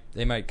 They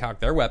might cock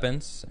their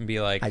weapons and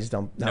be like, I just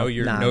don't. No,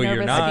 you're nah. no, you're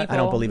Nervous not. people. I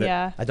don't believe it.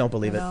 Yeah. I don't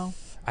believe it. No.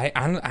 I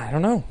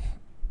don't know.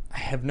 I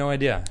have no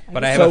idea.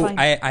 But guess I we'll have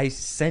find- I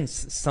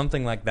sense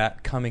something like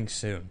that coming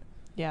soon.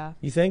 Yeah.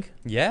 You think?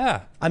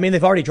 Yeah. I mean,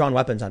 they've already drawn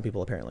weapons on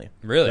people. Apparently,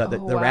 Really? the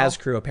Oh, wow. Raz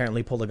crew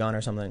apparently pulled a gun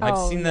or something. Oh,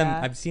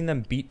 I've seen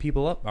them beat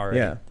people up already.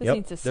 yeah. This Yep.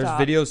 needs to There's stop.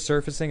 videos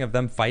surfacing of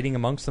them fighting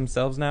amongst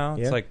themselves now.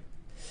 Yeah. It's like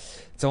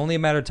it's only a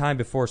matter of time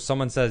before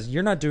someone says,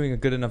 "You're not doing a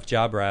good enough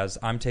job, Raz.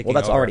 I'm taking Well,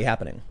 that's over." already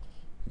happening.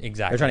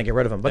 Exactly. They're trying to get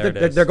rid of him, but There it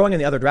they're, is. they're going in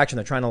the other direction.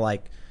 They're trying to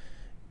like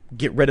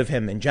get rid of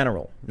him in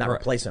general, not Right.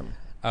 replace him.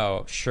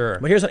 Oh, sure.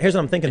 But here's what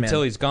I'm thinking, Until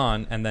man. he's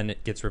gone, and then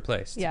it gets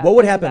replaced. Yeah. What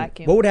would there's a happen?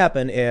 vacuum. What would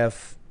happen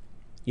if,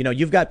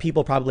 you've got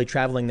people probably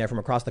traveling there from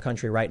across the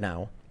country right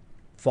now,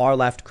 far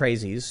left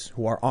crazies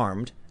who are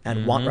armed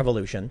and want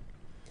revolution,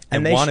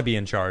 And they want to be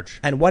in charge.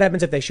 And what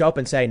happens if they show up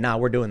and say, "Nah,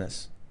 we're doing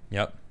this.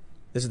 Yep.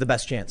 This is the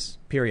best chance.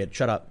 Period.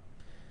 Shut up."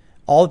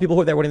 All the people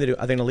who are there, what are they going to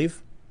do? Are they going to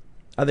leave?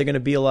 Are they going to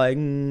be like,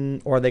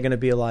 or are they going to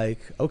be like,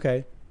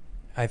 okay?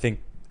 I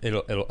think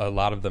it'll a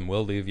lot of them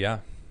will leave. Yeah.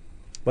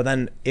 But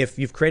then, if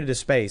you've created a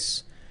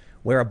space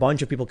where a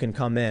bunch of people can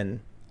come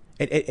in,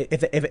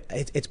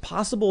 it's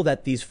possible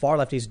that these far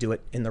lefties do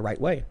it in the right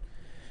way.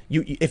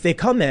 If they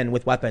come in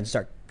with weapons,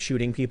 start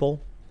shooting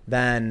people,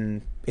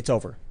 then it's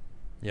over.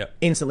 Yep.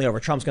 Instantly over.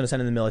 Trump's going to send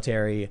in the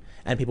military,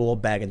 and people will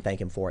beg and thank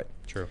him for it.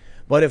 True.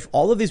 But if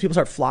all of these people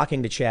start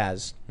flocking to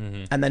Chaz,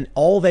 and then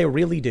all they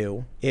really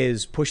do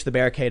is push the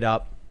barricade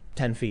up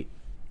 10 feet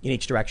in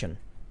each direction,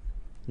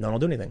 no one will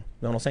do anything.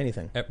 No one will say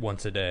anything. At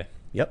once a day.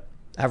 Yep.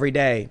 Every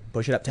day,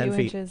 push it up 10 Few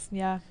feet. inches.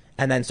 Yeah.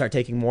 And then start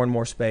taking more and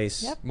more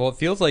space. Yep. Well, it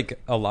feels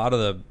like a lot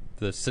of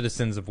the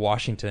citizens of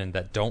Washington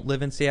that don't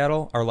live in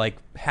Seattle are like,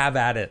 have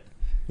at it.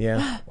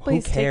 Yeah.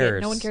 Please take it.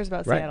 cares? No one cares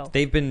about Right. Seattle.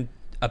 They've been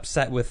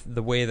upset with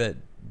the way that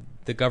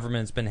the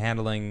government's been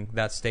handling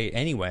that state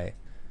anyway.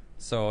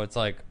 So it's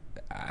like,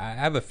 I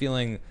have a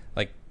feeling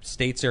like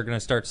states are going to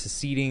start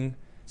seceding,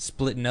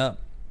 splitting up.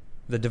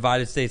 The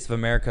divided states of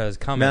America is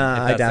coming Nah, if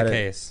I that's doubt the it.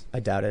 case. I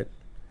doubt it.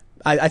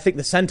 I think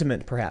the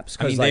sentiment, perhaps.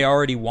 I mean, they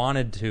already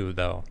wanted to,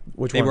 though.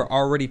 Which they one? were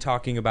already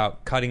talking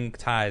about cutting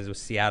ties with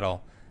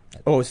Seattle.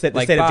 the state of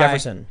bye.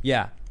 Jefferson.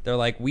 Yeah. They're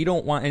like, we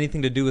don't want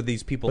anything to do with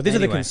these people But these are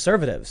the anyway.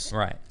 conservatives.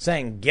 Right.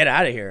 Saying, get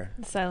out of here.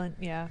 Silent.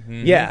 Yeah.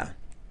 Yeah.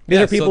 These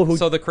Yeah, are people who.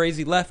 So the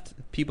crazy left,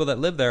 people that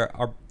live there,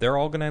 they're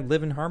all going to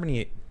live in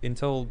harmony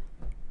until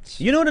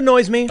you know what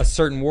annoys me? a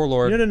certain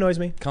warlord You know what annoys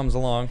me? comes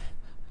along.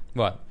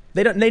 What?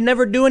 They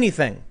never do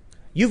anything.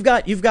 You've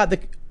got the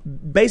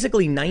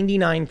basically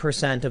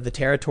 99% of the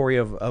territory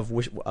of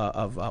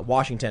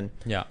Washington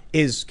Yeah.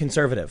 is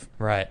conservative.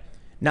 Right.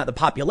 Now, the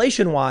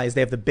population-wise,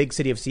 they have the big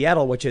city of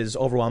Seattle, which is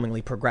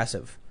overwhelmingly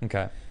progressive.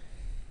 Okay.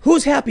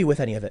 Who's happy with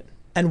any of it?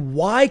 And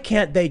why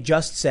can't they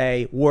just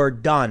say, we're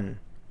done?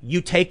 You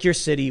take your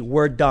city,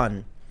 we're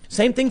done.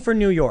 Same thing for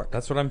New York.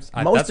 That's what Most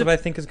that's of- what I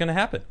think is going to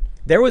happen.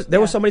 There was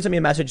Yeah. somebody sent me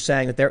a message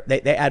saying that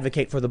they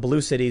advocate for the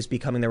blue cities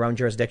becoming their own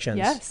jurisdictions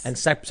Yes. and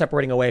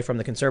separating away from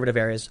the conservative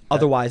areas.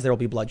 Otherwise, there will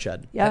be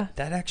bloodshed. Yeah.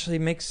 That actually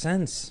makes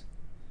sense.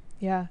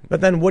 Yeah. But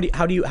then,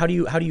 how do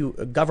you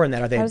govern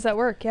that? Are they? How does that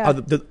work? Yeah. Are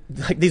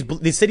like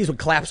these cities would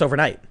collapse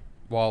overnight.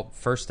 Well,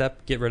 first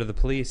step, get rid of the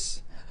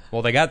police.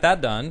 Well, they got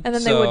that done. And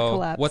then so they would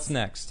collapse. What's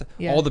next?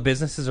 Yeah. All the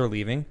businesses are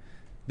leaving.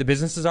 The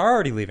businesses are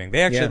already leaving.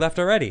 They actually Yeah. left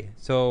already.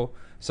 So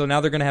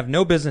now they're going to have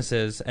no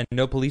businesses and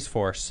no police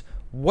force.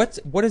 What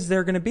is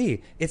there going to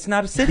be? It's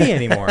not a city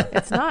anymore.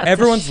 It's not.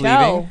 Everyone's it's a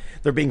shell. leaving.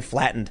 They're being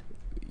flattened.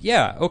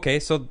 Yeah. Okay.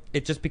 So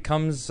it just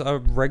becomes a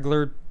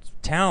regular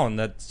town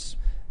that's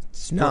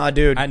Nah,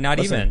 dude. not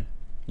listen. even.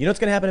 You know what's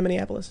going to happen in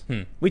Minneapolis?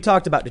 We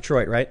talked about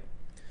Detroit, right?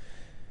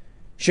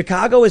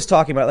 Chicago is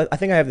talking about. I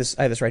think I have this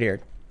right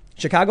here.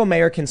 Chicago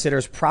mayor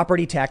considers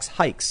property tax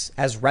hikes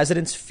as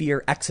residents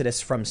fear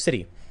exodus from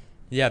city.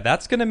 Yeah,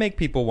 that's going to make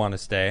people want to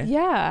stay.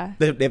 Yeah.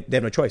 They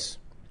have no choice.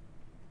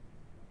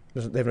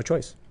 They have no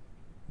choice.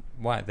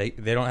 Why? They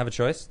don't have a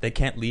choice? They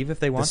can't leave if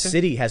they The want to?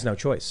 city has no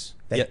choice.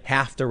 They Yeah.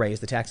 have to raise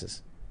the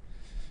taxes.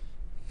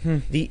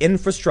 The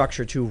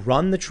infrastructure to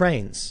run the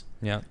trains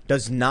Yeah.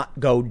 does not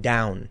go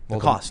down. The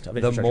cost of the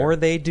infrastructure. more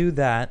they do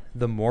that,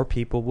 the more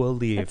people will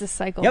leave. It's a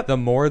cycle. Yep. The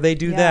more they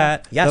do Yeah.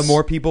 that, Yes. the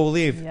more people will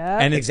leave. Yep.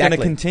 And it's Exactly.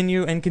 going to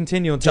continue and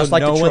continue until Just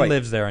like no Detroit. one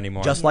lives there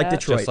anymore. just like Yep.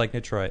 Detroit. Just like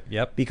Detroit.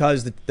 Yep.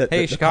 because the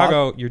Hey, the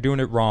Chicago, you're doing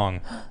it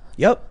wrong.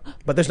 Yep,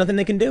 but there's nothing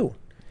they can do.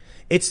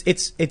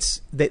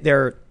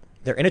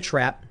 They're in a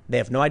trap. They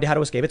have no idea how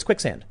to escape. It's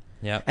quicksand.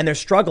 Yep. And they're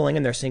struggling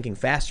and they're sinking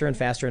faster and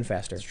faster and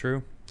faster. It's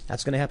true.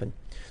 That's going to happen.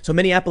 So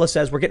Minneapolis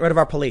says we're getting rid of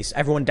our police.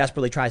 Everyone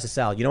desperately tries to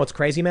sell. You know what's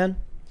crazy, man?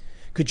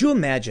 Could you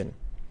imagine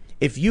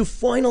if you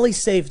finally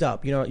saved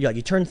up? You know,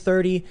 you turn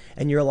 30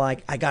 and you're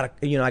like, I got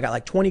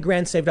like 20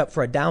 grand saved up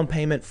for a down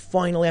payment.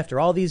 Finally, after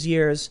all these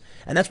years,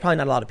 and that's probably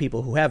not a lot of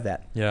people who have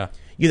that. Yeah.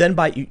 You then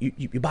buy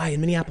you buy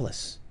in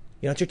Minneapolis.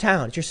 You know, it's your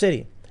town, it's your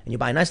city, and you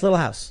buy a nice little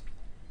house.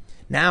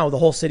 Now the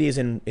whole city is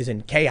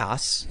in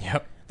chaos.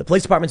 Yep. The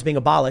police department's being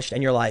abolished,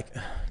 and you're like,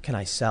 can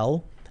I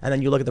sell? And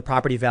then you look at the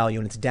property value,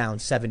 and it's down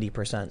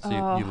 70%.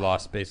 So you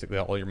lost basically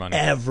all your money.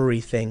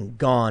 Everything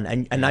gone,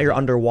 and now you're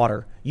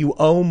underwater. You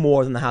owe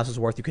more than the house is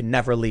worth. You can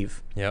never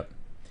leave. Yep.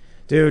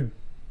 Dude,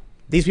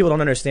 these people don't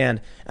understand.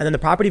 And then the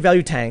property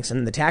value tanks, and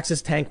then the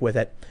taxes tank with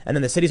it, and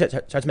then the city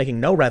starts making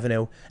no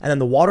revenue, and then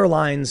the water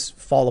lines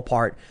fall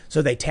apart.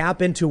 So they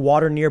tap into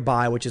water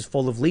nearby, which is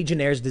full of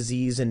Legionnaire's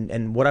disease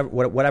and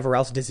whatever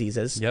else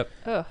diseases. Yep.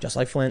 Ugh. Just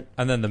like Flint.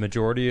 And then the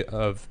majority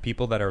of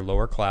people that are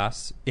lower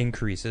class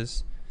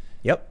increases.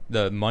 Yep.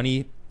 The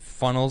money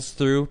funnels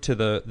through to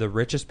the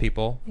richest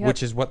people, Yep.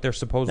 which is what they're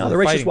supposedly No, the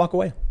rich fighting. just walk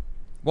away.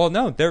 Well,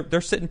 no,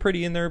 they're sitting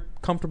pretty in their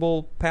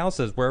comfortable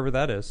palaces, wherever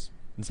that is.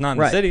 It's not in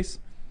Right. the cities.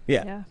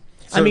 Yeah. Yeah.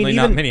 Certainly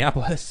not even-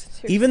 Minneapolis.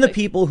 Even the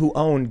Seriously. people who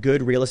own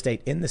good real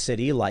estate in the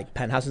city, like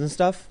penthouses and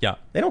stuff, Yeah.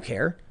 they don't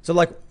care. So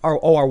like,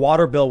 our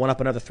water bill went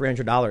up another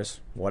 $300.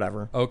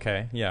 Whatever.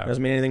 Okay. Yeah.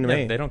 Doesn't mean anything to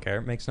me. They don't care.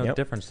 It makes no Yep.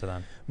 difference to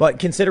them. But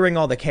considering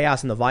all the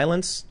chaos and the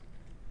violence,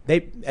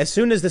 as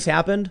soon as this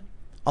happened,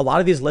 a lot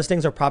of these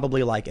listings are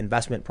probably like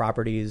investment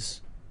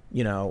properties,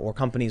 you know, or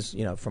companies,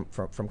 you know,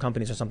 from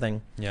companies or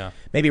something. Yeah.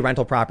 Maybe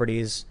rental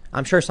properties.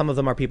 I'm sure some of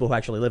them are people who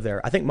actually live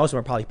there. I think most of them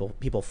are probably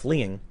people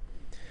fleeing.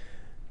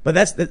 But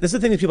this is the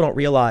thing that people don't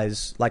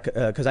realize. Like,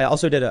 because I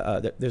also did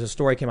there's a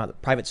story came out that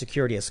private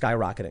security is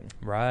skyrocketing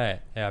Right.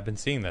 Yeah, I've been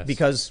seeing this.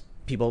 because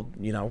people,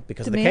 you know,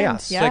 because of the Demand.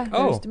 chaos. Yeah. Like,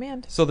 there's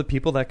demand. So the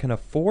people that can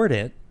afford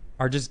it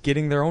are just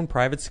getting their own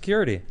private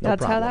security. No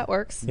That's how problem. that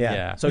works. Yeah.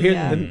 Yeah. So here,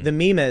 Yeah. the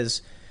meme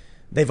is,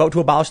 they vote to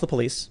abolish the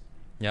police.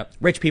 Yep.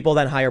 Rich people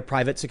then hire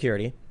private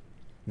security.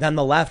 Then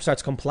the left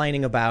starts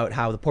complaining about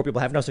how the poor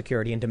people have no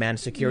security and demand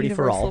security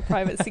for all. Universal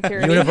private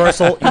security.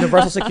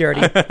 Universal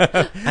security.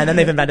 And then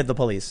they've invented the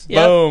police.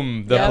 Yep.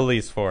 Boom. The Yep.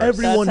 police force.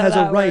 Everyone That's has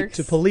how a that right works.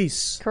 to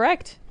police.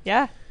 Correct.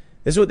 Yeah.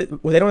 This is what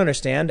they don't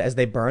understand as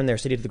they burn their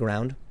city to the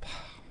ground.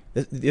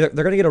 They're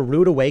going to get a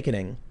rude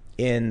awakening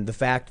in the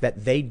fact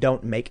that they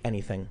don't make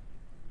anything.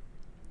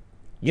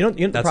 You know what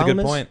the That's a problem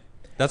good is? point.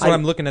 That's what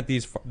I'm looking at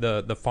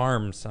the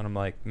farms, and I'm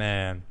like,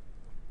 man,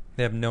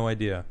 they have no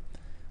idea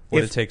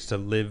what If- it takes to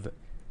live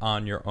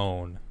on your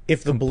own.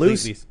 If the blue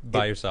completely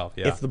by yourself,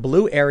 yeah. If the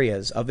blue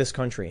areas of this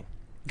country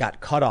got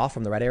cut off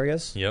from the red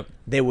areas, Yep.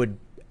 they would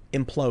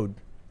implode.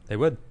 They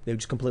would. They would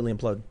just completely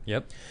implode.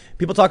 Yep.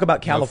 People talk about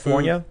No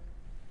California.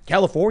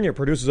 California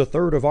produces a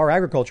third of our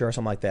agriculture or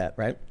something like that,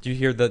 right? Do you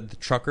hear the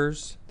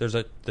truckers?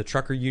 The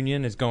trucker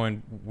union is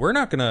going. We're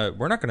not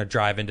gonna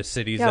drive into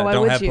cities Yeah, that why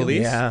don't would have you?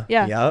 police. Yeah.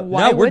 Yeah. Yep.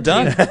 Why No, we're would you?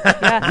 done.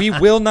 Yeah. We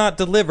will not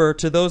deliver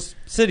to those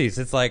cities.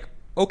 It's like,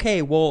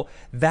 okay, well,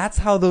 that's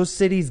how those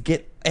cities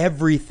get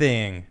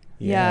everything.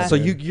 Yeah. So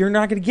you're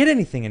not going to get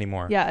anything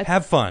anymore. Yeah, it's-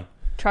 Have fun.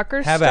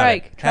 Trucker Have at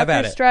strike. it. Have at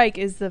Trucker it. strike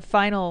is the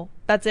final.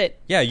 That's it.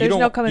 Yeah, you There's don't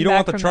no coming you don't back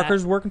want the from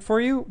truckers that. working for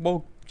you?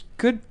 Well,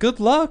 good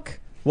luck.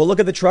 Well, look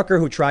at the trucker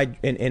who tried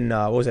in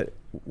what was it?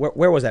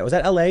 Where was that? Was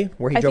that L.A.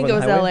 where he I drove think it on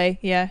was the highway? L.A.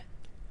 Yeah.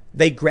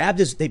 They grabbed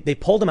they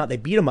pulled him out. They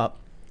beat him up.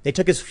 They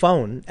took his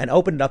phone and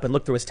opened it up and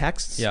looked through his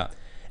texts. Yeah.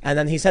 And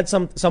then he said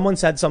someone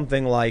said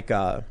something like,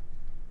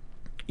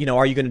 you know,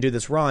 are you going to do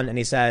this run? And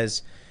he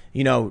says,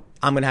 you know,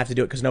 I'm going to have to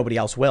do it because nobody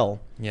else will.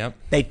 Yep.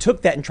 They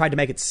took that and tried to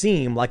make it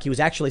seem like he was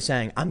actually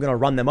saying, I'm going to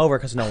run them over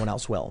because no one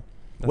else will.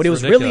 What That's he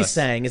was really ridiculous.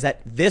 saying is that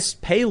this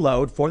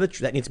payload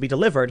that needs to be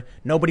delivered,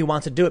 nobody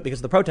wants to do it because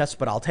of the protests,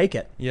 but I'll take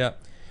it. Yeah.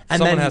 And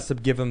Someone then- has to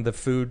give them the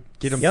food.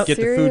 Get Yep. the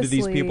food to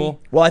these Seriously. people.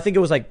 Well, I think it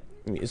was like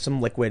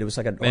some liquid. It was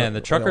like a Man,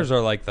 the truckers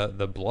are like the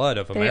blood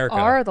of They America.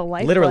 are the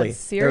lifeblood. Literally.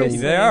 Seriously.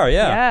 They are,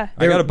 yeah. Yeah.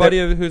 I got a They're-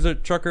 buddy who's a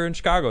trucker in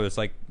Chicago. It's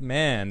like,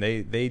 man,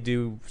 they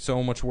do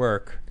so much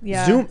work.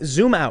 Yeah.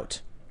 Zoom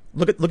out.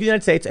 Look at the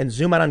United States and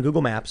zoom out on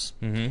Google Maps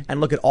and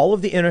look at all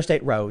of the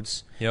interstate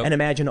roads Yep. and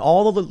imagine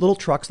all of the little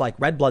trucks like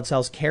red blood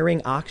cells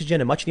carrying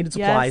oxygen and much needed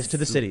supplies Yes. to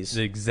the cities.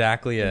 That's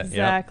exactly it. Yep.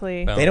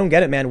 Exactly. Boom. They don't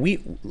get it, man.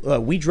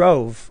 We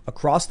drove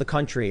across the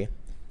country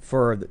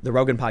for the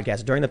Rogan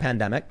podcast during the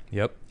pandemic,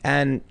 Yep.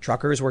 and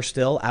truckers were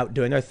still out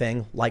doing their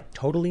thing like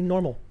totally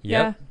normal.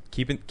 Yep. Yeah.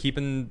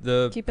 Keeping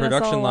the Keeping us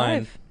production all line.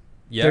 alive.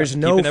 Yeah. There's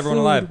no keeping everyone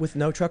food alive. with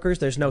no truckers.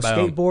 There's no Boom.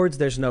 skateboards.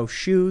 There's no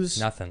shoes.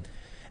 Nothing.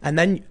 And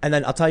then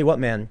I'll tell you what,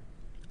 man.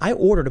 I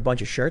ordered a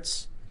bunch of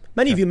shirts.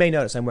 Many of you may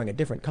notice I'm wearing a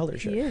different color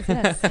shirt. He is,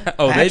 yes.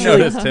 Oh, they Actually-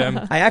 noticed him.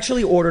 I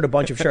actually ordered a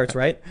bunch of shirts,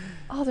 right?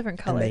 All different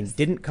And colors.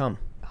 they didn't come.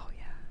 Oh,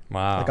 yeah.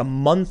 Wow. Like a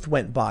month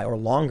went by or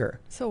longer.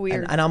 So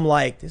weird. And I'm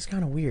like, this is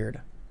kind of weird.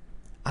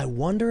 I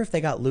wonder if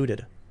they got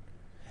looted.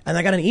 And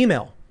I got an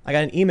email.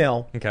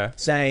 Okay.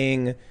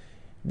 saying,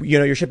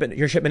 your shipment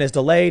is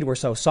delayed. We're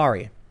so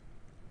sorry.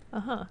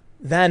 Uh-huh.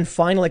 Then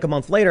finally, like a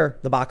month later,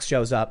 the box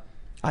shows up.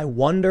 I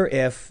wonder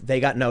if they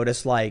got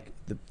noticed, like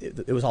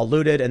it was all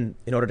looted, and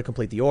in order to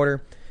complete the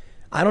order,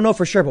 I don't know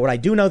for sure. But what I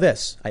do know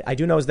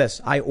is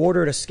this: I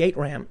ordered a skate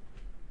ramp,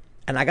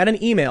 and I got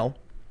an email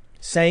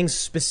saying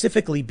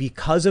specifically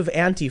because of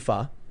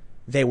Antifa,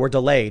 they were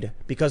delayed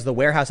because the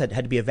warehouse had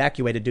to be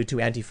evacuated due to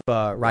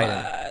Antifa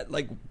rioting.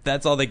 Like,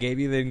 that's all they gave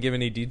you? They didn't give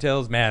any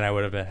details? Man, I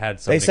would have had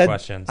so They many said,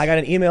 questions. I got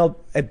an email.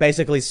 It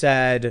basically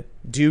said,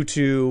 due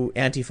to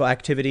Antifa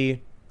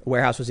activity,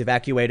 warehouse was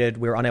evacuated.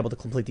 We were unable to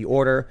complete the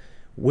order.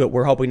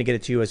 We're hoping to get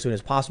it to you as soon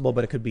as possible,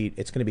 but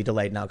it's going to be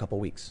delayed now a couple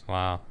weeks.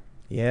 Wow.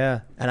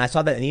 Yeah. And I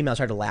saw that in the email. I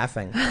started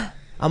laughing.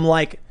 I'm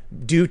like,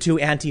 due to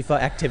Antifa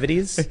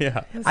activities.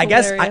 Yeah. That's I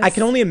guess I hilarious.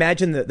 can only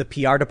imagine the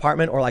PR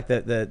department or like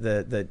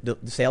the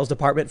sales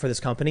department for this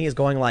company is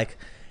going like,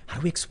 how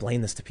do we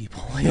explain this to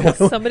people?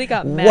 Somebody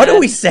got mad. What do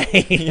we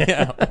say?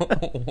 Yeah.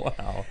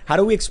 Wow. How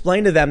do we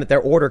explain to them that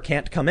their order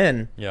can't come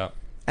in Yeah.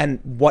 and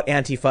what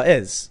Antifa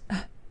is?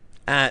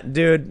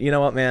 Dude, you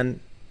know what,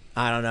 man?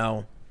 I don't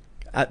know.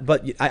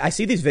 But I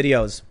see these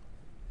videos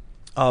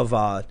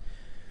of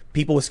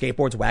people with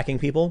skateboards whacking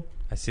people.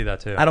 I see that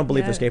too. I don't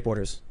believe Yeah. they're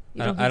skateboarders.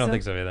 You I don't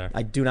think so either.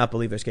 I do not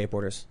believe they're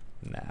skateboarders.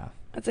 Nah.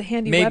 That's a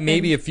handy weapon.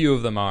 Maybe a few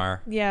of them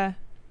are, Yeah.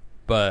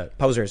 but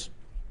Posers.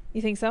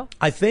 You think so?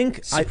 I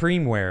think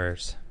Supreme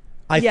wearers.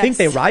 I Yes. think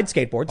they ride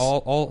skateboards.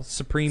 All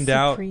supremed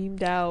out.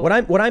 Supremed out.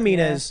 What I mean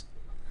Yeah. is,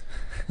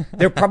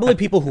 they're probably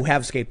people who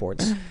have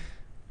skateboards.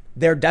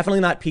 They're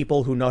definitely not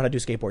people who know how to do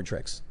skateboard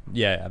tricks.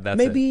 Yeah, that's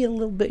Maybe it. a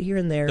little bit here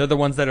and there. They're the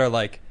ones that are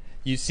like,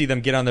 you see them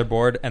get on their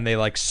board and they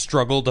like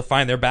struggle to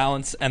find their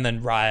balance and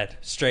then ride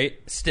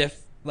straight,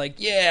 stiff. Like,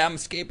 yeah, I'm a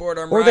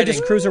skateboarder, I'm or riding. they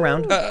just cruise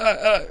around.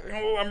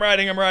 Oh, I'm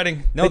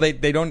riding. No,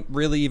 they don't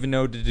really even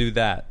know to do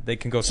that. They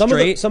can go Some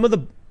straight. of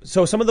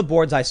the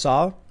boards I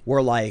saw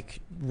were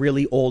like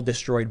really old,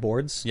 destroyed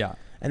boards. Yeah.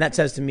 And that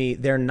says to me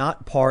they're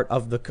not part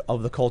of the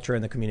culture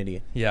and the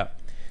community. Yeah,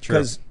 true.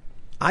 Because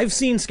I've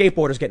seen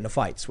skateboarders get into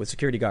fights with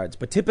security guards,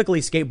 but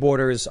typically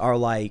skateboarders are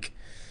like,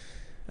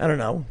 I don't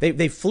know,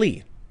 they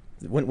flee.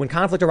 When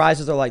conflict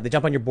arises, they're like, they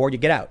jump on your board, you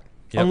get out.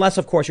 Yep. Unless,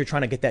 of course, you're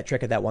trying to get that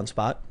trick at that one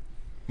spot.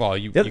 Well,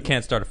 you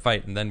can't start a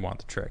fight and then want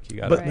the trick.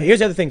 You got But to. Right. here's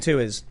the other thing, too,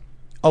 is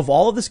of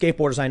all of the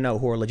skateboarders I know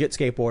who are legit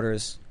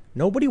skateboarders,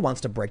 nobody wants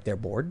to break their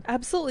board.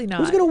 Absolutely not.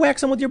 Who's going to whack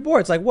someone with your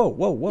board? It's like, whoa,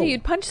 whoa, whoa. Yeah,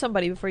 you'd punch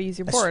somebody before you use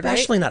your board,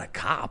 Especially right? not a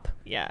cop.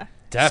 Yeah.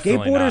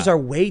 Definitely Skateboarders not. are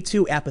way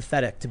too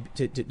apathetic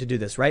to do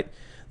this, right?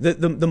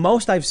 The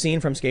most I've seen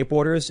from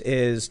skateboarders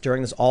is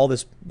during all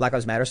this Black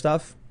Lives Matter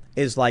stuff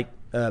is like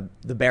the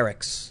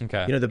Barracks.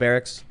 Okay. You know the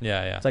Barracks?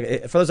 Yeah. It's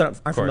like, for those that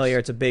aren't course. familiar,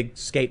 it's a big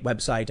skate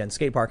website and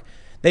skate park.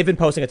 They've been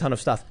posting a ton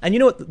of stuff. And you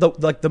know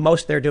what the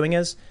most they're doing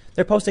is?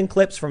 They're posting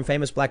clips from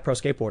famous black pro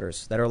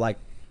skateboarders that are like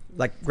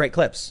great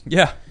clips.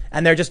 Yeah.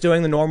 And they're just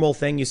doing the normal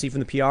thing you see from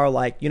the PR,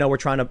 like, we're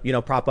trying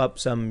to, prop up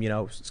some,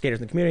 skaters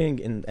in the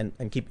community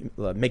and keep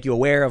make you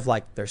aware of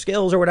like their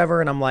skills or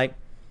whatever. And I'm like,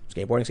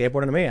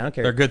 skateboarding to me. I don't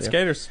care. They're good Yeah.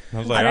 skaters. I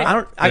was like, I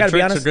gotta be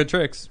tricks honest. are good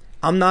tricks.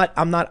 I'm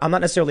not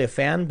necessarily a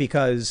fan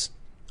because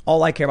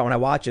all I care about when I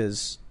watch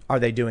is, are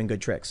they doing good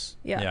tricks?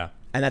 Yeah.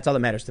 And that's all that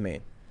matters to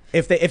me.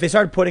 If they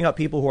started putting up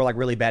people who are like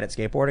really bad at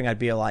skateboarding, I'd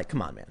be like,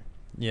 come on, man.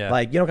 Yeah.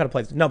 Like, you don't got to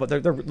play. No, but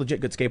they're legit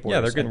good skateboarders.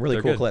 Yeah, they're good. And really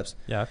They're cool good. clips.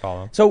 Yeah, I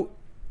follow them. So,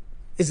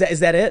 is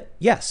that it?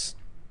 Yes.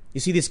 You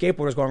see these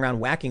skateboarders going around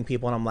whacking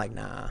people, and I'm like,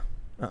 nah,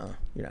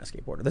 you're not a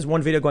skateboarder. There's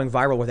one video going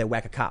viral where they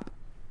whack a cop.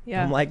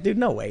 Yeah. I'm like, dude,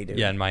 no way, dude.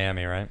 Yeah, in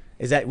Miami, right?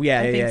 Is that?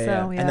 Yeah, I yeah, think yeah, so,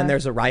 yeah. yeah. And then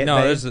there's a riot. No,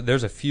 Bay.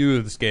 there's a few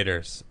of the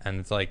skaters, and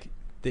it's like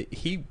they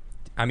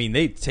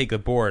take the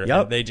board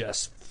Yep. and they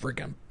just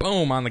freaking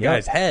boom on the Yep.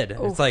 guy's head.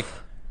 Oof. It's like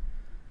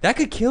that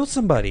could kill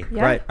somebody.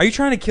 Yeah. Right. Are you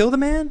trying to kill the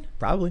man?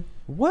 Probably.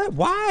 What?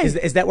 Why?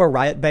 Is that where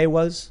Riot Bay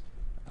was?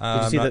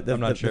 Did you see I'm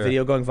not the sure.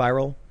 video going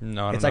viral?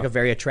 No, I don't It's know. like a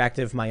very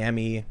attractive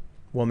Miami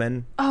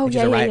woman. Oh and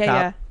she's yeah, a yeah, riot yeah,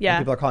 cop. yeah.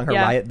 And people are calling her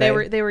yeah, Riot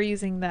Bay. They were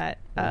using that.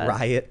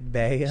 Riot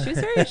Bay.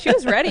 She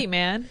was ready,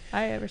 man.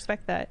 I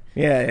respect that.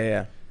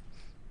 Yeah.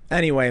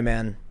 Anyway,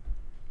 man,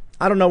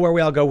 I don't know where we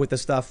all go with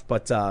this stuff,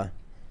 but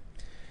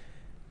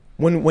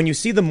when you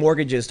see the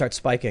mortgages start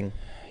spiking,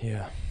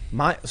 Yeah.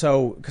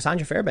 so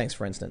Cassandra Fairbanks,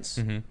 for instance,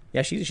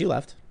 yeah, she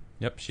left.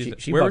 Yep.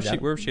 She where bugged was she?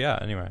 out. Where was she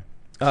at anyway?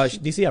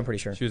 DC, I'm pretty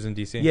sure. She was in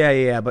DC.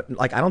 Yeah, but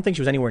like I don't think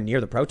she was anywhere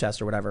near the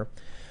protest or whatever.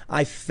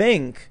 I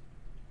think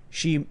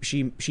she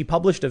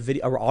published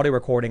a audio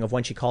recording of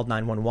when she called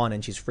 911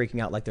 and she's freaking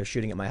out like they're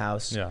shooting at my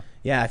house.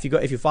 Yeah.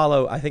 If you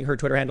follow, I think her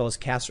Twitter handle is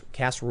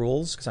Cass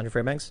Rules, Cassandra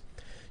Fairbanks.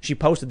 She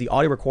posted the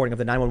audio recording of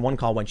the 911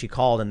 call when she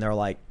called, and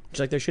she's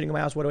like, they're shooting at my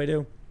house. What do I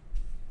do?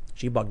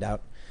 She bugged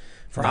out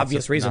for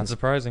obvious reasons. Not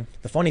surprising.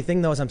 The funny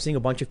thing though is I'm seeing a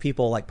bunch of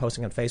people like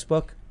posting on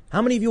Facebook.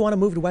 How many of you want to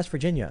move to West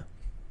Virginia?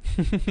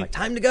 Like,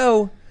 time to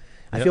go.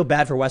 I feel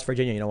bad for West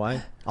Virginia. You know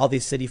why? All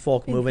these city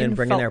folk moving and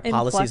bringing their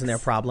policies and their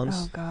problems.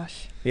 Oh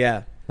gosh.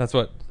 Yeah. That's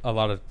what a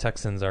lot of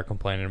Texans are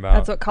complaining about.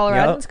 That's what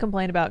Coloradans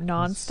complain about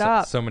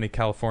nonstop. So many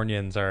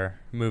Californians are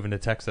moving to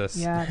Texas.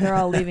 Yeah, they're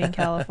all leaving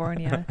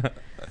California.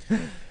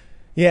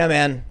 Yeah,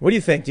 man. What do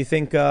you think? Do you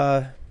think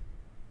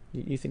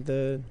you think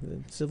the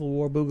Civil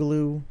War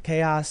boogaloo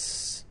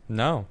chaos?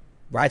 No.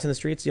 Riots in the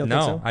streets? You don't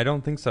think so? I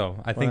don't think so.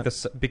 I think What?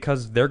 this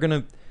because they're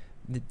gonna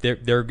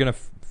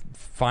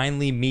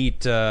finally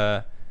meet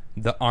the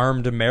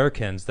armed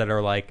Americans that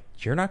are like,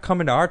 you're not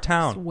coming to our Just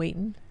town.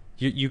 waiting.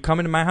 You come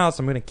into my house,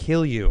 I'm gonna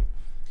kill you,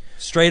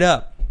 straight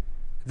up.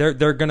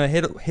 They're gonna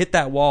hit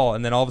that wall,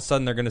 and then all of a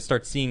sudden they're gonna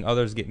start seeing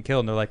others getting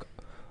killed, and they're like,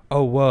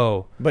 oh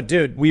whoa, But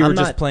dude, we were I'm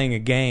just not- playing a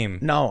game.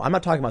 No, I'm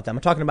not talking about them.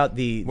 I'm talking about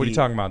the. What are you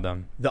talking about,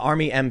 them? The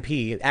Army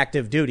MP,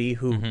 active duty,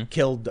 who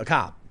killed a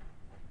cop,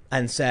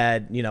 and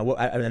said,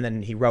 and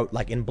then he wrote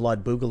like "in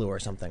blood boogaloo" or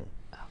something,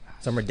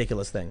 some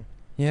ridiculous thing.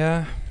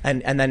 Yeah.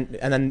 And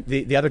then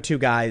the other two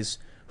guys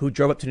who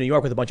drove up to New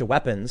York with a bunch of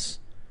weapons,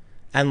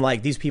 and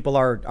like these people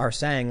are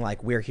saying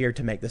like, we're here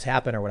to make this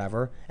happen or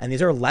whatever, and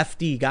these are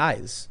lefty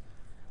guys.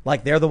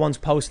 Like, they're the ones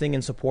posting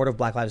in support of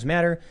Black Lives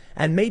Matter.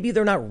 And maybe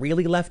they're not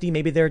really lefty.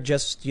 Maybe they're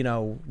just,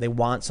 they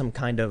want some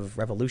kind of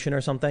revolution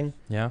or something.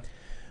 Yeah.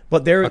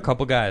 But they're A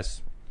couple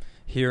guys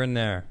here and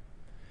there.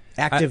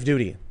 active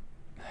duty.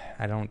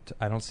 I don't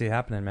see it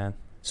happening, man.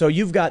 So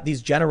you've got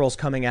these generals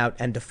coming out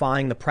and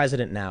defying the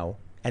president now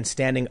and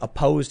standing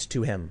opposed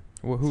to him.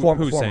 Who's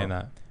Former. saying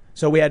that?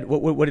 So we had,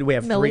 what did we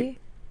have? Millie?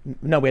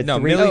 No, we had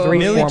three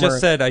Millie former, just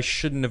said I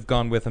shouldn't have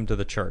gone with him to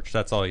the church.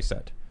 That's all he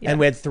said. Yeah. and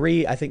we had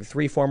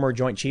three former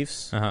Joint Chiefs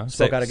spoke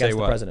Say out against the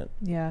what? president.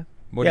 Yeah.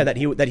 That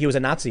he was a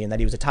Nazi and that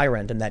he was a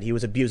tyrant and that he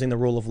was abusing the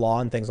rule of law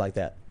and things like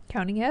that.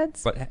 Counting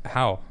heads? But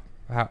how?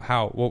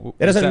 What,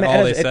 It doesn't. is that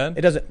all they said?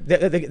 It doesn't.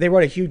 They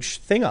wrote a huge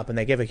thing up, and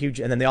they gave a huge,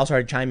 and then they all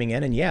started chiming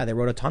in, and yeah, they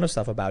wrote a ton of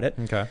stuff about it.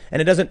 Okay. And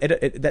it doesn't.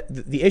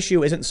 The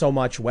issue isn't so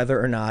much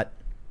whether or not.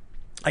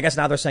 I guess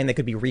now they're saying they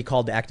could be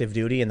recalled to active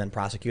duty and then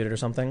prosecuted or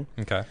something.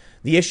 Okay.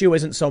 The issue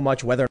isn't so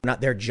much whether or not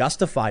they're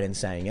justified in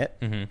saying it,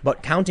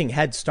 but counting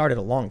heads started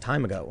a long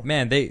time ago.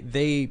 Man,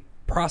 they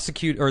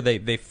prosecute or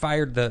they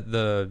fired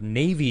the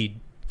Navy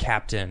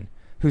captain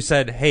who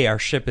said, "Hey, our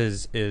ship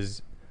is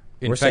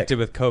infected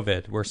with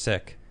COVID. We're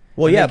sick."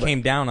 Well, and yeah, they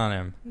came down on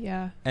him.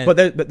 Yeah. And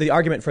But the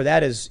argument for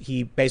that is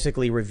he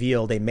basically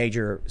revealed a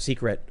major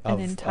secret of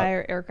An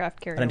entire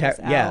aircraft carrier an entire- was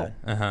out. yeah.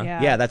 Uh-huh.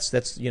 Yeah, that's How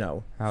is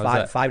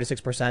that? 5 to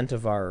 6%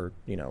 of our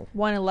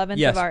 1/11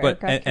 yes, of our but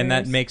aircraft and that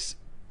carriers. makes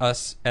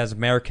us as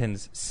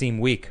Americans seem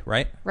weak,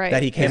 right? right.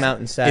 that he came out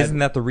and said Isn't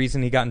that the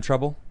reason he got in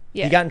trouble?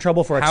 Yeah. he got in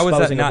trouble for How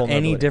exposing is that a not any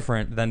vulnerability.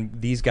 different than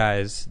these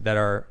guys that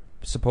are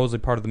supposedly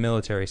part of the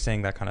military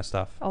saying that kind of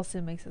stuff? Also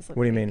makes us look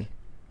What do you weak. mean?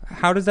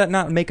 How does that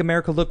not make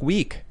America look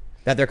weak?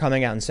 That they're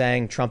coming out and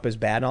saying Trump is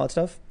bad and all that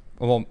stuff?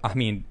 Well, I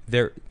mean,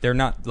 they're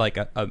not like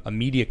a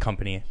media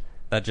company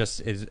that just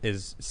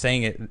is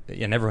saying it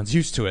and everyone's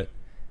used to it.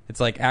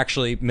 It's like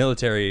actually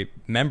military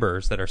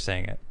members that are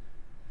saying it.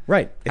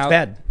 Right. It's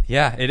bad.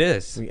 Yeah, it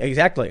is.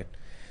 Exactly.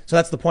 So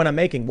that's the point I'm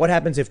making. What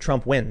happens if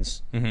Trump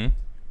wins? Mm-hmm.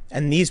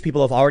 And these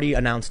people have already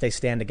announced they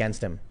stand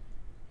against him.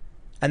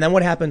 And then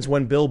what happens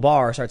when Bill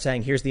Barr starts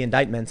saying, here's the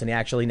indictments, and he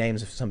actually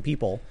names some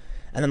people,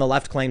 and then the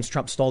left claims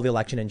Trump stole the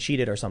election and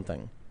cheated or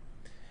something?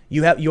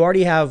 You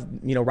already have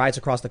riots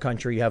across the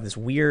country. You have this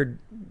weird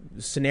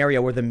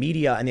scenario where the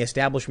media and the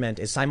establishment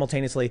is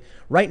simultaneously.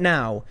 Right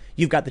now,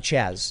 you've got the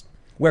Chaz,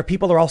 where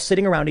people are all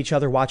sitting around each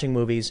other watching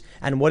movies.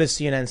 And what does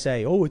CNN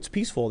say? Oh, it's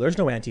peaceful. There's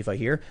no Antifa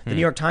here. The New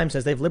York Times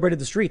says they've liberated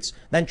the streets.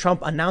 Then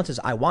Trump announces,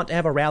 I want to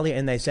have a rally,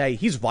 and they say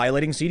he's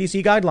violating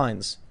CDC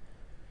guidelines.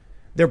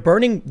 They're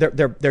burning. They're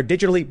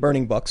digitally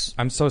burning books.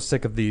 I'm so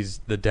sick of the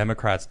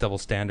Democrats' double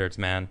standards,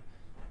 man.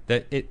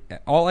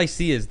 All I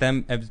see is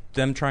them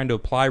trying to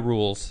apply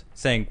rules,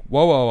 saying,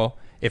 whoa,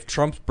 if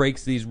Trump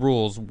breaks these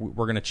rules,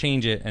 we're going to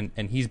change it,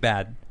 and he's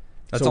bad.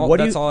 That's So all. what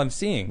do That's you- all I'm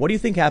seeing. What do you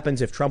think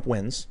happens if Trump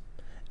wins,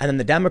 and then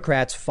the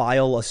Democrats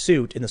file a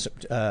suit in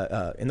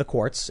the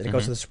courts, and it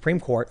goes to the Supreme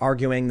Court,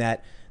 arguing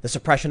that the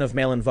suppression of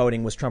mail-in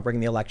voting was Trump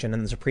rigging the election,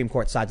 and the Supreme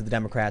Court sides with the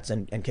Democrats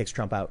and kicks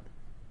Trump out?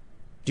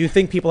 Do you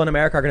think people in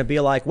America are going to be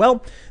like,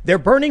 well, they're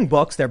burning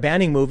books, they're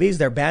banning movies,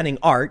 they're banning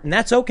art, and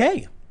that's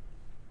okay?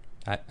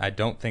 I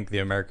don't think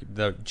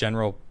the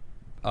general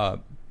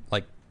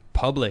like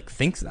public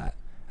thinks that.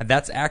 And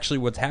that's actually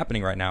what's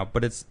happening right now.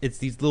 But it's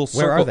these little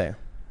Where are they?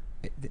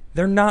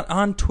 They're not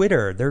on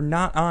Twitter. They're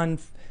not on.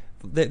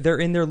 They're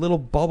in their little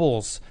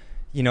bubbles,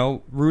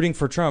 rooting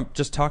for Trump,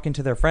 just talking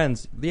to their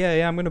friends.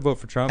 Yeah, I'm going to vote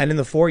for Trump. And in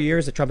the 4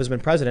 years that Trump has been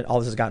president, all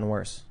this has gotten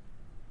worse.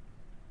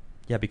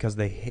 Yeah, because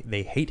they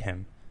hate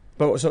him.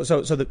 But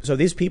so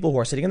these people who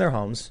are sitting in their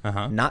homes,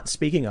 not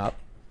speaking up,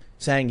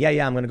 saying,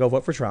 yeah, I'm going to go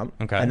vote for Trump.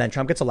 Okay. And then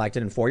Trump gets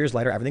elected, and 4 years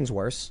later, everything's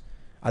worse.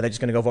 Are they just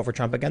going to go vote for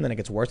Trump again? Then it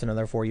gets worse in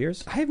another 4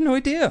 years? I have no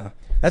idea.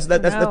 That's the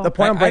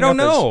point I'm bringing I don't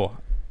up is know.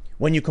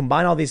 when you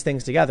combine all these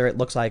things together, it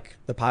looks like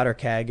the powder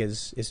keg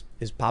is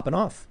popping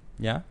off.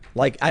 Yeah.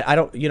 Like, I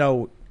don't,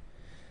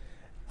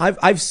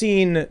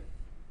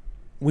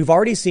 we've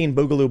already seen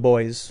Boogaloo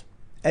Boys.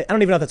 I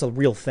don't even know if that's a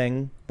real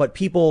thing, but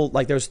people,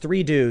 like, there's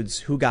 3 dudes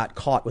who got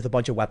caught with a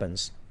bunch of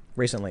weapons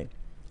recently.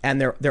 And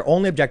their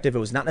only objective, it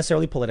was not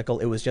necessarily political,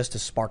 it was just to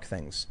spark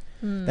things.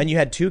 Then you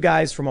had 2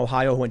 guys from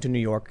Ohio who went to New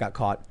York, got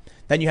caught.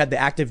 Then you had the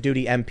active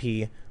duty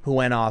MP who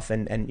went off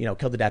and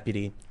killed the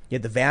deputy. You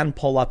had the van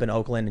pull up in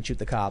Oakland and shoot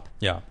the cop.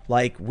 Yeah.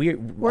 Like,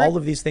 all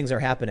of these things are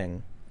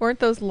happening. Weren't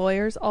those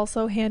lawyers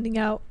also handing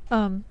out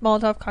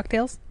Molotov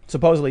cocktails?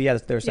 Supposedly,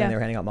 yes, they're saying Yeah. they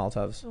were handing out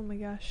Molotovs. Oh my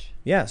gosh.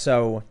 Yeah,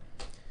 so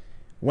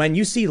when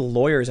you see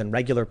lawyers and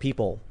regular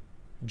people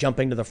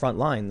jumping to the front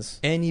lines,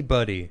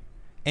 Anybody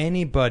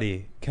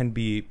can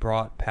be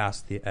brought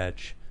past the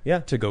edge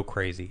to go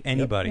crazy.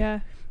 Anybody. Yeah.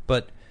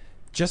 But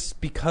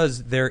just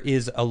because there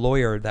is a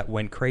lawyer that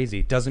went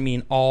crazy doesn't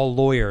mean all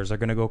lawyers are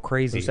going to go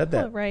crazy. who said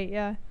that? Oh, right,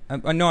 yeah.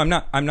 No,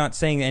 I'm not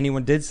saying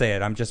anyone did say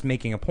it. I'm just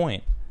making a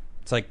point.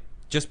 It's like,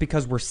 just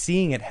because we're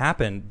seeing it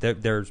happen,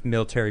 there's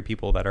military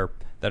people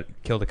that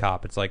killed a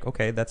cop. It's like,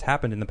 okay, that's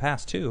happened in the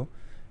past too.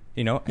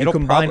 It'll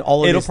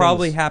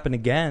probably happen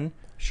again.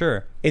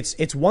 Sure.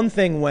 It's one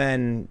thing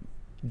when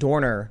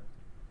Dorner,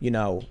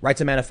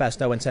 writes a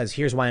manifesto and says,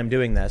 here's why I'm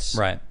doing this.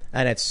 Right.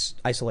 And it's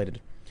isolated.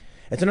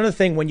 It's another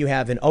thing when you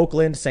have in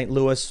Oakland, St.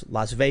 Louis,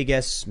 Las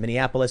Vegas,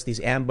 Minneapolis,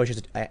 these ambush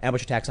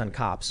attacks on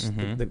cops,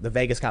 the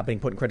Vegas cop being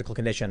put in critical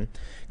condition,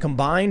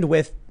 combined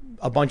with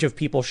a bunch of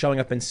people showing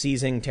up and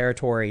seizing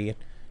territory,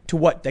 to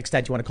what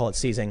extent you want to call it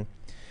seizing.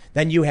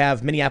 Then you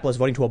have Minneapolis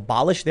voting to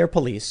abolish their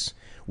police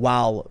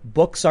while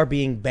books are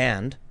being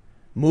banned,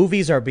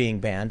 movies are being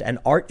banned, and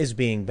art is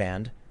being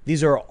banned.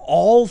 These are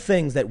all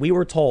things that we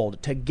were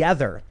told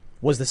together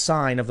was the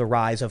sign of the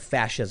rise of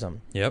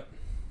fascism. Yep.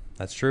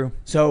 That's true.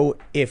 So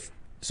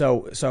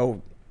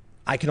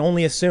I can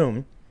only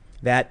assume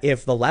that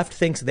if the left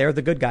thinks they're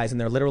the good guys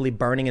and they're literally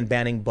burning and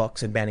banning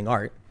books and banning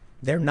art,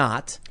 they're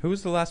not. Who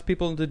was the last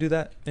people to do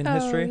that in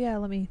history? Yeah,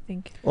 let me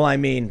think. Well, I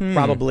mean,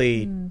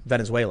 probably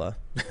Venezuela.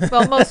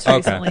 Well, most Okay.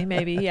 recently,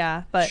 maybe,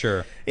 yeah. But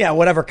Sure. Yeah,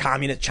 whatever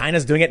communist.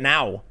 China's doing it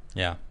now.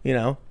 Yeah.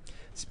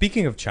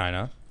 Speaking of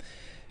China,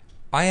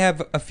 I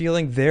have a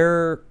feeling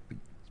they're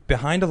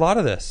behind a lot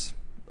of this.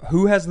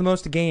 Who has the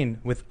most to gain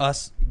with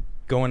us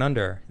going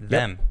under?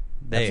 Them.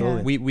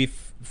 Absolutely. We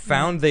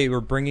found they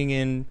were bringing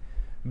in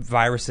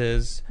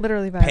viruses,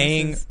 literally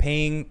viruses.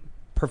 paying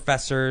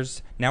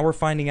professors. Now we're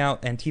finding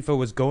out Antifa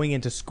was going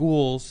into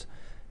schools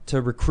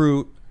to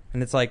recruit,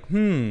 and it's like,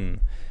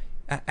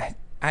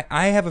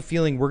 I have a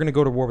feeling we're going to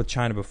go to war with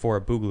China before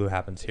a boogaloo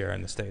happens here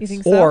in the States. You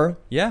think so? Or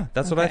Yeah,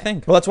 that's what I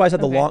think. well, that's why I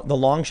said Okay. the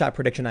long shot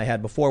prediction I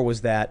had before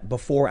was that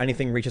before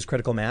anything reaches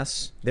critical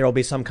mass, there will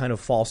be some kind of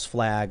false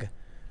flag,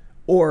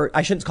 or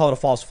I shouldn't call it a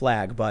false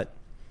flag, but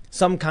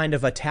some kind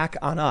of attack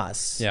on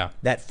us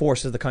that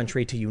forces the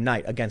country to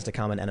unite against a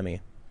common enemy.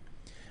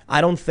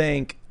 I don't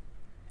think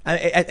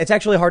it's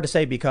actually hard to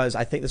say because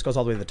I think this goes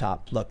all the way to the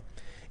top. Look,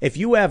 if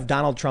you have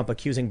Donald Trump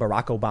accusing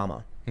Barack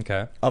Obama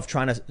of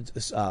trying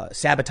to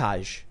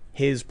sabotage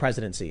his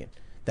presidency,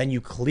 then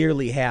you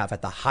clearly have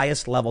at the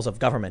highest levels of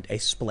government a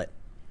split.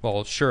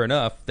 Well, sure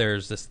enough,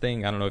 there's this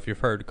thing, I don't know if you've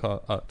heard,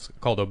 it's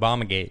called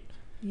Obamagate.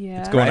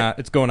 Yeah.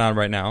 It's going on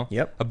right now.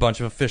 Yep. A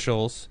bunch of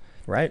officials.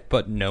 Right.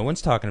 But no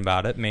one's talking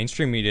about it.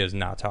 Mainstream media is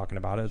not talking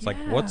about it. It's like,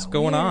 Yeah, what's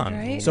going weird, on?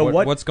 right? So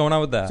what's going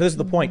on with that? So this is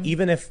the point.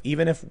 Even if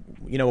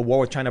a war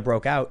with China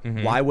broke out,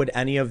 why would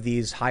any of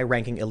these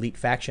high-ranking elite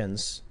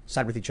factions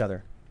side with each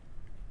other?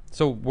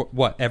 So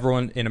what?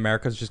 Everyone in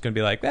America is just going to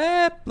be like,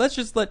 let's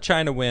just let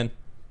China win.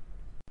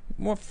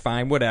 Well,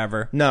 fine,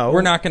 whatever. No.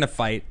 We're not going to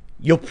fight.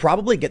 You'll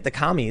probably get the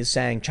commies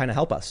saying, China,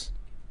 help us.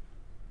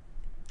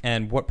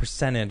 And what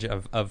percentage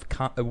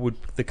would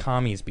the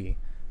commies be?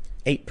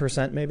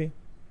 8% maybe.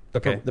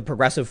 Okay. The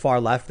progressive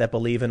far left that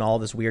believe in all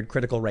this weird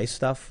critical race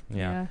stuff.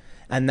 Yeah.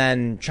 And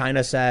then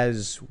China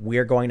says,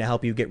 we're going to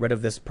help you get rid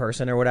of this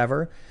person or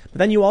whatever. But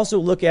then you also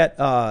look at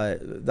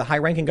the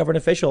high-ranking government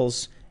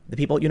officials, the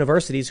people at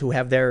universities who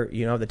have their,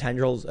 the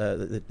tendrils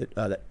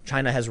that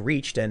China has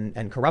reached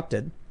and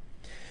corrupted.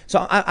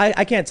 So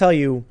I can't tell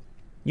you,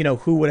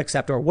 who would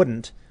accept or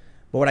wouldn't.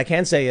 But what I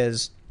can say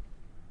is,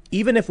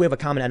 even if we have a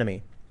common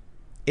enemy,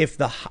 if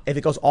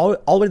it goes all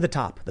the way to the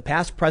top, the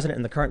past president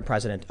and the current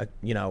president,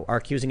 are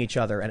accusing each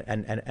other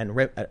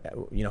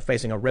and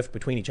facing a rift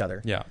between each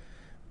other. Yeah.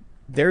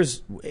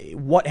 There's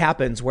what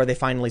happens where they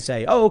finally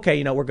say, "Oh,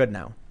 okay, we're good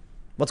now.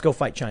 Let's go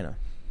fight China."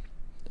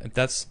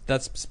 That's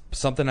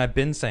something I've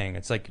been saying.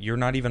 It's like you're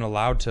not even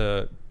allowed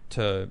to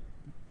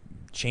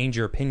change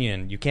your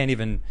opinion. You can't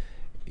even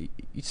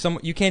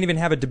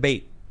have a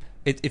debate.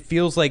 It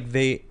feels like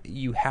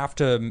you have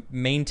to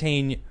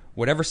maintain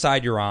whatever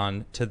side you're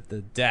on to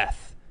the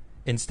death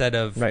instead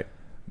of right.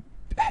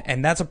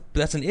 And that's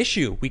an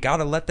issue. We got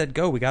to let that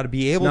go. We got to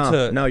be able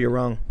to. No, you're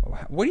wrong.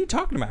 What are you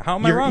talking about? How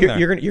am I wrong?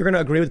 You're going to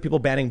agree with people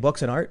banning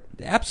books and art?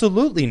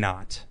 Absolutely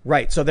not.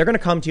 Right. So they're going to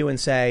come to you and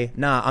say,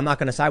 "Nah, I'm not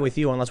going to side with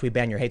you unless we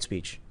ban your hate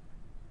speech,"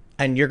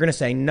 and you're going to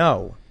say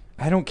no.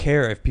 I don't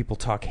care if people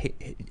talk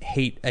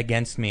hate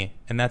against me,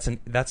 and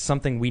that's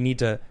something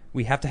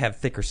we have to have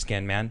thicker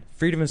skin, man.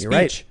 Freedom of speech.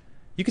 Right.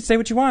 You can say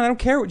what you want. I don't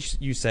care what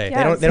you say.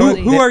 Yeah,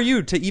 Who are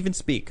you to even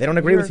speak? They don't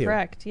agree with you.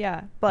 Correct.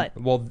 Yeah, but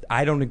Well,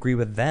 I don't agree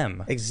with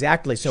them.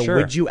 Exactly. So Sure.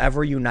 would you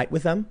ever unite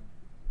with them?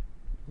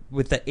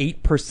 With the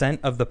 8%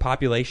 of the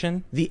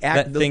population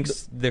that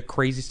thinks the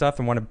crazy stuff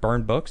and want to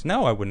burn books?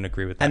 No, I wouldn't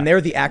agree with that. And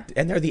they're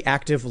the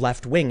active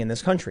left wing in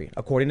this country,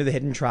 according to the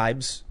Hidden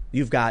Tribes.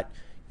 You've got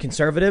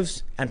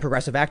conservatives and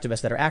progressive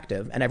activists that are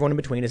active, and everyone in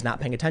between is not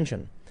paying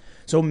attention.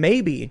 So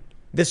maybe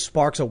this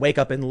sparks a wake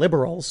up in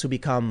liberals who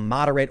become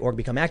moderate or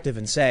become active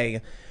and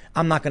say,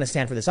 "I'm not going to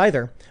stand for this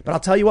either." But I'll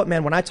tell you what,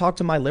 man, when I talk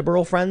to my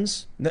liberal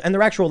friends, and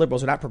they're actual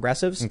liberals, they're not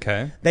progressives.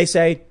 Okay. They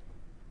say,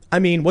 "I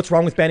mean, what's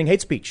wrong with banning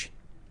hate speech?"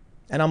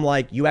 And I'm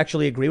like, "You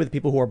actually agree with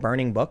people who are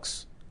burning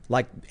books?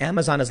 Like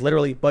Amazon is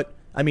literally, but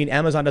I mean,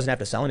 Amazon doesn't have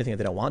to sell anything if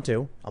they don't want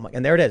to." I'm like,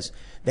 and there it is.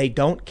 They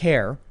don't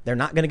care. They're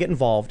not going to get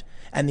involved.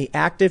 And the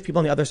active people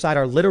on the other side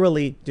are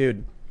literally,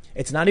 dude,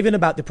 it's not even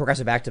about the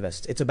progressive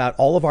activists. It's about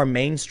all of our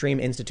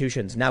mainstream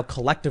institutions now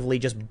collectively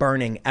just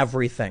burning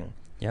everything.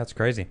 Yeah, it's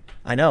crazy.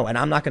 I know, and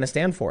I'm not going to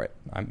stand for it.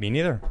 Me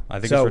neither. I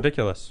think it's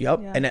ridiculous.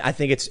 Yep, Yeah. and I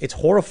think it's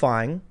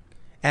horrifying,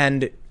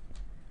 and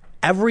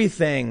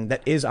everything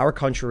that is our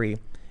country,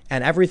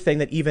 and everything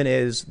that even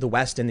is the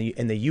West and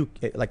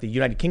like the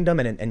United Kingdom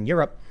and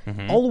Europe,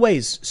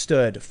 always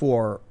stood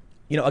for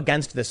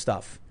against this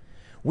stuff.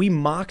 We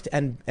mocked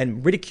and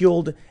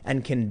ridiculed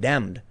and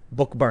condemned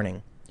book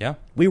burning. Yeah.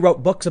 We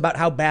wrote books about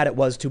how bad it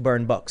was to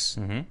burn books.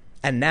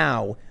 And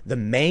now the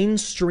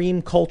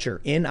mainstream culture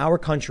in our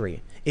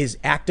country is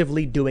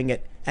actively doing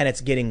it, and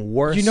it's getting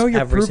worse. You're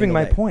every proving single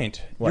my day.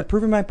 point. What? You're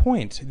proving my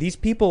point. These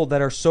people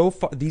that are so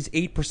these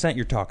 8%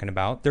 you're talking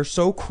about, they're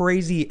so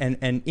crazy and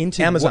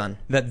into Amazon.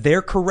 that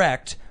they're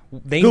correct.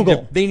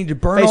 Google. They need to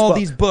burn all Facebook.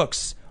 these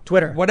books.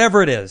 Twitter.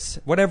 Whatever it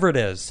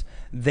is.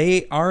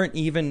 They aren't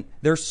even,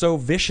 they're so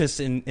vicious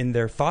in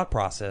their thought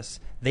process,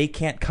 they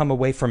can't come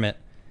away from it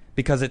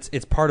because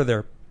it's part of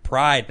their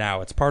pride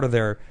now. It's part of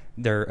their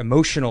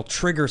emotional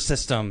trigger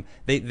system.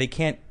 They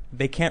can't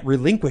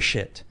relinquish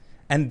it.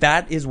 And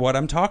that is what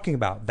I'm talking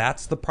about.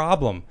 That's the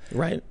problem.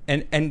 Right.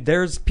 And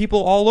there's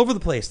people all over the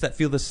place that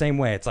feel the same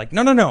way. It's like,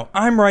 no,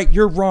 I'm right,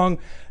 you're wrong.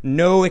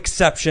 No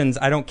exceptions.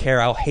 I don't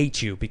care. I'll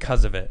hate you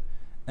because of it.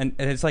 And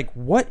it's like,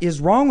 what is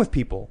wrong with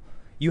people?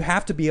 You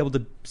have to be able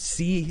to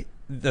see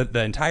the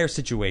entire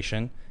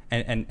situation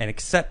and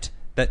accept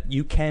that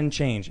you can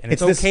change. And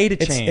it's okay to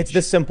change. It's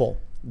this simple.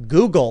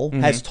 Google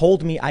has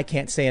told me I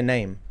can't say a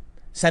name.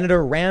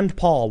 Senator Rand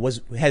Paul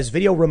has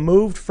video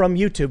removed from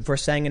YouTube for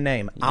saying a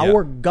name. Yeah.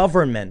 Our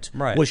government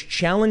Right. was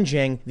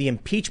challenging the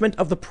impeachment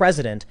of the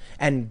president,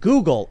 and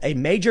Google, a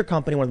major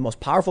company, one of the most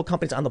powerful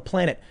companies on the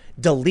planet,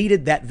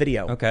 deleted that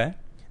video. Okay.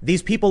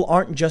 These people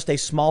aren't just a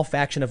small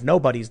faction of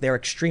nobodies. They're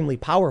extremely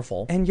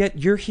powerful. And yet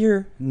you're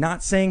here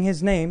not saying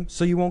his name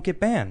so you won't get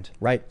banned.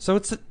 Right. So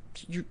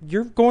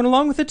you're going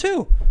along with it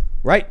too.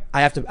 Right.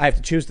 I have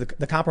to choose the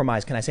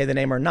compromise. Can I say the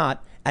name or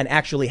not, and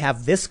actually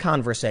have this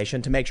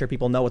conversation to make sure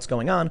people know what's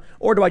going on,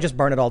 or do I just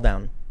burn it all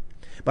down?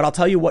 But I'll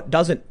tell you what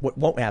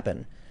won't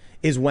happen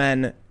is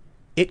when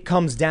it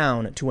comes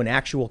down to an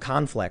actual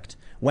conflict.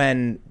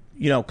 When,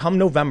 come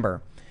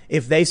November,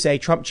 if they say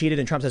Trump cheated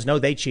and Trump says no,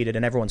 they cheated,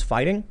 and everyone's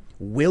fighting,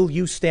 will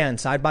you stand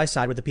side by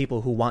side with the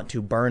people who want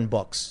to burn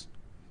books?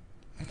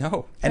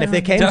 No. And if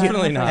they came to you,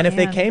 Definitely not. and if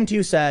they came to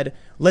you said,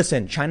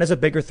 "Listen, China's a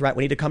bigger threat.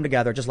 We need to come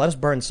together. Just let us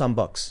burn some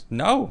books."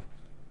 No.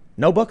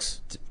 No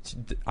books.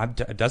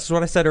 That's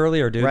what I said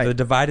earlier, dude. Right. The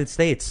divided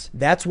states.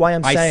 That's why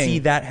I'm saying I see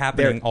that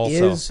happening there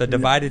also. is The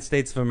divided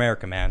states of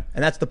America, man.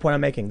 And that's the point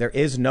I'm making. There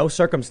is no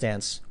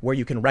circumstance where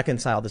you can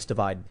reconcile this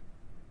divide.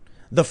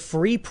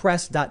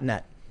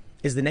 TheFreePress.net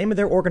is the name of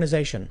their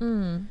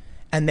organization,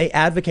 and they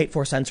advocate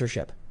for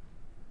censorship.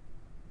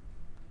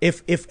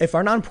 If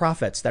our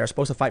nonprofits that are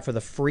supposed to fight for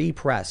the free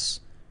press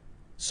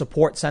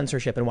support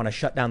censorship and want to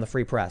shut down the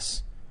free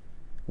press,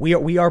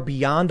 we are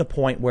beyond a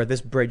point where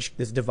this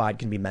divide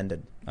can be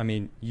mended. I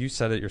mean, you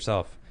said it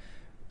yourself.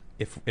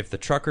 If the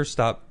truckers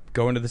stop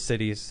going to the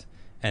cities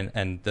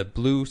and the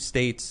blue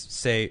states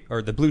say,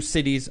 or the blue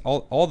cities,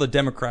 all the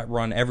Democrat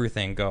run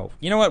everything go,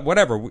 you know what,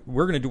 whatever,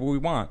 we're going to do what we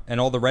want.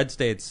 And all the red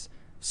states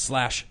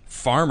 /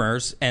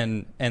 farmers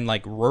and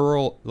like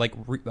rural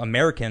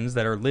Americans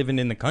that are living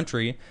in the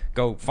country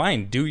go,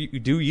 fine, do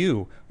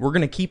you. We're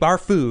going to keep our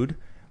food.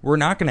 We're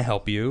not going to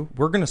help you.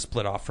 We're going to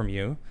split off from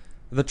you.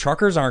 The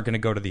truckers aren't going to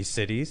go to these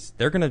cities.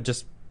 They're going to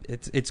just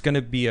it's going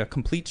to be a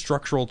complete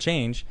structural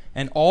change,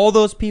 and all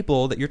those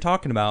people that you're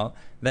talking about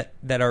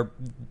that are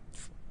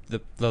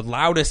the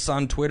loudest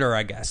on Twitter,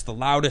 I guess, the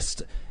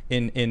loudest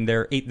in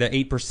their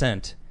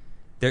 8%,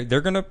 they're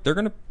going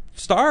to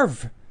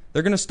starve.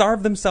 They're going to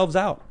starve themselves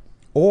out.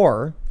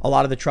 Or a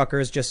lot of the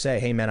truckers just say,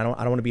 "Hey man, I don't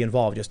want to be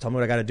involved. Just tell me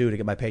what I got to do to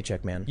get my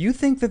paycheck, man." You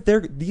think that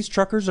these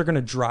truckers are going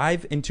to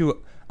drive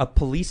into a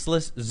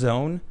policeless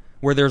zone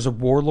where there's a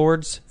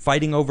warlords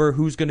fighting over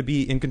who's going to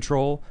be in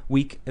control?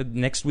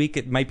 Next week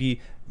it might be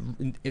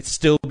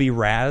still be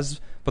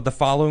Raz, but the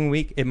following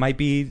week it might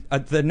be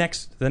the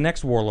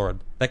next warlord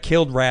that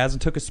killed Raz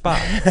and took his spot.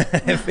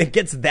 If it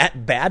gets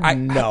that bad,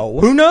 no.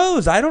 Who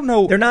knows? I don't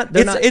know. They're not.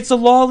 It's a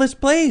lawless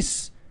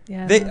place.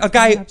 Yeah, A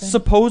guy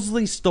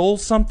supposedly stole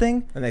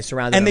something, and they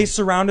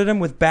surrounded him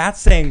with bats,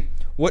 saying,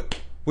 "What?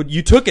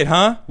 You took it,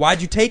 huh?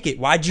 Why'd you take it?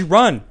 Why'd you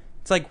run?"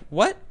 It's like,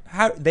 what?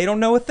 How? They don't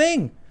know a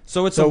thing.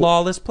 So it's a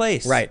lawless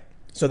place, right?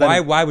 So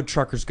then, why would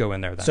truckers go in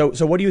there then?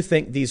 So what do you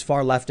think these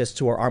far leftists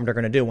who are armed are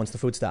going to do once the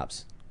food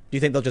stops? Do you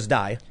think they'll just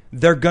die?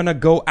 They're gonna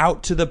go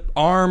out to the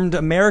armed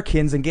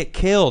Americans and get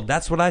killed.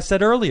 That's what I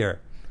said earlier.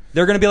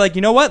 They're going to be like,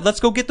 you know what?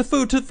 Let's go get the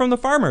food from the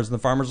farmers. And the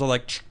farmers are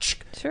like,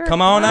 sure,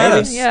 come on at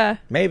us. Yeah.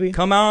 Maybe.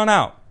 Come on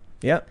out.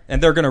 Yep.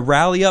 And they're going to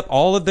rally up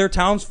all of their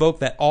townsfolk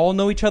that all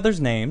know each other's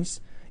names.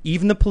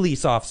 Even the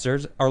police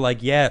officers are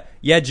like, yeah,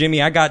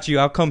 Jimmy, I got you.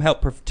 I'll come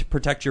help to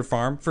protect your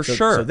farm for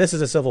sure. So this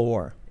is a civil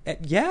war.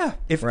 Yeah.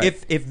 If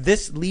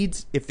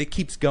it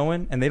keeps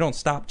going and they don't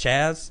stop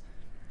Chaz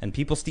and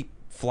people keep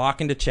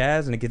flocking to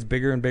Chaz and it gets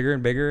bigger and bigger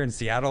and bigger in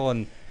Seattle,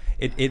 and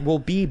it will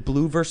be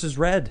blue versus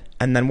red.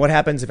 And then what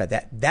happens if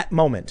at that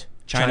moment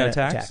China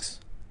attacks?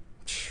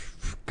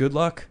 Good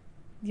luck.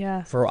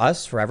 Yeah. For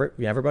us, for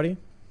everybody.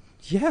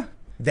 Yeah.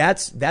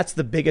 That's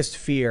the biggest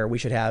fear we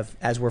should have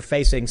as we're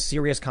facing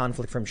serious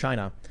conflict from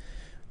China.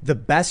 The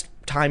best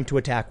time to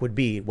attack would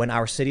be when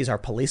our cities are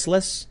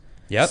policeless,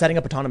 setting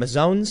up autonomous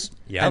zones,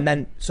 and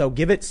then so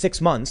give it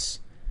 6 months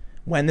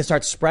when this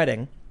starts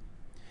spreading.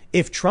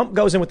 If Trump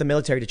goes in with the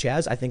military to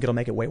Chaz, I think it'll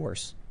make it way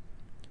worse.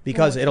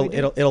 Because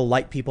it'll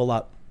light people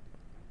up,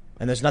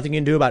 and there's nothing you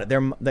can do about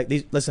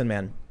it. Listen,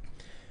 man.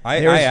 I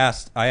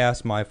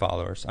asked my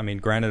followers. I mean,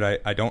 granted,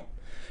 I don't.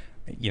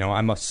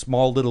 I'm a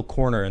small little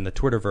corner in the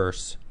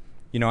Twitterverse.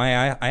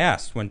 I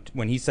asked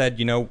when he said,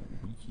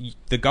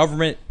 the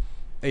government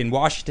in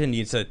Washington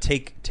needs to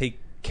take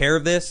care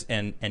of this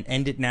and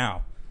end it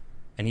now,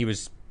 and he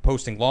was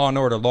posting law and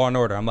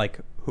order. I'm like,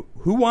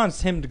 who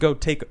wants him to go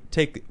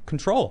take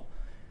control?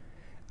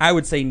 I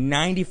would say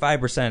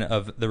 95%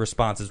 of the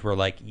responses were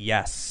like,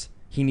 yes,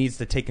 he needs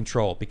to take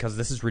control because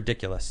this is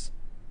ridiculous.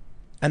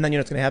 And then you know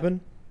what's going to happen?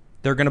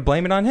 They're going to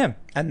blame it on him.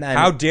 And then,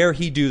 how dare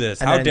he do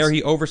this? How dare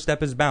he overstep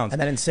his bounds? And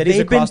then in cities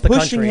across the country,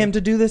 they've been pushing him to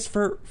do this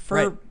for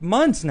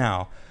months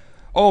now.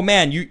 Oh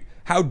man,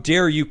 how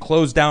dare you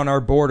close down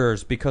our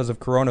borders because of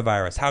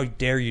coronavirus? How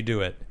dare you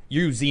do it?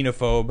 You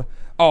xenophobe.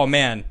 Oh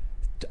man,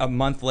 a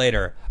month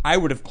later, I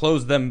would have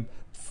closed them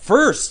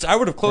first. I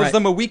would have closed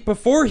them a week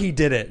before he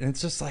did it. And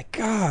it's just like,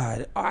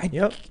 God,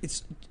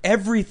 it's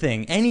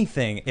everything,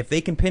 anything. If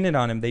they can pin it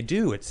on him, they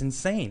do. It's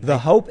insane.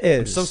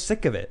 I'm so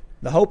sick of it.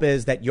 The hope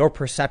is that your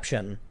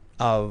perception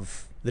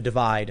of the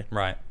divide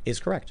is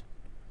correct.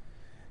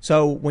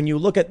 So when you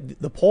look at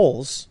the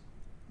polls,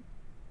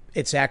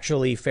 it's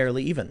actually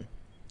fairly even.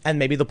 And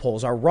maybe the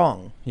polls are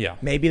wrong. Yeah.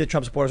 Maybe the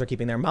Trump supporters are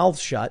keeping their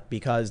mouths shut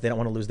because they don't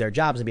want to lose their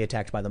jobs and be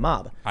attacked by the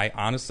mob.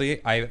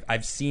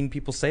 I've seen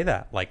people say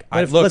that. Like,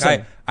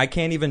 listen, I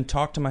can't even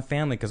talk to my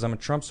family because I'm a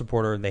Trump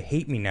supporter and they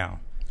hate me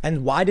now.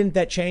 And why didn't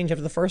that change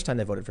after the first time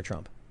they voted for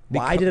Trump?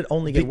 Why did it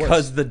only get worse?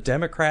 Because the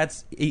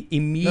Democrats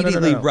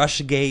immediately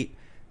Russiagate.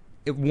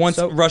 Once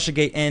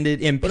Russiagate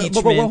ended,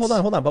 impeachment. But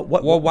hold on. But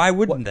what? Well, why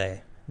wouldn't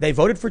they? They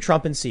voted for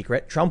Trump in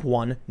secret. Trump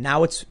won.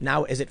 Now is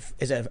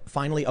it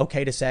finally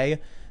okay to say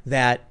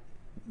that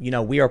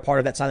we are part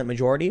of that silent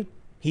majority?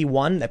 He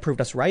won. That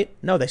proved us right.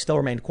 No, they still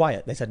remained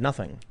quiet. They said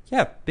nothing.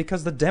 Yeah,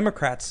 because the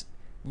Democrats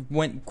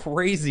went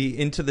crazy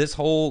into this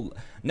whole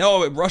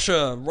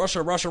Russia,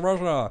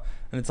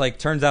 and it's like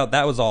turns out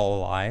that was all a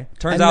lie.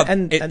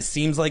 It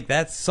seems like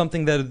that's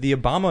something that the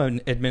Obama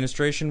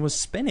administration was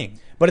spinning,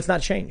 but it's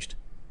not changed.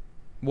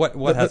 What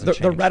hasn't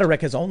changed? The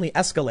rhetoric has only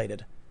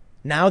escalated.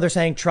 Now they're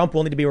saying Trump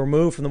will need to be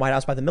removed from the White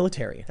House by the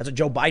military. That's what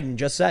Joe Biden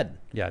just said.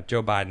 Yeah,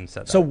 Joe Biden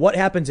said that. So what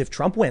happens if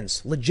Trump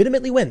wins,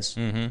 legitimately wins,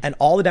 and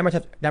all the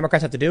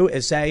Democrats have to do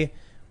is say,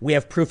 we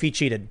have proof he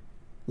cheated.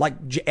 Like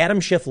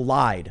Adam Schiff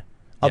lied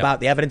about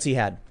the evidence he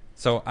had.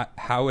 So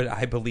why would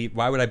I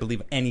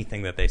believe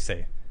anything that they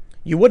say?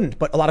 You wouldn't,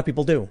 but a lot of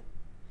people do.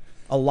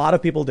 A lot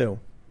of people do.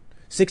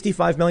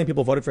 65 million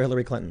people voted for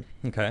Hillary Clinton.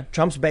 Okay.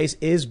 Trump's base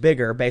is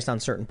bigger based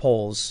on certain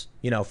polls,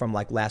 from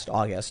like last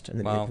August from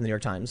the New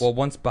York Times. Well,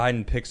 once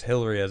Biden picks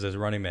Hillary as his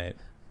running mate,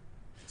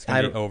 it's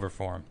going to be over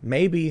for him.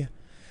 Maybe.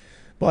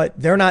 But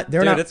they're not.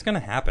 They're Dude, not. it's going to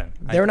happen.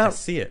 They're not. I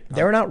see it.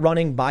 They're not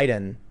running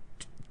Biden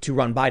to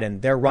run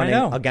Biden. They're running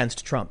know.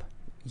 against Trump.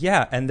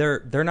 Yeah, and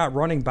they're not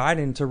running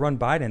Biden to run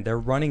Biden. They're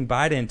running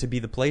Biden to be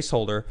the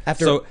placeholder.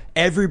 After- so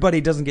everybody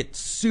doesn't get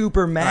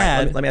super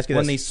mad let me ask you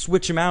when this. they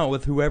switch him out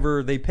with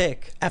whoever they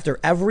pick. After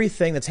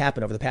everything that's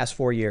happened over the past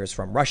 4 years,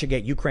 from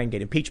Russiagate,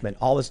 Ukrainegate, impeachment,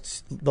 all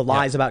this, the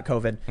lies about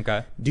COVID.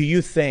 Okay. Do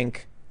you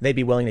think they'd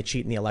be willing to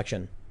cheat in the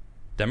election?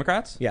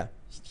 Democrats? Yeah.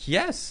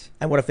 Yes,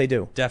 And what if they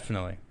do?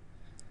 definitely.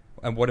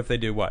 And what if they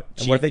do what?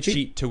 And what if they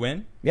cheat? to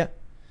win? Yeah.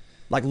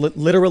 Like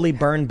literally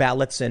burn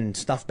ballots and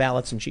stuff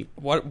ballots and cheat.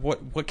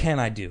 What can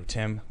I do,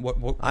 Tim? What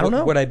I don't know.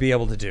 What would I be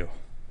able to do?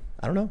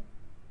 I don't know.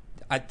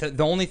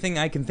 The only thing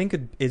I can think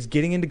of is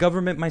getting into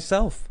government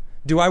myself.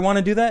 Do I want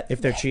to do that?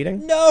 If they're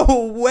cheating?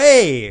 No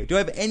way. Do I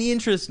have any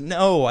interest?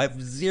 No, I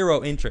have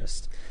zero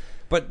interest.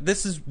 But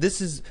this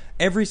is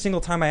every single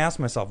time I ask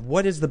myself,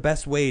 what is the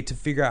best way to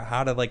figure out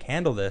how to like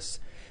handle this?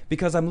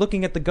 Because I'm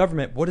looking at the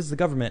government. What is the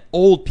government?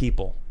 Old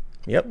people.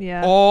 Yep.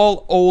 Yeah.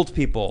 All old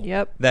people.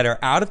 Yep. That are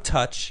out of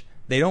touch.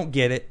 They don't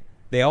get it.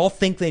 They all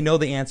think they know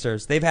the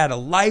answers. They've had a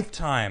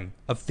lifetime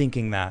of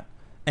thinking that.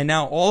 And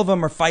now all of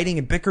them are fighting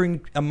and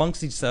bickering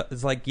amongst each other.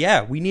 It's like,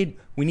 yeah, we need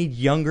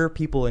younger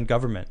people in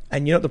government.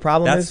 And you know what the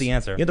problem is? That's the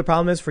answer. You know what the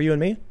problem is for you and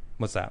me?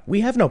 What's that?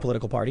 We have no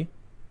political party.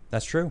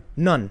 That's true.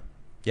 None.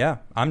 Yeah,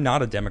 I'm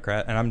not a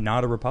Democrat and I'm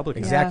not a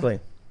Republican. Exactly.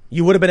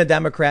 You would have been a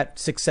Democrat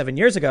 6-7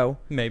 years ago.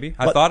 Maybe.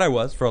 I But- thought I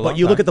was for a long time. But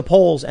you look at the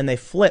polls and they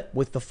flip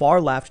with the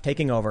far left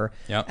taking over.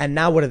 Yep. And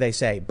now what do they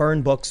say?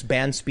 Burn books,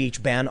 ban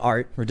speech, ban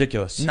art.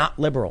 Ridiculous. Not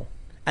liberal.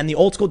 And the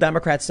old school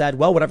Democrats said,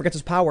 well, whatever gets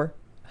us power.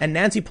 And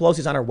Nancy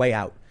Pelosi's on her way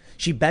out.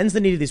 She bends the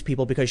knee to these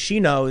people because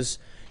she knows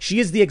she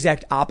is the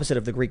exact opposite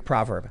of the Greek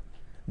proverb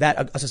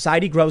that a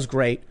society grows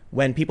great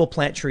when people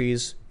plant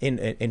trees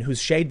in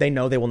whose shade they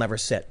know they will never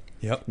sit.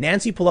 Yep.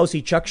 Nancy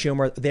Pelosi, Chuck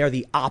Schumer, they are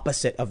the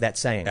opposite of that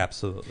saying.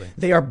 Absolutely.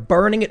 They are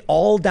burning it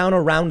all down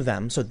around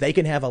them so they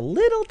can have a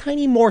little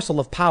tiny morsel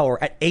of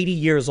power at 80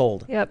 years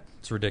old. Yep.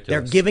 It's ridiculous.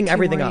 They're giving 2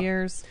 everything more up.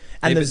 years.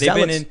 And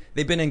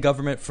they've been in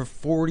government for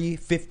 40,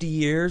 50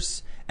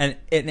 years and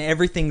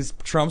everything's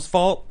Trump's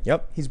fault.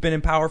 Yep. He's been in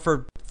power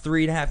for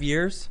 3.5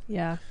 years.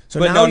 Yeah. So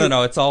but now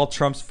no, it's all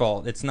Trump's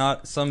fault. It's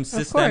not some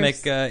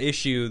systemic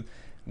issue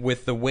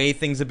with the way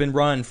things have been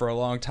run for a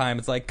long time.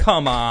 It's like,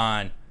 come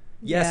on.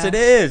 Yes, Yeah. it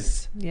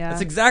is. Yeah.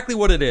 That's exactly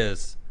what it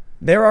is.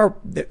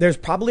 There's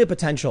probably a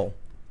potential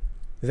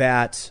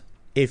that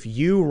if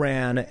you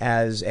ran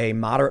as a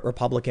moderate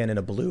Republican in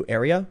a blue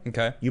area,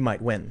 Okay. you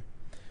might win.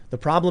 The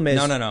problem is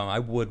No. I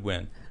would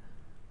win.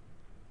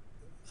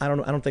 I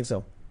don't think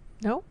so.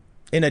 No?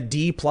 In a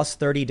D plus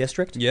 30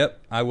 district? Yep,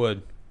 I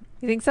would.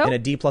 You think so? In a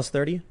D plus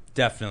 30?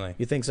 Definitely.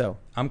 You think so?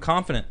 I'm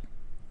confident.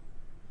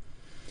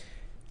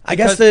 I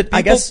guess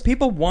Because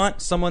people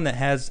want someone that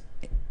has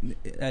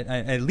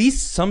at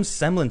least some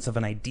semblance of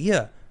an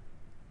idea.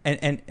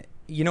 And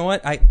you know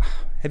what?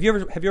 Have you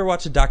ever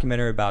watched a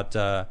documentary about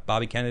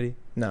Bobby Kennedy?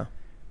 no.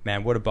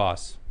 Man, what a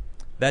boss.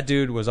 That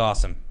dude was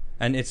awesome.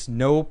 And it's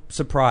no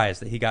surprise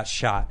that he got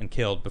shot and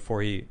killed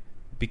before he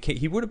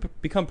would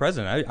have become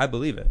president. I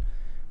believe it.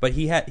 But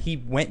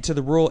he went to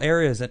the rural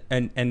areas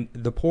and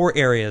the poor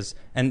areas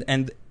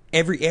and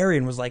every area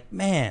and was like,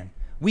 man,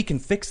 we can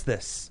fix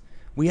this.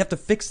 We have to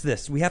fix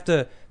this. We have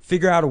to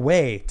figure out a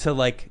way to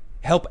like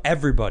help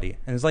everybody.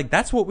 And it's like,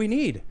 that's what we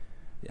need.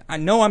 I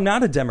know I'm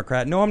not a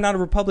Democrat. No, I'm not a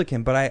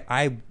Republican, but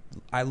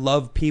I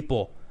love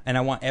people and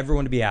I want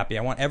everyone to be happy.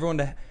 I want everyone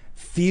to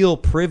feel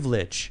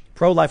privilege.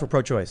 Pro-life or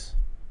pro-choice?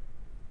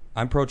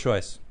 I'm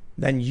pro-choice.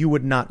 Then you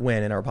would not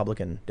win in a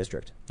Republican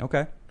district.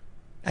 Okay.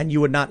 And you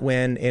would not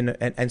win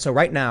and so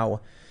right now,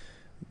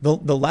 the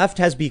left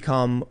has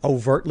become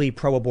overtly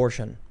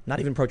pro-abortion, not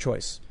even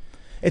pro-choice.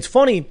 It's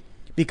funny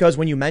because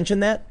when you mention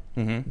that,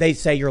 they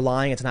say you're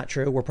lying, it's not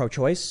true, we're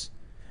pro-choice.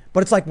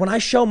 But it's like when I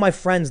show my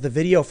friends the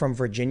video from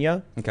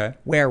Virginia, Okay.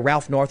 where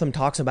Ralph Northam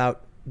talks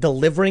about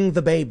delivering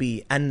the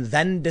baby and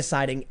then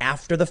deciding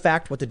after the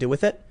fact what to do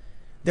with it,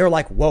 they're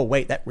like, whoa,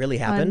 wait, that really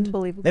happened?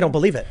 Unbelievable. They don't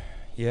believe it.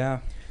 Yeah.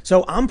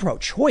 So I'm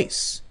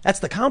pro-choice. That's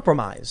the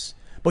compromise.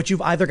 But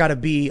you've either got to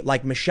be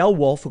like Michelle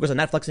Wolf, who goes on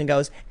Netflix and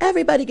goes,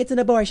 everybody gets an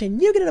abortion.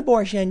 You get an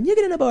abortion. You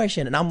get an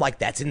abortion. And I'm like,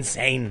 that's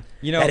insane.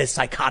 You know, that is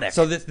psychotic.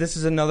 So this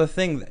is another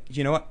thing that,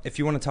 you know what? If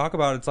you want to talk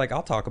about it, it's like,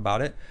 I'll talk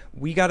about it.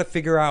 We got to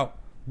figure out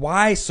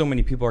why so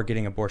many people are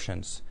getting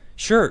abortions.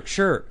 Sure.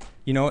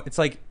 You know, it's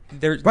like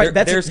there's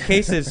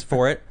cases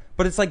for it,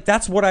 but it's like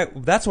that's what I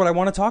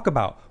want to talk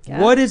about.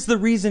 Yeah. What is the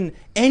reason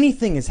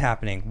anything is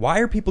happening? Why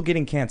are people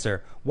getting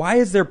cancer? Why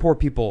is there poor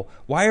people?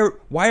 Why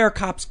are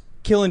cops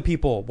killing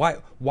people?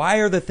 Why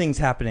are the things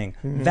happening?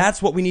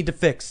 That's what we need to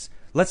fix.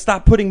 Let's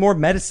stop putting more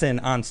medicine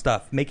on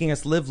stuff, making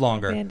us live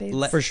longer.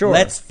 Band-Aids. For sure.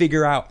 Let's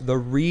figure out the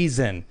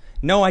reason.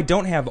 No, I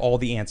don't have all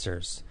the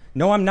answers.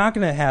 No, I'm not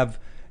going to have,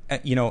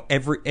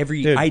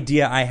 every Dude.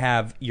 idea I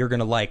have you're going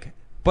to like.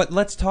 But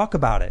let's talk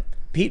about it.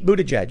 Pete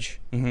Buttigieg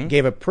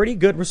gave a pretty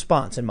good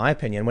response, in my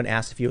opinion, when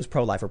asked if he was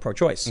pro-life or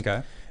pro-choice.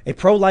 Okay. A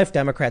pro-life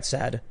Democrat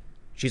said,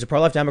 she's a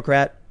pro-life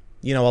Democrat.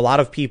 You know, a lot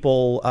of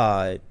people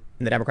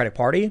in the Democratic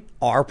Party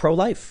are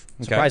pro-life,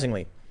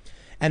 surprisingly.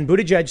 And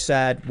Buttigieg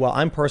said, well,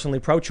 I'm personally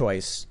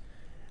pro-choice.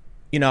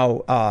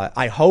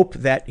 I hope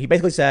that, he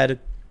basically said,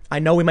 I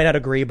know we might not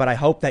agree, but I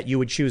hope that you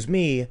would choose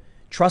me,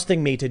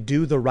 trusting me to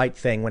do the right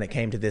thing when it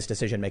came to this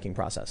decision-making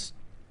process.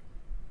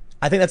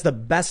 I think that's the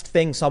best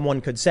thing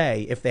someone could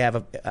say if they have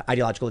an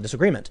ideological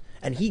disagreement.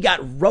 And he got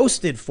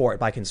roasted for it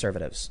by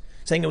conservatives,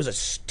 saying it was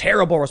a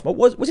terrible response.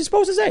 What was he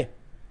supposed to say?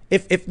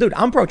 If dude,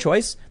 I'm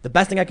pro-choice. The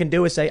best thing I can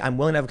do is say, I'm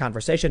willing to have a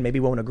conversation. Maybe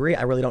we won't agree.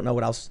 I really don't know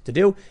what else to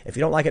do. If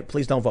you don't like it,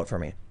 please don't vote for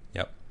me.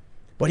 Yep.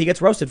 But he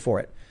gets roasted for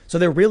it. So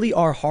there really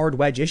are hard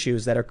wedge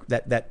issues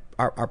that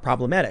are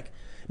problematic.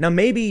 Now,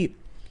 maybe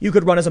you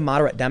could run as a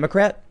moderate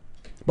Democrat.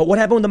 But what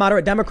happened when the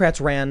moderate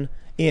Democrats ran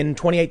in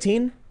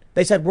 2018?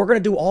 They said, we're going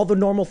to do all the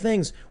normal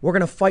things. We're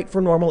going to fight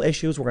for normal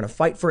issues. We're going to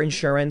fight for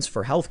insurance,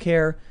 for health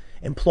care,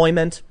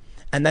 employment.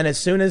 And then as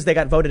soon as they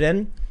got voted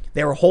in,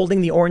 they were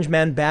holding the orange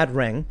man bad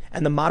ring.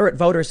 And the moderate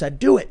voters said,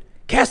 do it.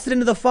 Cast it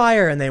into the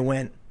fire. And they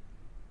went,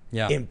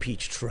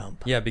 impeach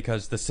Trump. Yeah,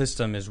 because the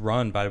system is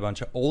run by a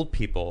bunch of old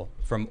people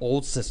from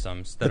old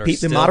systems that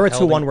the moderates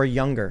who won were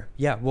younger.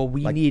 Yeah, well,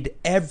 we need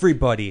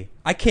everybody.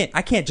 I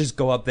can't just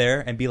go up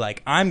there and be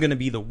like, I'm going to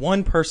be the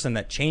one person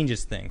that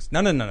changes things.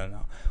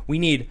 No. We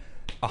need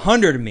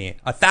 100 of me,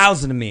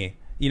 1,000 of me.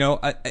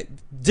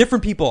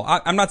 Different people.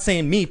 I'm not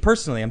saying me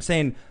personally. I'm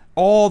saying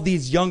all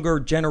these younger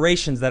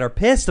generations that are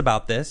pissed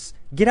about this.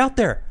 Get out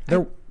there.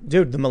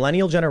 Dude, the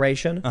millennial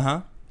generation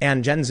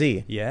and Gen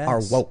Z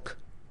are woke.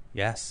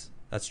 Yes,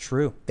 that's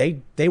true.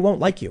 They won't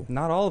like you.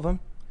 Not all of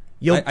them.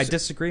 I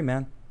disagree,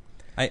 man.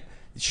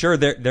 Sure,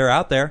 they're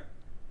out there.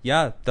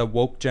 Yeah, the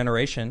woke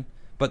generation,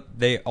 but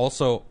they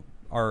also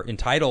are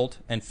entitled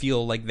and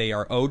feel like they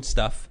are owed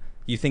stuff.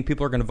 You think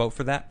people are going to vote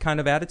for that kind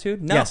of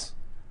attitude? No. Yes.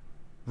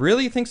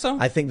 Really? You think so?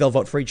 I think they'll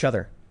vote for each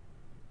other.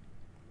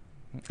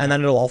 And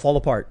then it'll all fall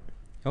apart.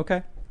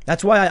 Okay.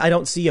 That's why I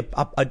don't see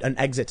an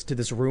exit to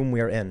this room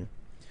we are in.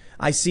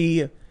 I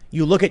see,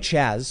 you look at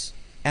Chaz,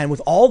 and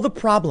with all the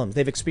problems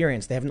they've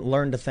experienced, they haven't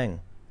learned a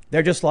thing.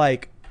 They're just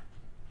like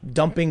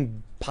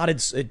dumping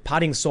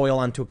potting soil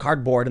onto a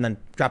cardboard and then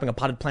dropping a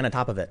potted plant on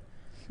top of it.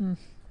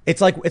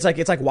 It's like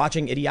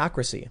watching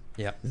Idiocracy.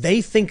 Yeah.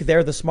 They think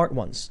they're the smart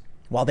ones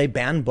while they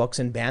ban books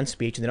and ban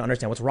speech, and they don't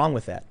understand what's wrong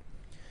with that.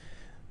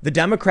 The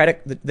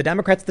Democrats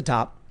at the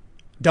top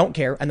don't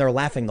care, and they're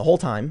laughing the whole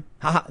time.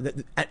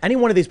 Any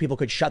one of these people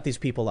could shut these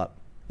people up.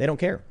 They don't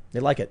care. They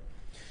like it.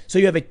 So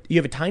you have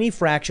a tiny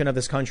fraction of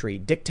this country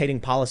dictating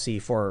policy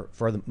for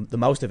the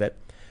most of it.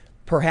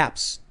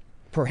 Perhaps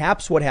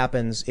what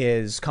happens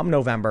is come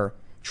November,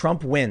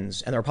 Trump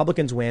wins and the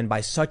Republicans win by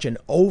such an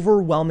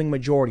overwhelming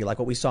majority, like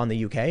what we saw in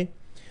the UK,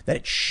 that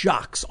it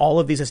shocks all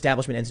of these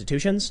establishment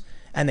institutions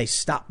and they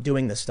stop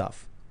doing this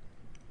stuff.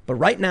 But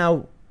right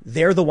now,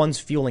 they're the ones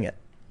fueling it.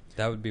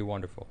 That would be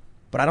wonderful.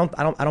 But I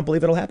don't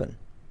believe it'll happen.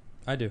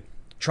 I do.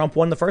 Trump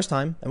won the first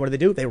time, and what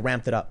do? They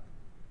ramped it up.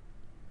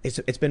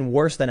 It's been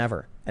worse than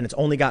ever, and it's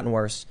only gotten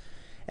worse.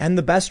 And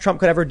the best Trump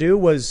could ever do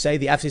was say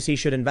the FCC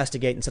should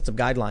investigate and set some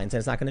guidelines, and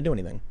it's not going to do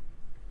anything.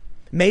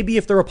 Maybe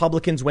if the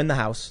Republicans win the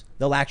House,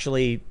 they'll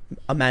actually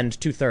amend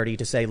 230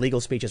 to say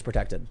legal speech is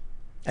protected,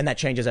 and that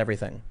changes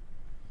everything.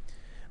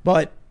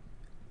 But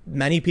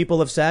many people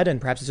have said, and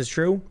perhaps this is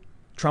true,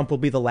 Trump will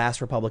be the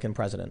last Republican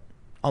president,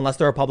 unless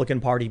the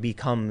Republican Party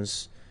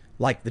becomes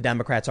like the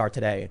Democrats are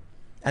today.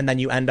 And then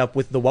you end up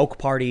with the woke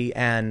party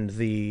and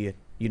the,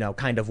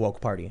 kind of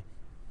woke party.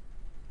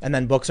 And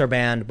then books are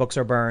banned, books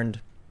are burned.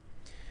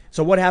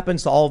 So what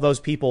happens to all of those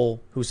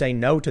people who say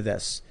no to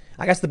this?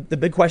 I guess the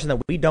big question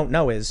that we don't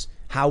know is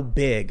how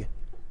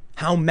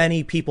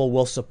many people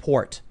will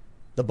support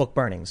the book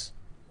burnings?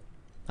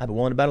 I'd be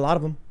willing to bet a lot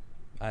of them.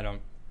 I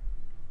don't.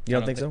 You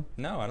don't think so?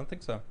 No, I don't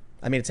think so.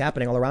 I mean, it's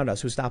happening all around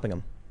us. Who's stopping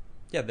them?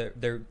 Yeah,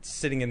 they're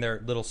sitting in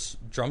their little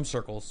drum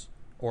circles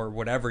or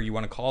whatever you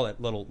want to call it,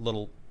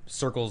 little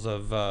circles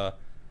of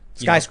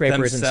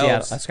skyscrapers in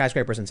Seattle,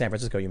 skyscrapers in San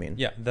Francisco. You mean?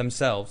 Yeah,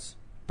 themselves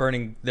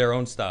burning their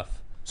own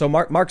stuff. So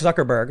Mark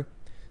Zuckerberg,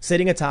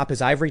 sitting atop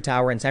his ivory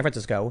tower in San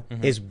Francisco,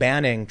 is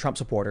banning Trump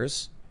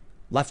supporters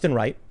left and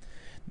right.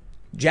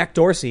 Jack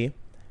Dorsey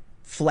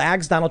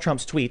flags Donald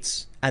Trump's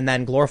tweets and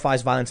then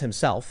glorifies violence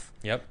himself.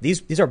 Yep.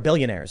 These are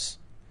billionaires.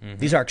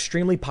 These are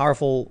extremely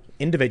powerful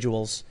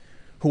individuals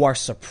who are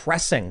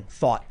suppressing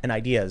thought and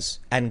ideas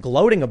and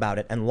gloating about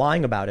it and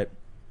lying about it.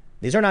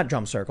 These are not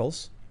drum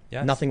circles.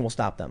 Yes. Nothing will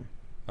stop them.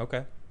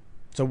 Okay.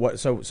 So what?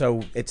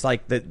 So it's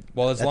like that.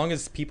 Well, as long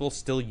as people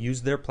still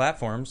use their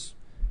platforms,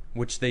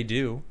 which they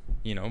do,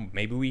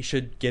 maybe we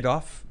should get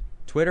off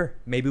Twitter.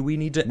 Maybe we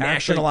need to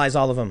nationalize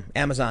all of them.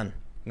 Amazon.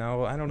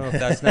 No, I don't know if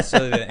that's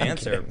necessarily the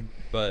answer,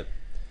 but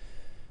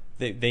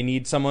they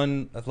need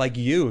someone like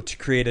you to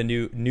create a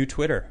new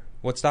Twitter.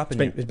 What's stopping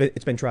you?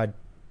 It's been tried.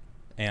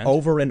 And?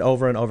 Over and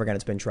over and over again,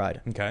 it's been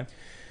tried. Okay.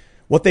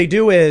 What they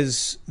do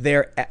is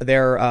their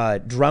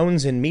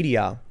drones in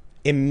media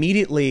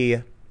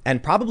immediately,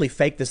 and probably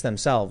fake this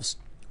themselves,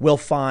 will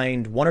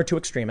find one or two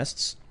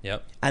extremists.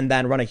 Yep. And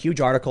then run a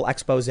huge article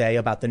expose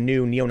about the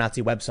new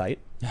neo-Nazi website.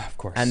 Yeah, of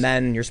course. And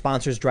then your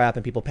sponsors dry up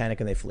and people panic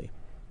and they flee.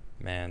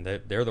 Man,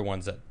 they're the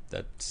ones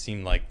that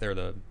seem like they're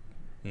the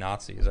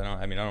Nazis. I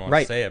don't want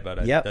Right. to say it,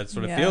 but Yep. that's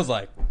what it Yeah. feels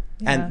like.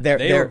 And Yeah.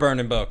 They were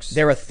burning books.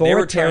 They're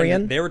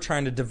authoritarian. They were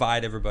trying to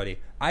divide everybody.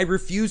 I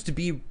refuse to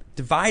be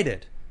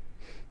divided.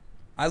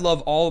 I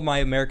love all of my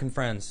American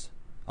friends.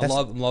 I That's-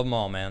 love them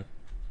all, man.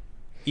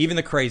 Even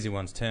the crazy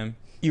ones, Tim.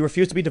 You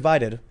refuse to be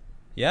divided.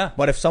 Yeah.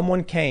 But if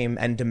someone came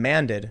and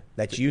demanded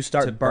that you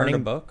start to burn burning a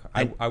book,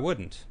 I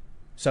wouldn't.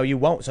 so you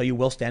won't. So you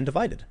will stand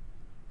divided.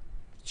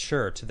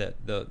 Sure, to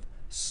the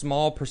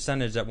small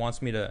percentage that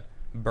wants me to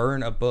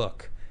burn a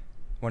book,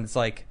 when it's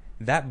like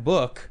that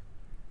book,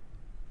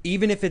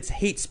 even if it's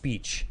hate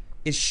speech,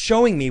 is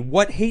showing me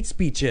what hate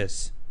speech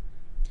is.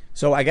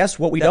 So I guess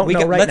what we That don't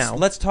know right let's, now.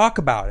 Let's talk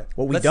about it.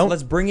 What we let's, don't-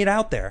 let's bring it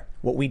out there.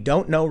 What we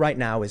don't know right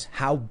now is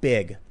how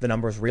big the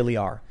numbers really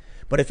are.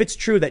 But if it's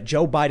true that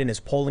Joe Biden is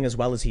polling as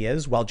well as he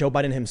is, while Joe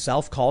Biden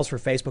himself calls for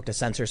Facebook to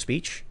censor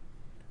speech,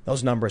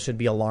 those numbers should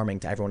be alarming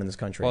to everyone in this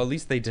country. Well, at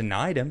least they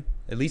denied him.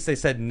 At least they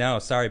said, no,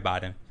 sorry,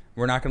 Biden.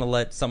 We're not going to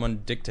let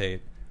someone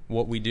dictate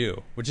what we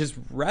do, which is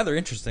rather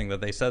interesting that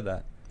they said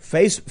that.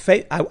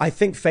 I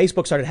think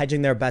Facebook started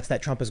hedging their bets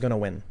that Trump is going to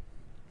win.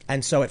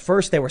 And so at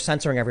first they were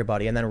censoring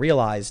everybody and then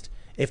realized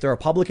if the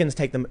Republicans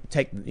take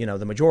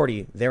the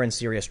majority, they're in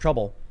serious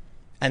trouble.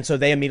 And so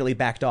they immediately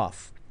backed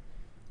off.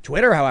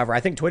 Twitter, however, I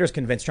think Twitter's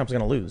convinced Trump's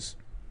going to lose.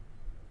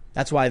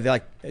 That's why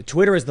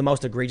Twitter is the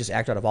most egregious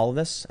actor out of all of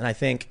this. And I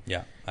think,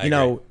 Yeah, I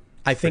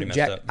I Pretty think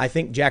messed up. I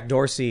think Jack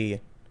Dorsey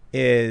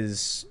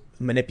is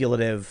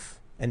manipulative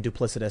and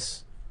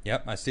duplicitous.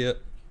 Yep, I see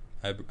it.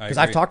 Because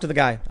I've talked to the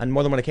guy on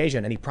more than one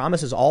occasion, and he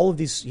promises all of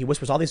these. He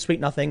whispers all these sweet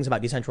nothings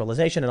about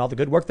decentralization and all the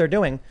good work they're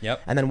doing.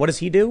 Yep. And then what does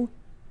he do?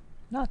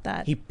 Not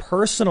that. He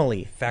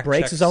personally Fact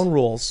breaks checks. his own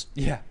rules,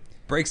 Yeah,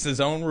 breaks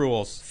his own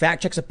rules.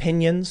 fact checks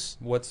opinions,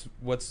 What's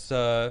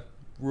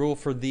rule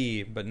for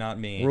thee, but not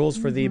me? rules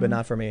for thee, but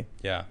not for me.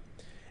 Yeah,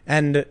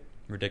 And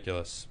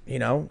ridiculous.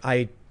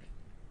 I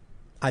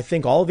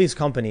think all of these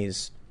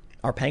companies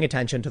are paying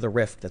attention to the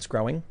rift that's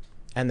growing,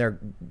 and they're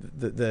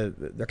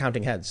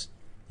counting heads.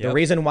 The Yep.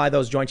 reason why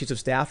those Joint Chiefs of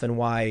Staff and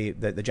why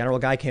the general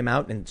guy came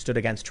out and stood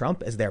against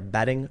Trump is they're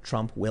betting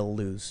Trump will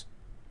lose.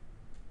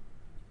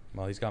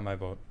 Well, he's got my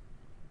vote.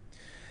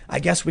 I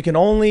guess we can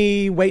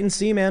only wait and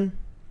see, man.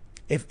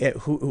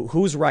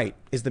 Who's right?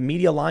 Is the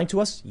media lying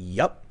to us?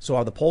 Yup. So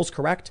are the polls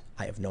correct?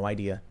 I have no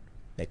idea.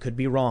 They could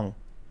be wrong.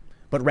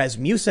 But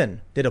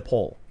Rasmussen did a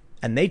poll,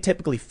 and they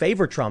typically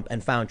favor Trump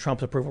and found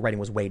Trump's approval rating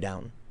was way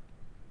down.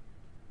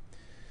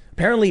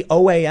 Apparently,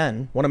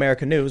 OAN, One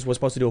American News, was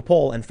supposed to do a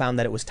poll and found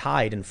that it was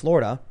tied in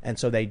Florida, and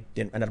so they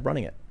didn't end up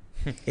running it.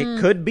 It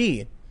could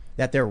be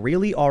that there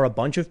really are a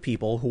bunch of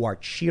people who are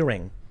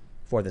cheering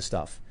for this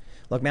stuff.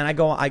 Look, man,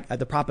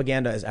 the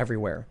propaganda is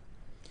everywhere.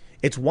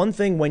 It's one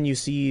thing when you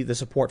see the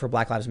support for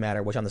Black Lives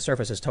Matter, which on the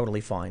surface is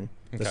totally fine.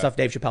 The Okay. stuff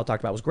Dave Chappelle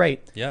talked about was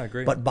great. Yeah, I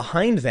agree. But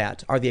behind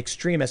that are the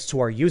extremists who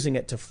are using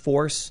it to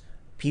force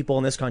people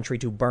in this country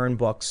to burn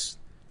books,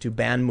 to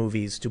ban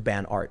movies, to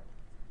ban art.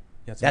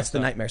 Yeah, it's That's messed the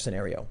up. nightmare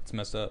scenario. It's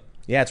messed up.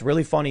 Yeah, it's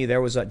really funny. There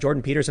was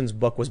Jordan Peterson's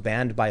book was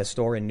banned by a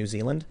store in New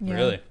Zealand, Yeah.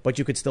 Really? but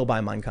you could still buy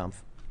Mein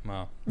Kampf.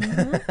 Wow.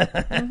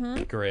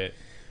 Great.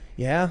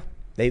 Yeah,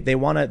 they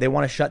want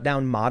to shut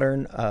down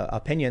modern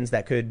opinions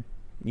that could,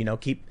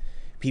 keep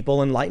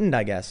people enlightened,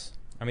 I guess.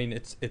 I mean,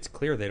 it's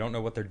clear they don't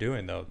know what they're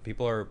doing, though.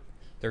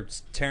 They're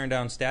tearing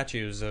down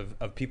statues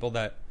of people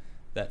that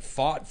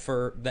fought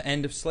for the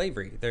end of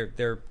slavery.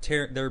 They're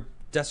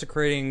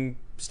desecrating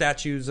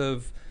statues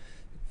of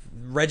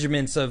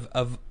regiments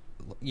of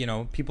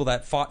people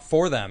that fought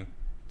for them,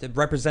 that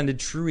represented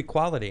true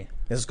equality.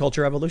 This is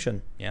culture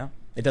evolution. Yeah,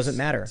 It doesn't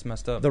matter. It's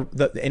messed up.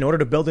 In order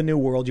to build a new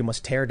world, you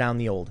must tear down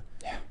the old.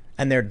 Yeah.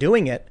 And they're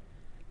doing it,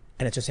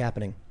 and it's just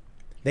happening.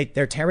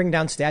 They're tearing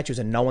down statues,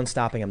 and no one's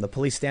stopping them. The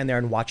police stand there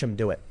and watch them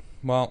do it.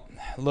 Well,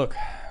 look,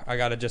 I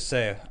gotta just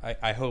say,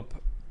 I hope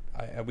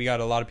we got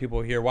a lot of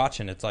people here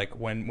watching. It's like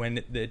when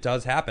it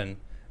does happen,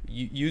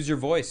 use your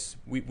voice.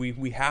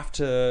 We have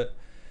to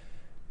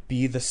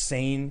be the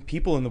sane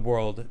people in the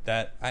world.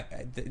 That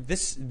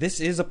this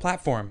is a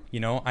platform.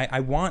 I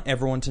want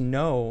everyone to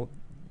know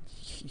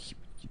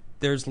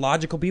there's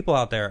logical people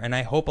out there, and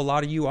I hope a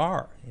lot of you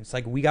are. It's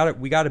like we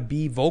gotta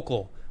be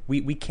vocal.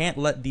 We can't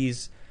let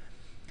these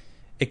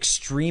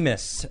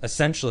extremists,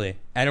 essentially,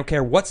 I don't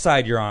care what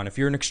side you're on. If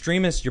you're an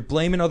extremist, you're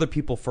blaming other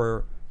people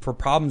for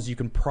problems you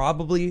can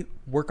probably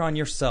work on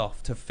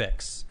yourself to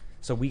fix.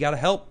 So we gotta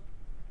help.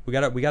 We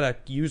gotta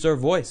use our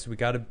voice. We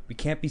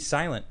can't be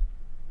silent.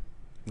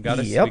 We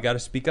gotta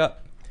speak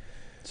up.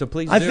 So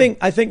please do.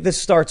 I think this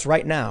starts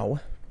right now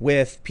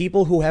with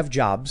people who have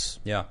jobs.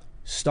 Yeah.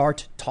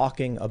 Start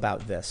talking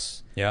about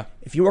this. Yeah.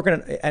 If you work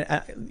in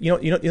you know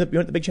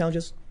what the big challenge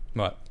is?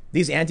 What?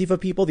 These Antifa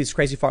people, these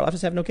crazy far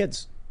leftists have no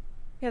kids.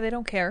 Yeah, they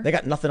don't care. They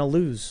got nothing to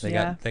lose. They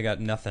got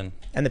nothing.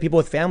 And the people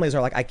with families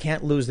are like, I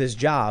can't lose this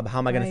job. How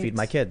am I going to Right. feed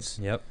my kids?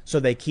 Yep. So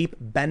they keep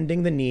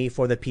bending the knee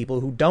for the people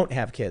who don't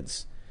have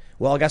kids.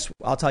 Well, I guess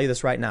I'll tell you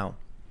this right now.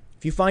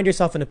 If you find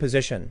yourself in a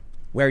position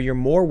where you're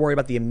more worried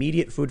about the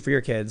immediate food for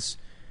your kids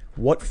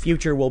what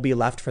future will be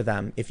left for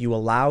them if you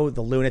allow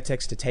the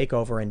lunatics to take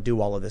over and do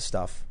all of this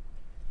stuff?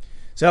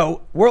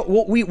 So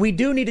we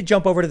do need to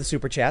jump over to the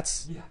super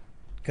chats. Yeah.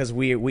 Because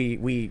we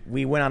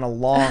went on a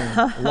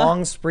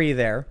long spree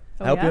there.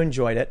 I hope you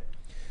enjoyed it.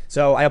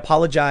 So I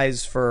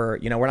apologize for,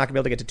 we're not going to be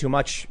able to get to too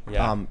much.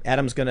 Yeah.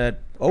 Adam's going to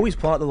always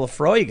pull out the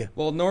Lefroig.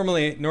 Well,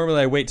 normally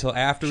I wait till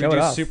after we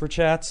do super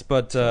chats,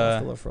 but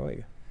the Lefroig.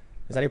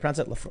 Is that how you pronounce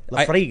it?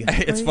 Lefroig.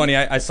 It's funny.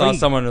 I saw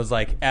someone who was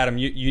like, Adam,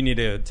 you need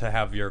to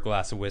have your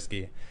glass of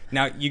whiskey.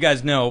 Now, you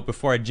guys know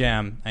before I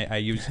jam, I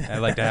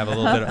like to have a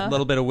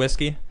little bit of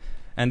whiskey,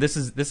 and this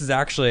is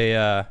actually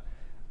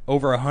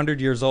over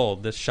 100 years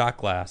old. This shot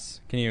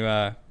glass. Can you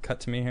cut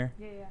to me here?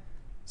 Yeah.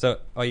 So,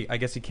 I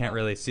guess you can't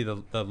really see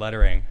the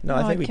lettering. No,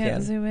 I think we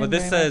can. Zoom in But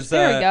this very says... much.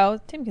 There we go.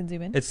 Tim can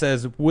zoom in. It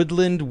says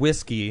Woodland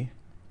Whiskey,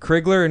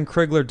 Krigler and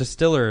Krigler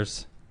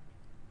Distillers.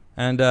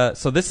 And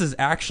so this is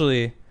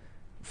actually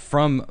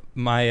from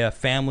my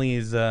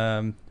family's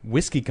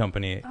whiskey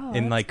company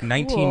in like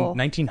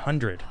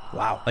 1900.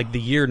 Wow. Like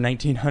the year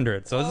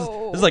 1900. So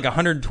this is like a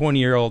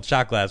 120-year-old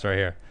shot glass right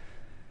here.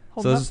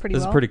 Holding So up pretty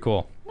this is well. pretty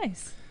cool.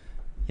 Nice.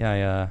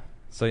 Yeah.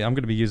 So I'm going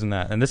to be using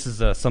that. And this is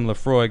some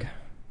Lefroig.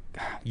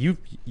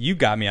 You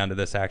got me onto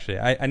this, actually.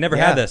 I never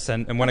had this.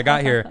 And when I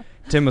got here,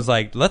 Tim was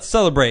like, let's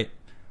celebrate.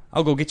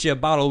 I'll go get you a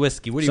bottle of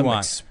whiskey. What do you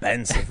want?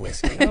 Expensive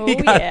whiskey.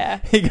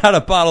 He got a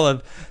bottle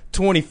of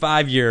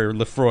 25-year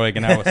Lefroig,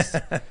 and I was...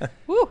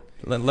 Woo.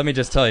 Let me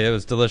just tell you, it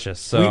was delicious.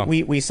 So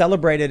we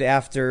celebrated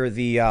after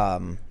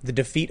the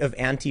defeat of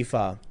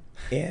Antifa.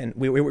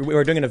 We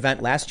were doing an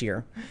event last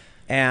year,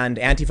 and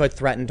Antifa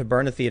threatened to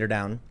burn the theater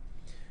down.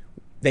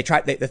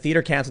 The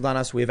theater canceled on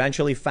us. We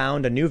eventually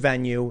found a new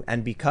venue,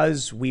 and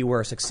because we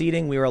were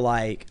succeeding, we were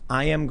like,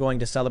 I am going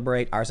to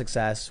celebrate our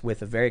success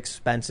with a very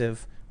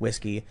expensive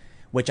whiskey,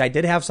 which I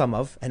did have some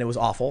of, and it was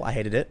awful. I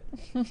hated it.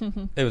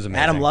 It was amazing.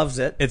 Adam loves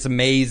it. It's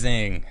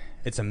amazing.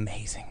 It's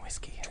amazing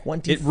whiskey.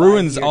 25 It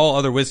ruins years. all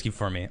other whiskey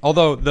for me.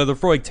 Although the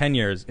Lefroig 10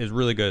 years is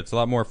really good. It's a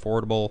lot more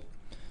affordable.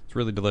 It's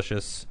really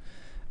delicious.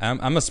 I'm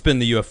gonna spin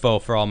the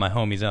UFO for all my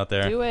homies out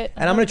there. Do it.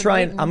 And I'm gonna try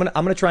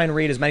and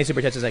read as many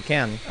super chats as I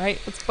can. All right,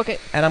 let's book it.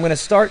 And I'm gonna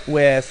start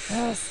with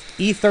Yes.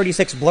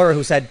 E36 Blur,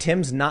 who said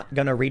Tim's not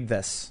gonna read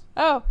this.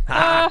 Oh.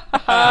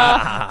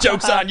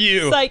 Joke's on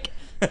you. Psych.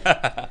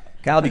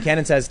 Kyle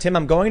Buchanan says, Tim,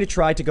 I'm going to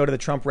try to go to the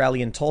Trump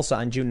rally in Tulsa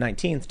on June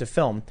 19th to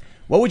film.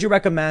 What would you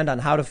recommend on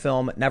how to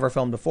film? Never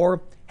filmed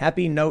before.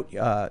 Happy note.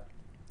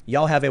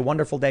 Y'all have a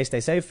wonderful day. Stay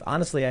safe.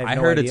 Honestly, I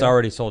heard idea. it's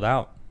already sold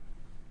out.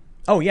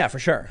 Oh yeah, for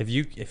sure. If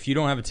you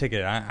don't have a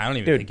ticket, I don't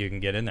even think you can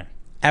get in there.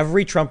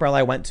 Every Trump rally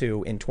I went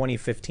to in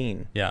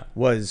 2015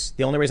 was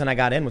the only reason I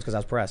got in was because I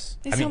was press.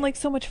 They sound like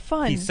so much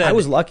fun. He said, I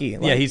was lucky.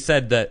 He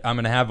said that I'm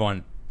going to have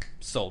one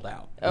sold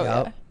out. Oh,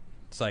 Yep. yeah.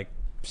 It's like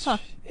Huh.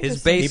 his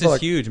Interesting. base People is are-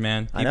 huge,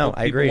 man. I know,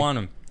 I agree. People want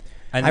him.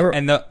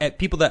 And the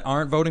people that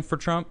aren't voting for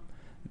Trump,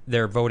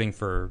 they're voting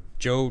for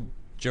Joe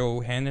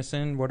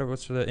Hannison.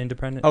 What's for the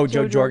independent? Oh,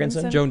 Joe Joe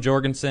Jorgensen. Jorgensen? Joe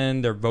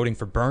Jorgensen. They're voting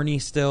for Bernie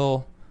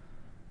still.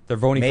 They're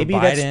voting Maybe for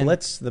Biden. that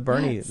splits the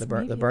Bernie, Yes, the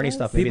maybe Bernie it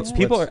stuff. does. Maybe it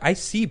splits. I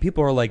see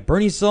people are like,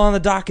 Bernie's still on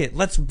the docket.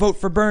 Let's vote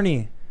for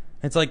Bernie.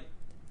 It's like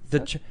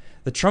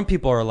the Trump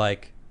people are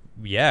like,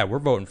 yeah, we're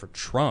voting for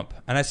Trump.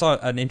 And I saw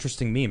an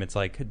interesting meme. It's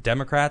like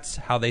Democrats,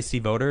 how they see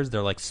voters.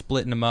 They're like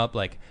splitting them up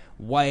like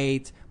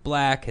white,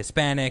 black,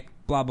 Hispanic,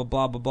 blah, blah,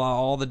 blah, blah, blah,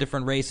 all the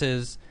different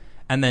races.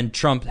 And then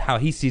Trump, how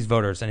he sees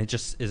voters, and it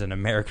just is an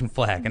American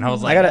flag. And I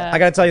was like, I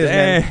gotta tell you this,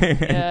 man.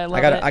 Yeah, I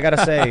love I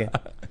gotta say,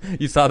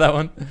 You saw that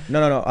one?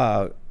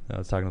 no. I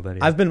was talking to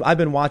Lydia. I've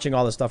been watching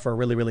all this stuff for a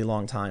really, really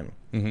long time,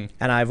 and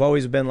I've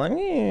always been like,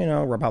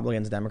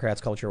 Republicans, Democrats,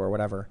 culture, or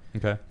whatever.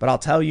 Okay. But I'll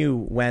tell you,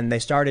 when they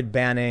started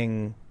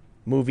banning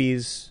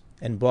movies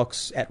and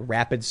books at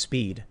rapid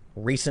speed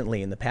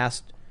recently, in the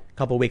past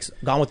couple of weeks,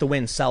 Gone with the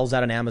Wind sells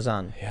out on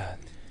Amazon. Yeah.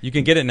 You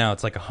can get it now.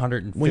 It's like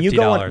 $150. When you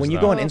go on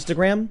though.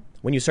 Instagram,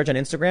 when you search on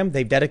Instagram,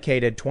 they've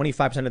dedicated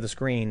 25% of the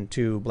screen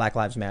to Black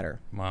Lives Matter.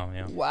 Wow,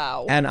 yeah.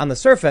 Wow. And on the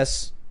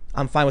surface,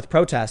 I'm fine with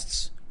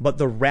protests, but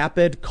the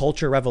rapid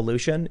culture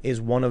revolution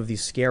is one of the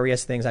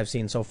scariest things I've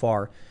seen so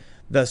far.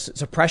 The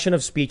suppression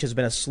of speech has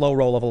been a slow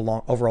roll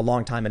over a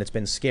long time, and it's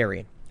been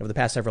scary over the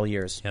past several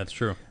years. Yeah, it's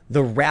true.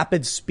 The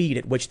rapid speed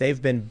at which they've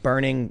been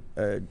burning,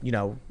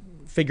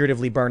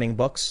 figuratively burning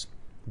books,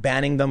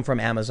 banning them from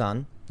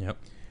Amazon, Yep.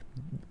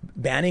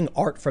 banning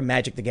art from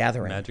Magic the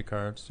Gathering. Magic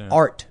cards. Yeah.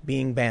 Art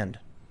being banned.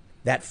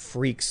 That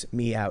freaks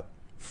me out.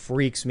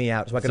 Freaks me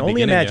out. So I can the only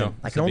beginning, imagine. yo.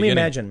 I It's can the only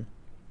beginning. imagine.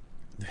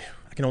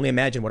 I can only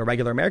imagine what a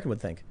regular American would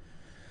think.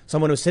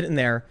 Someone who's sitting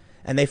there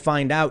and they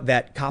find out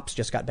that Cops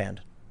just got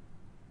banned.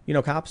 You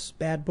know, Cops,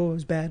 bad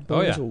boys,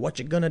 Oh, yeah. what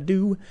you gonna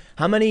do?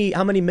 How many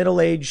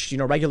middle-aged,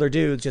 regular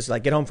dudes just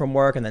like get home from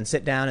work and then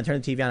sit down and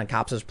turn the TV on and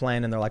Cops is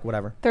playing and they're like,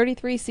 whatever.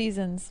 33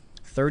 seasons.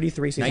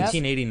 33 seasons.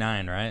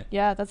 1989, right?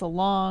 Yeah, that's a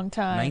long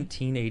time.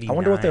 1989. I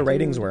wonder what their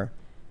ratings were.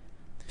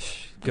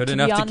 Good To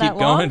enough be to on keep that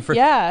long? going for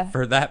Yeah.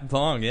 for that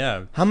long.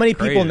 Yeah. How many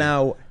Crazy. people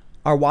now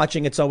are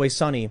watching It's Always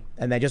Sunny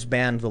and they just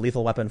banned the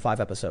Lethal Weapon 5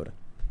 episode?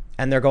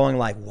 And they're going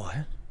like, what?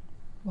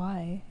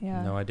 Why?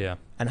 Yeah. No idea.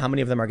 And how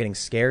many of them are getting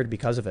scared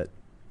because of it?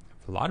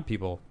 A lot of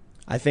people.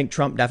 I think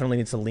Trump definitely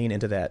needs to lean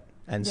into that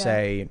and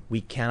say,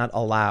 we cannot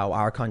allow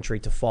our country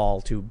to fall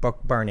to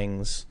book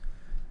burnings.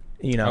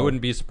 You know, I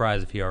wouldn't be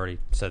surprised if he already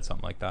said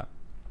something like that.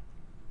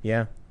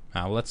 Yeah.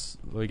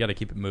 We got to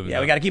keep it moving. Yeah,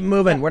 though. we got to keep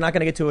moving. We're not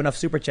going to get to enough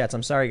super chats.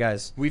 I'm sorry,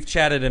 guys. We've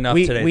chatted enough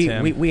We- today, we-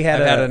 Tim. we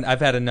had I've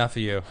had enough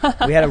of you.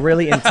 We had a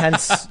really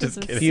intense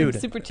Some feud.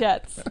 Super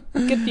chats.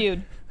 Good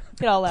feud.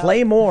 Get all out.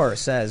 Clay Moore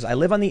says, I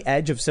live on the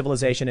edge of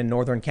civilization in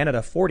northern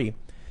Canada. 40.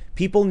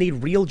 People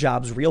need real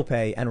jobs, real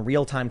pay, and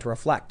real time to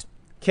reflect.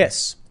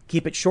 Kiss.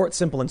 Keep it short,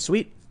 simple, and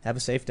sweet. Have a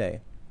safe day.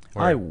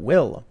 Word. I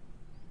will.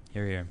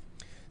 Here.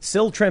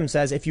 Sil Trim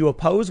says, if you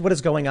oppose what is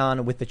going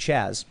on with the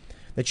Chaz,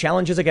 the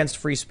challenges against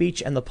free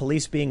speech and the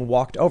police being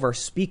walked over,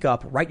 speak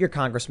up, write your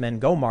congressmen,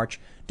 go march.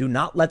 Do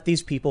not let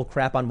these people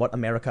crap on what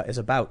America is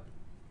about.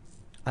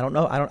 I don't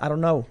know. I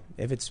don't know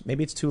if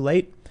maybe it's too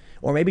late,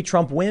 or maybe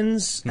Trump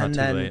wins Not and too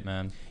then late,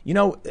 man. you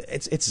know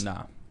it's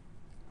Nah.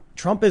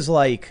 Trump is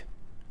like,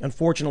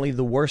 unfortunately,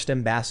 the worst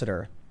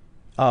ambassador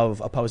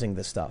of opposing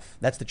this stuff.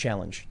 That's the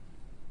challenge.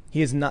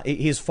 He is not.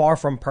 He is far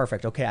from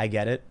perfect. Okay, I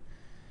get it.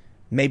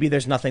 Maybe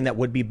there's nothing that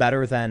would be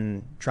better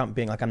than Trump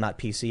being like, I'm not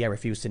PC, I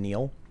refuse to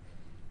kneel.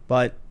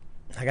 But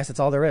I guess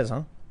that's all there is,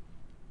 huh?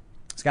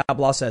 Scott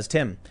Blah says,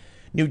 Tim,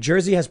 New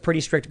Jersey has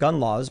pretty strict gun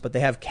laws, but they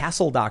have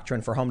castle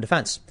doctrine for home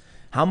defense.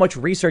 How much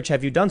research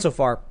have you done so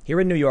far? Here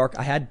in New York,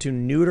 I had to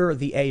neuter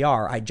the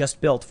AR I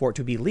just built for it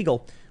to be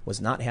legal. Was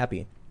not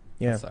happy.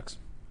 Yeah. That sucks.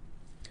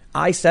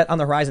 I Set on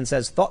the Horizon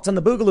says, thoughts on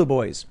the Boogaloo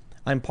Boys?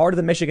 I'm part of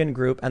the Michigan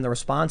group, and the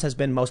response has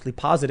been mostly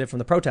positive from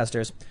the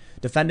protesters,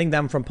 defending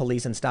them from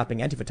police and stopping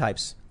Antifa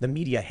types. The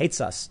media hates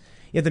us.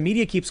 Yet the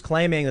media keeps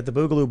claiming that the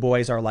Boogaloo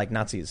Boys are like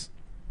Nazis.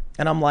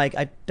 And I'm like,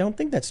 I don't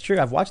think that's true.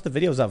 I've watched the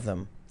videos of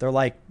them. They're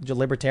like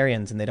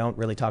libertarians, and they don't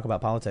really talk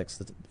about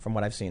politics, from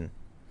what I've seen.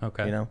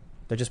 Okay. You know,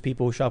 they're just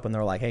people who show up and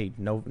they're like, hey,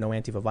 no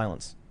Antifa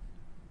violence.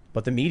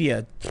 But the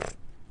media,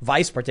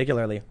 Vice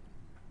particularly.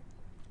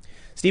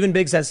 Stephen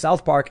Biggs says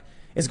South Park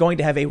is going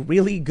to have a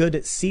really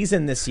good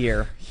season this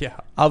year. Yeah.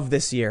 Of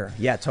this year.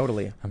 Yeah,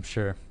 totally. I'm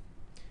sure.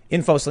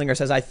 InfoSlinger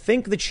says, I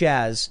think the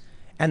Chaz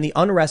and the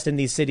unrest in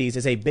these cities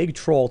is a big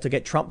troll to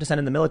get Trump to send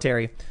in the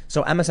military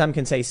so MSM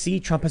can say, see,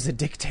 Trump is a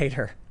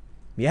dictator.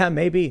 Yeah,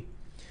 maybe.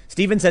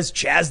 Steven says,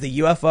 Chaz the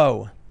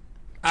UFO.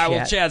 I will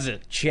Chaz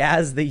it.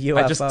 Chaz the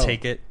UFO. I just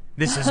take it.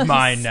 This is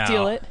mine now.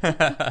 Steal it.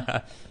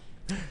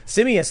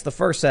 Simius the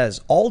First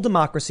says, all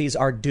democracies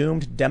are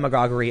doomed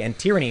demagoguery and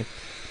tyranny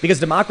because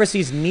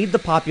democracies need the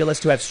populace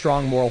to have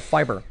strong moral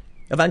fiber.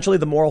 Eventually,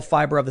 the moral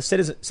fiber of the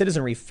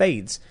citizenry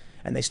fades,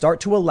 and they start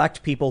to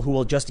elect people who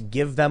will just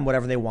give them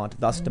whatever they want.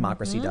 Thus,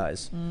 democracy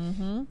dies.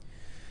 Mm-hmm.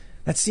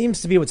 That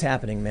seems to be what's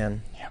happening,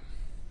 man. Yeah.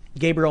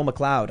 Gabriel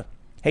McLeod.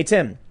 Hey,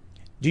 Tim,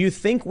 do you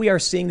think we are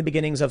seeing the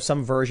beginnings of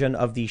some version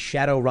of the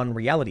Shadowrun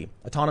reality?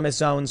 Autonomous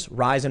zones,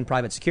 rise in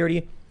private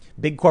security,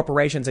 big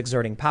corporations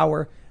exerting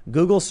power.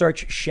 Google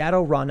search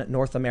Shadowrun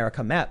North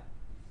America map.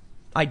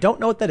 I don't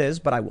know what that is,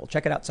 but I will.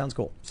 Check it out. Sounds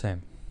cool.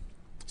 Same.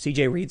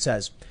 CJ Reed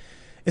says,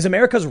 is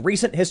America's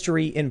recent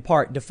history in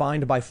part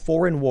defined by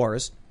foreign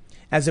wars,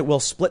 as it will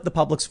split the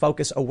public's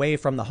focus away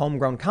from the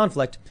homegrown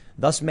conflict,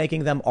 thus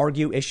making them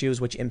argue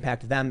issues which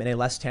impact them in a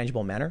less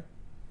tangible manner?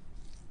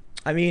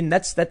 I mean,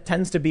 that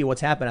tends to be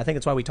what's happened. I think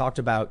that's why we talked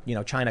about,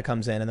 China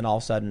comes in and then all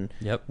of a sudden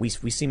we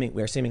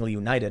are seemingly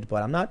united,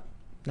 but I'm not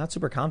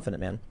super confident,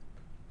 man.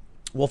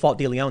 Wolfalt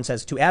De Leon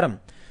says, to Adam,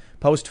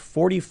 post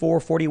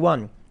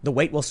 4441, the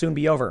wait will soon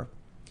be over.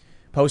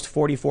 Post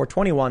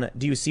 4421,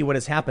 do you see what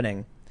is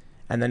happening?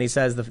 And then he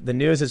says, the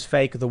news is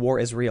fake, the war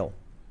is real.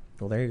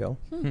 Well, there you go.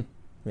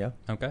 Yeah.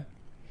 Okay.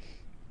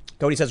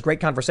 Cody says, great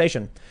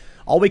conversation.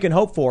 All we can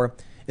hope for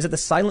is that the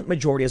silent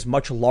majority is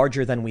much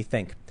larger than we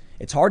think.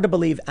 It's hard to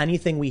believe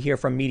anything we hear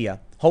from media.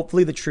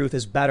 Hopefully the truth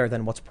is better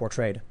than what's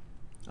portrayed.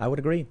 I would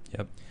agree.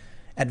 Yep.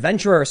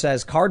 Adventurer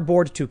says,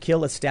 cardboard to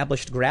kill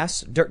established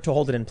grass, dirt to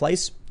hold it in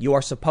place. You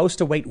are supposed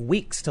to wait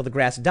weeks till the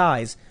grass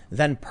dies,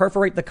 then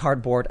perforate the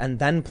cardboard and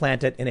then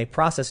plant it in a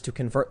process to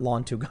convert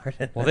lawn to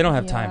garden. Well, they don't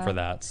have time Yeah. for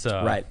that,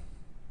 so Right.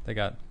 They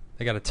got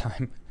a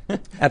time.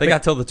 They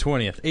got till the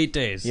 20th, 8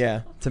 days.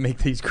 Yeah. To make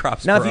these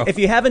crops Now, grow. if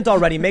you haven't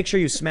already, make sure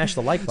you smash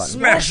the like button.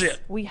 Smash it.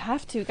 We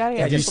have to. Gotta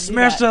Yeah, get just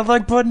people to do that.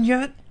 like button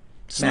yet?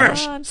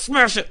 Smash. Come on.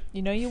 Smash it.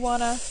 You know you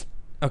wanna.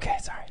 Okay,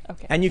 sorry.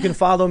 Okay. And you can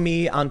follow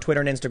me on Twitter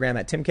and Instagram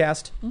at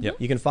Timcast. Yep.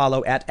 You can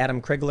follow at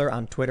Adam Krigler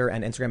on Twitter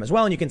and Instagram as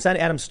well. And you can send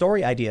Adam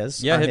story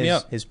ideas Yeah, on hit me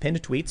up. his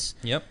pinned tweets.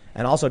 Yep.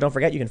 And also, don't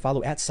forget, you can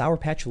follow at Sour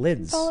Patch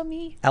Lids. Follow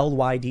me.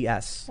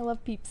 LYDS. I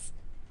love peeps.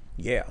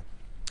 Yeah.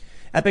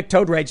 Epic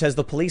Toad Rage says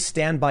the police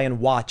stand by and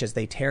watch as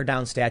they tear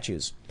down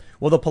statues.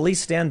 Will the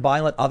police stand by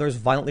and let others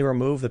violently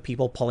remove the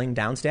people pulling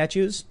down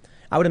statues?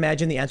 I would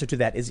imagine the answer to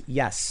that is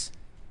yes.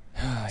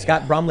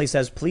 Scott Brumley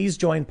says, please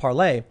join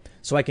Parlay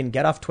so I can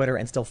get off Twitter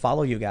and still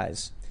follow you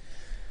guys.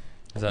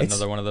 Is that It's-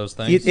 another one of those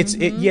things?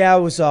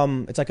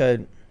 It's like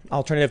a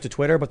alternative to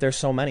Twitter, but there's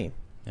so many.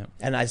 Yep.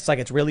 And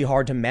it's really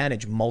hard to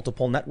manage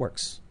multiple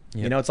networks.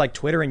 Yep. It's like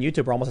Twitter and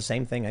YouTube are almost the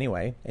same thing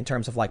anyway, in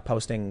terms of like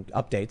posting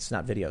updates,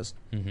 not videos.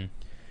 Mm-hmm.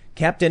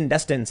 Captain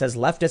Destin says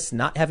leftists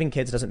not having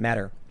kids doesn't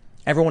matter.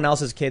 Everyone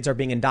else's kids are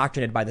being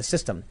indoctrinated by the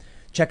system.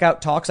 Check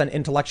out Talks on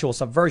Intellectual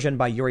Subversion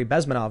by Yuri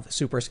Bezmenov.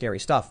 Super scary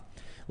stuff.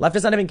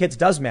 Leftists not having kids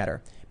does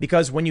matter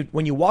because when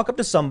you walk up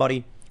to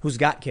somebody who's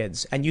got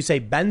kids and you say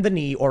bend the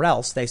knee or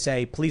else, they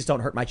say please don't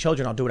hurt my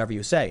children. I'll do whatever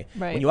you say.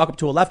 Right. When you walk up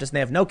to a leftist and they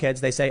have no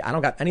kids, they say I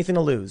don't got anything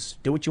to lose.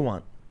 Do what you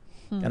want,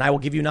 and I will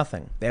give you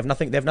nothing. They have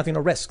nothing. They have nothing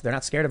to risk. They're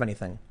not scared of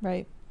anything.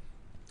 Right.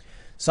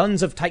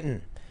 Sons of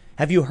Titan.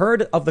 Have you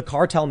heard of the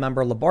cartel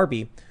member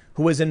LaBarbie,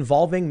 who is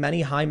involving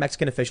many high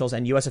Mexican officials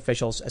and U.S.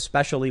 officials,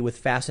 especially with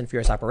Fast and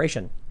Furious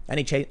operation?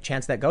 Any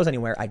chance that goes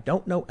anywhere? I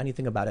don't know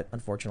anything about it,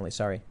 unfortunately.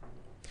 Sorry.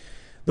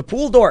 The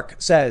Pool Dork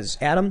says,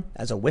 Adam,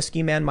 as a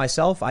whiskey man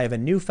myself, I have a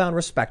newfound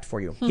respect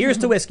for you. Here's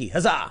to whiskey.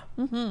 Huzzah.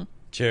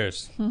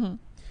 Cheers.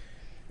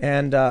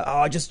 And,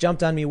 I just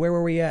jumped on me. Where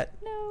were we at?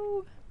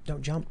 No.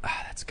 Don't jump.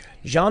 That's good.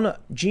 Jean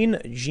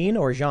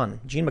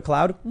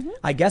McLeod.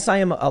 I guess I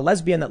am a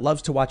lesbian that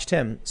loves to watch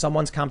Tim.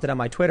 Someone's commented on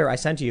my Twitter I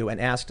sent you and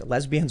asked,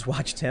 lesbians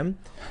watch Tim?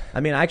 I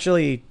mean,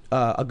 actually,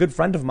 a good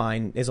friend of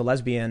mine is a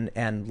lesbian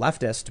and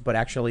leftist, but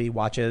actually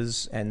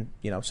watches and,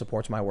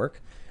 supports my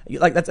work.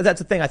 Like that's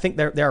the thing. I think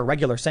there are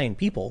regular sane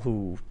people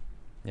who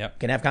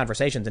can have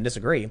conversations and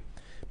disagree,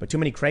 but too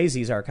many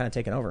crazies are kind of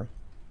taking over.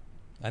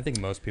 I think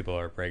most people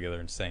are regular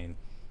and sane.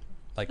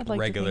 Like I'd like to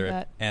regular think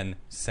that. and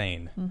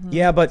sane.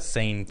 Yeah, but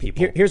Sane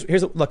people. here's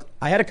look.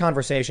 I had a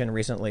conversation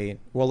recently,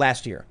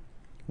 last year,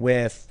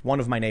 with one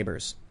of my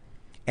neighbors,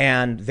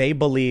 and they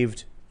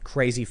believed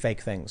crazy fake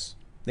things.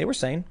 They were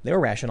sane, they were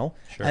rational,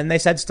 Sure. and they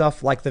said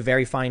stuff like the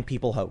very fine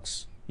people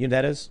hoax. You know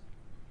what that is?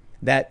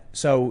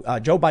 So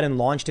Joe Biden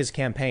launched his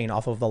campaign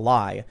off of the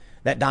lie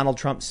that Donald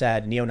Trump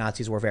said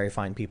neo-Nazis were very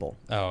fine people.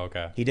 Oh,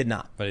 okay. He did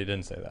not. But he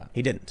didn't say that.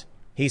 He didn't.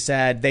 He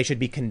said they should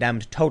be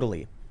condemned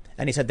totally.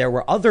 And he said there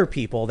were other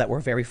people that were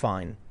very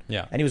fine.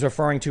 Yeah. And he was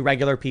referring to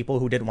regular people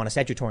who didn't want a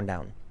statue torn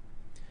down.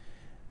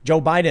 Joe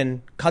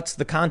Biden cuts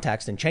the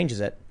context and changes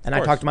it. And I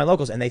course. talked to my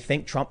locals, and they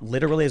think Trump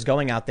literally is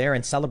going out there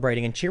and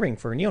celebrating and cheering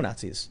for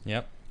neo-Nazis.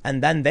 Yep.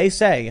 And then they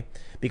say,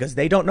 because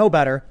they don't know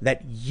better,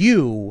 that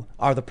you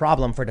are the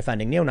problem for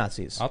defending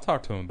neo-Nazis. I'll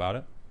talk to him about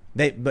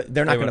it. But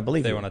they're not going to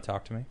believe They you. want to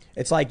talk to me.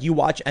 It's like you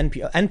watch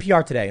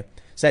NPR today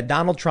said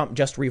Donald Trump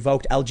just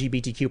revoked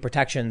LGBTQ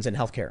protections in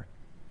healthcare.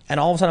 And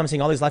all of a sudden I'm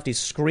seeing all these lefties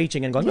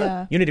screeching and going,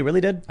 Yeah. Unity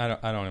really did? I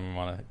don't even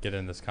want to get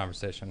in this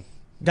conversation.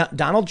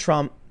 Donald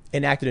Trump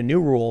enacted a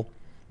new rule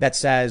that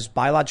says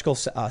biological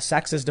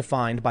sex is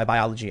defined by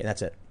biology, and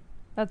that's it.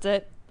 That's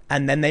it.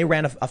 And then they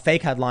ran a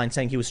fake headline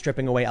saying he was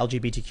stripping away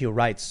LGBTQ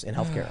rights in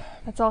healthcare.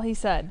 That's all he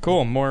said.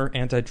 Cool. More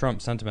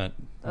anti-Trump sentiment.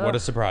 What a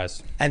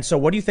surprise. And so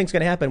what do you think's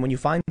going to happen when you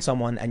find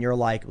someone and you're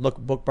like, look,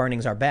 book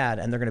burnings are bad,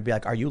 and they're going to be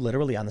like, are you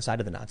literally on the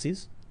side of the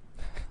Nazis?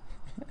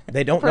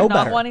 They don't For know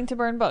not better. wanting to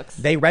burn books.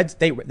 They read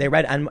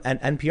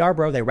NPR,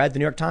 bro. They read the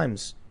New York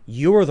Times.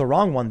 You were the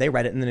wrong one. They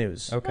read it in the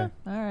news. Okay. All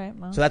right.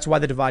 Well, So that's why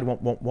the divide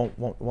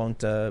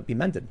won't be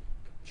mended.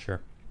 Sure.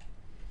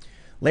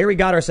 Larry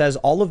Goddard says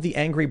all of the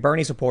angry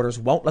Bernie supporters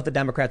won't let the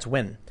Democrats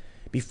win.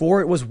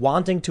 Before it was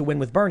wanting to win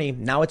with Bernie.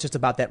 Now it's just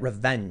about that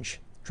revenge.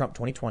 Trump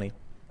 2020.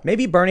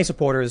 Maybe Bernie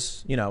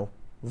supporters,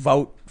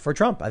 vote for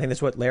Trump. I think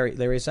that's what Larry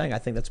is saying. I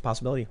think that's a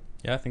possibility.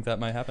 Yeah, I think that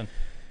might happen.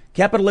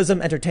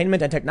 Capitalism,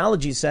 Entertainment, and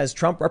Technology says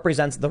Trump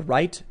represents the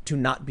right to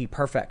not be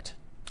perfect.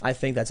 I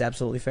think that's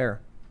absolutely fair.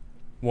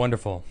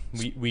 Wonderful.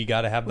 We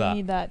got to have we that.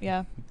 need that.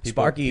 Yeah.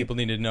 People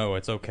need to know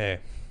it's okay.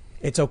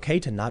 It's okay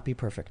to not be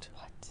perfect.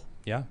 What?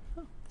 Yeah.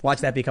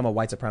 Watch that become a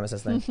white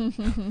supremacist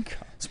thing.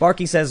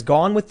 Sparky says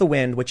Gone with the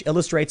Wind, which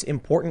illustrates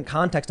important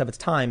context of its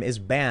time, is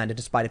banned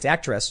despite its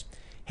actress,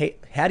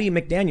 Hattie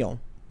McDaniel,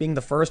 being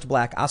the first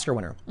black Oscar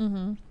winner.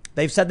 Mm-hmm.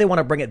 They've said they want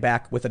to bring it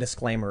back with a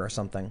disclaimer or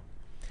something.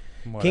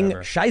 Whatever. King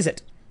Shizit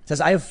says,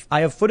 I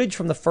have footage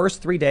from the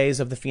first 3 days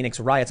of the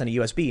Phoenix riots on a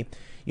USB.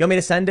 You want me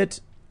to send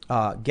it?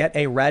 Get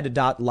a red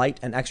dot light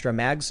and extra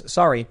mags.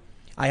 Sorry,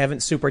 I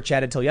haven't super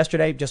chatted till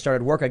yesterday. Just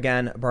started work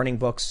again. Burning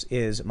books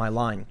is my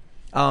line.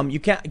 You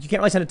can't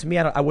really send it to me.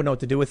 I wouldn't know what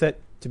to do with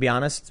it, to be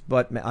honest.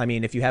 But I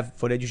mean, if you have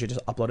footage, you should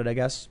just upload it, I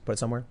guess. Put it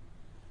somewhere.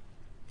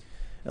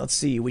 Let's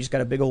see. We just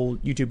got a big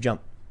old YouTube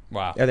jump.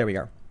 Wow. There we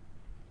are.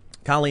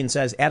 Colleen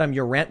says, Adam,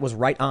 your rant was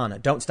right on.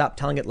 Don't stop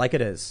telling it like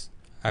it is.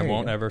 I There you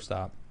won't go. ever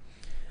stop.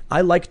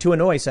 I like to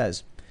annoy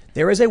says,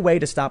 there is a way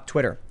to stop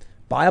Twitter.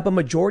 Buy up a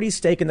majority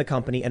stake in the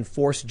company and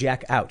force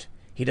Jack out.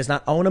 He does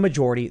not own a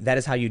majority. That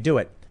is how you do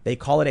it. They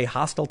call it a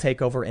hostile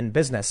takeover in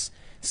business.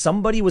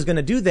 Somebody was going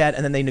to do that,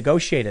 and then they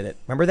negotiated it.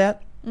 Remember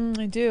that?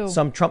 I do.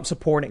 Some Trump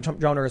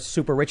donor,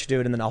 super rich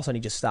dude, and then all of a sudden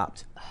he just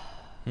stopped.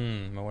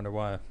 I wonder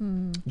why.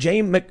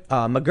 Jay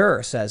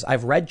McGurr says,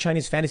 I've read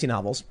Chinese fantasy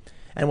novels,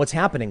 and what's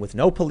happening with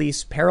no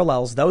police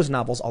parallels those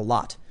novels a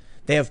lot.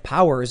 They have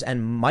powers,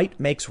 and might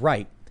makes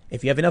right.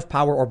 If you have enough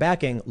power or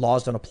backing,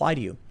 laws don't apply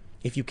to you.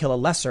 If you kill a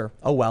lesser,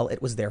 oh well,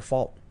 it was their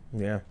fault.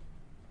 Yeah.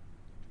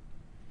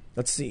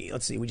 Let's see.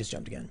 We just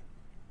jumped again.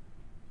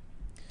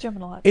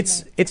 Jumping a lot.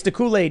 It's tonight. the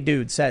Kool-Aid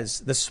dude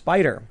says, the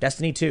spider,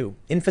 Destiny 2,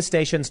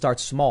 infestation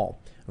starts small.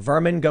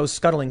 Vermin goes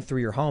scuttling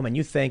through your home, and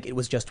you think it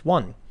was just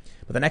one.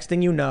 But the next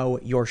thing you know,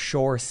 your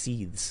shore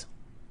seethes.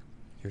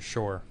 You're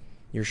sure.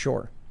 Your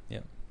shore. Yeah.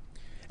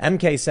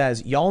 MK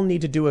says, y'all need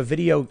to do a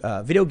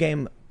video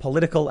game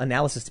political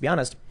analysis, to be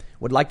honest.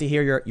 Would like to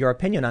hear your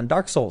opinion on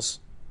Dark Souls.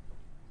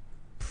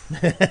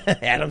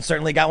 Adam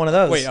certainly got one of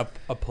those. Wait,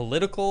 a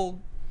political,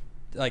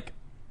 like,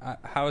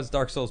 how is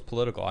Dark Souls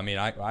political? I mean,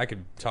 I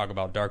could talk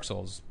about Dark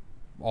Souls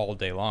all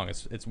day long.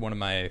 It's one of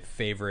my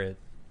favorite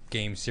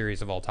game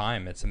series of all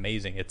time. It's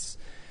amazing. It's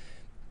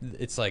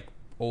like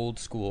old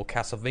school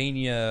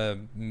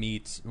Castlevania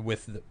meets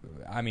with,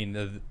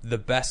 the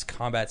best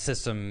combat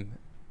system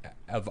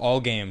of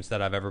all games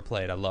that I've ever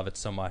played. I love it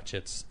so much.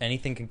 It's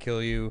anything can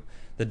kill you.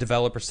 The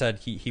developer said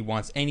he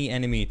wants any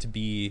enemy to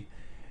be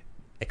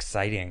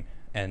exciting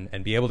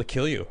and be able to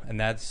kill you, and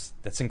that's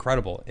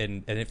incredible,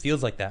 and it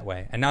feels like that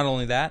way. And not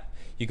only that,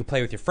 you can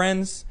play with your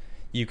friends,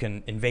 you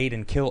can invade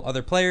and kill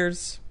other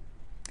players.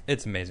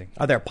 It's amazing.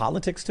 Are there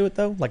politics to it,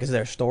 though? Like, is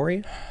there a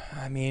story?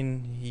 I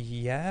mean,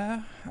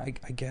 yeah, I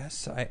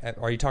guess.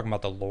 Are you talking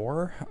about the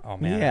lore? Oh,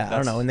 man. Yeah, I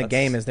don't know. In the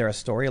game, is there a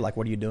story? Like,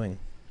 what are you doing?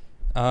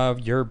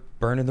 You're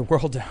burning the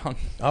world down.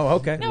 Oh,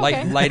 okay. No.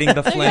 Okay. Lighting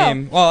the There you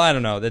flame. Well, I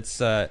don't know. That's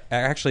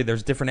actually,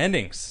 there's different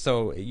endings.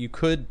 So you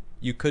could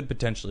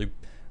potentially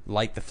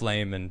light the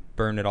flame and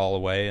burn it all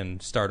away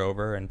and start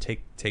over and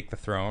take the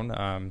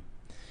throne.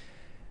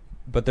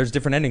 But there's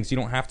different endings. You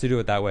don't have to do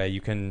it that way.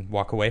 You can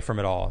walk away from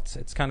it all.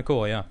 It's kind of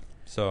cool, yeah.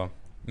 So,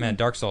 man,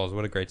 Dark Souls,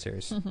 what a great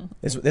series.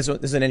 This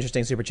is an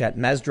interesting super chat.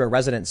 Mesdra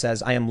Resident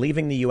says, I am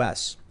leaving the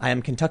U.S. I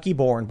am Kentucky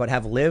born, but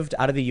have lived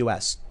out of the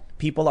U.S.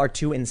 People are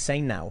too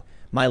insane now.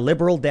 My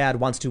liberal dad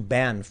wants to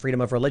ban freedom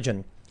of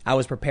religion. I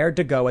was prepared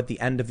to go at the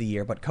end of the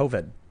year, but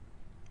COVID.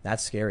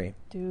 That's scary.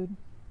 Dude.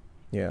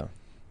 Yeah.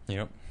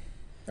 Yep.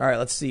 All right,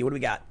 let's see. What do we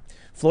got?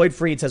 Floyd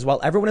Freed says, while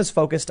everyone is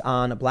focused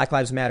on Black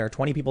Lives Matter,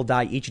 20 people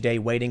die each day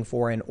waiting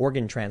for an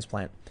organ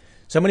transplant.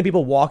 So many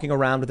people walking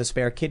around with a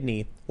spare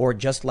kidney or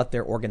just let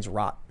their organs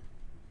rot.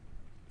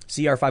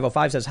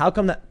 CR505 says, how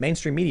come that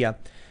mainstream media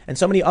and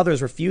so many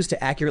others refuse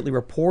to accurately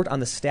report on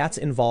the stats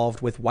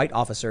involved with white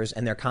officers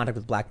and their contact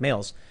with black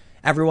males?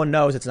 Everyone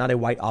knows it's not a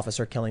white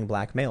officer killing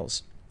black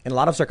males. In a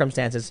lot of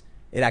circumstances,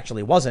 it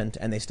actually wasn't,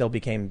 and they still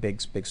became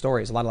big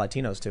stories. A lot of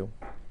Latinos, too.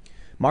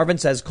 Marvin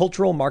says,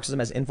 cultural Marxism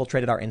has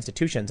infiltrated our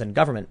institutions and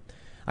government.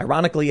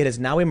 Ironically, it has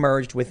now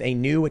emerged with a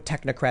new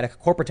technocratic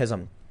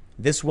corporatism.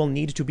 This will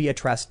need to be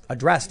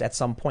addressed at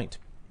some point.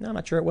 No, I'm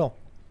not sure it will.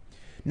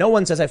 No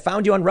one says, I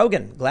found you on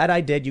Rogan. Glad I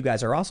did. You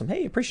guys are awesome.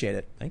 Hey, appreciate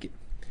it. Thank you.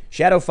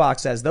 Shadow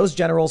Fox says, those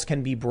generals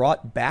can be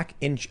brought back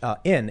in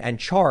and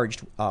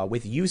charged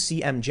with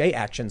UCMJ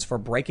actions for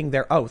breaking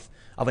their oath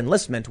of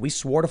enlistment. We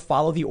swore to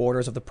follow the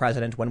orders of the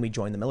president when we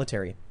joined the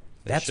military.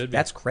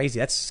 That's crazy.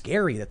 That's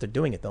scary that they're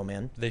doing it, though,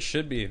 man. They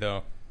should be,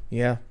 though.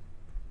 Yeah.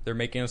 They're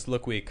making us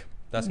look weak.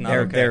 That's not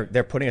okay.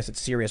 They're putting us at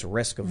serious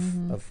risk of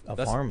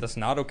harm. That's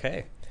not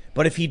okay.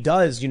 But if he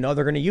does, they're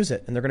going to use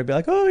it. And they're going to be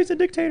like, oh, he's a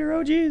dictator.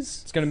 Oh,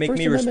 geez. It's going to make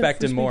me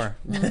respect him more.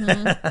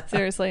 Mm-hmm.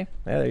 Seriously.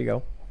 Yeah, there you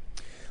go.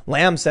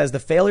 Lamb says the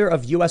failure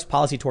of U.S.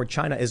 policy toward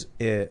China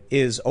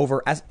is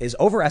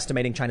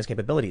overestimating China's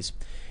capabilities,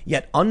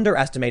 yet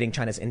underestimating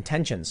China's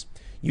intentions.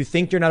 You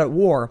think you're not at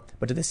war,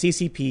 but to the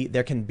CCP,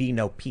 there can be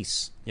no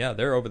peace. Yeah,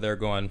 they're over there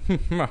going,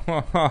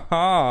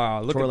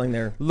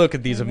 look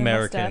at these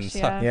Americans.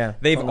 Mustache, yeah,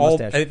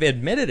 they've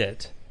admitted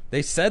it.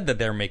 They said that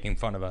they're making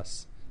fun of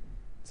us.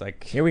 It's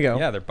like, here we go.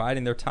 Yeah, they're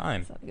biding their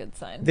time. That's not a good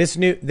sign.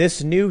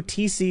 This new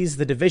TC's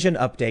The Division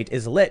update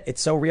is lit.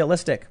 It's so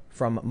realistic.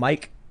 From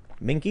Mike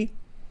Minky.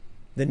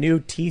 The new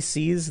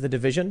TC's The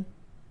Division.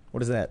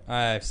 What is that?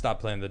 I stopped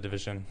playing The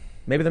Division.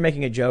 Maybe they're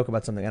making a joke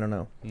about something. I don't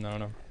know.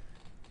 No.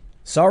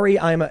 Sorry,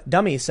 I'm a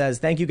dummy says,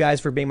 thank you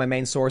guys for being my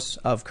main source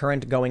of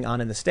current going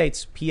on in the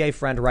States. PA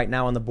friend right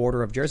now on the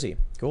border of Jersey.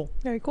 Cool.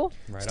 Very cool.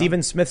 Right Stephen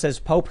on. Smith says,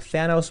 Pope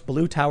Thanos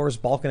Blue Towers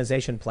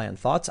balkanization plan.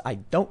 Thoughts? I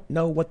don't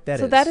know what that is.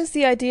 So that is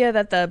the idea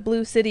that the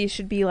blue cities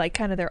should be like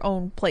kind of their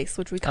own place,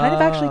 which we kind of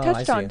actually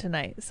touched on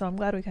tonight. So I'm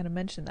glad we kind of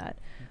mentioned that.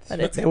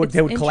 But they would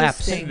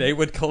collapse. They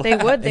would collapse. They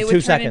would in 2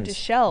 turn seconds. into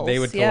shells. They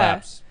would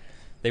collapse.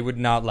 They would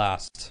not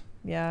last.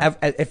 Yeah.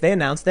 If they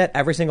announced that,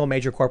 every single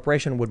major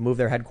corporation would move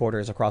their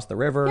headquarters across the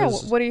rivers.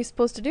 Yeah, what are you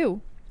supposed to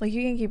do? Like,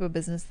 you can keep a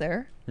business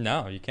there.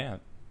 No, you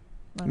can't.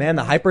 Man,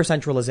 the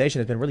hyper-centralization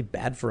has been really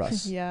bad for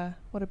us. Yeah,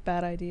 what a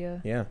bad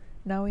idea. Yeah.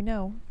 Now we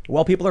know.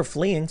 Well, people are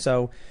fleeing,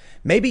 so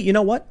maybe, you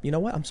know what?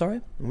 I'm sorry.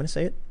 I'm going to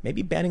say it.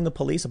 Maybe banning the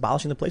police,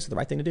 abolishing the police is the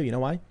right thing to do. You know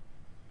why?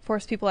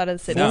 Force people out of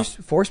the cities.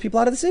 Force people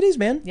out of the cities,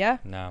 man. Yeah.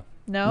 No.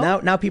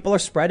 Now people are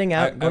spreading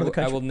out, going to the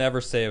country. I will never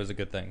say it was a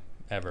good thing.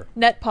 Ever.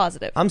 Net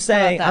positive. I'm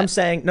saying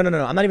no.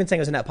 I'm not even saying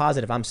it was a net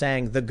positive. I'm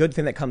saying the good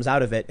thing that comes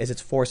out of it is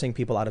it's forcing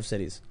people out of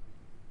cities.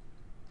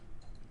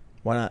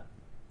 Why not?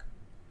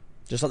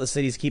 Just let the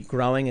cities keep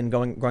growing and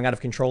growing out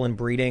of control and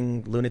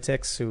breeding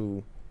lunatics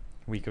who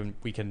we can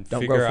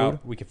don't figure grow out food?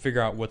 we can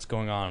figure out what's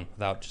going on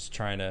without just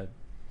trying to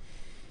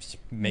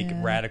make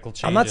radical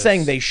changes. I'm not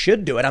saying they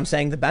should do it. I'm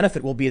saying the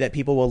benefit will be that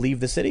people will leave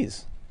the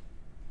cities.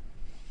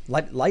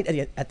 Light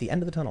at the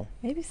end of the tunnel.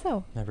 Maybe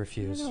so. I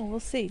refuse. I don't know. We'll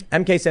see.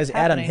 MK says,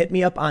 Happening. Adam, hit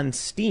me up on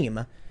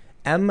Steam.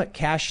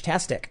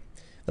 Mcashtastic.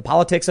 The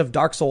politics of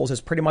Dark Souls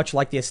is pretty much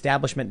like the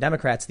establishment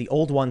Democrats, the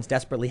old ones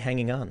desperately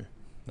hanging on.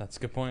 That's a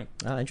good point.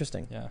 Ah,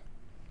 interesting. Yeah.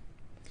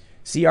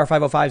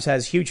 CR505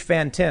 says, huge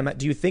fan Tim,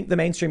 do you think the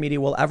mainstream media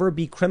will ever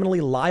be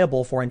criminally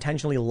liable for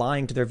intentionally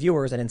lying to their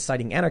viewers and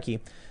inciting anarchy?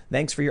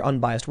 Thanks for your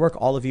unbiased work,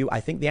 all of you. I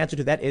think the answer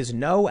to that is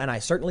no, and I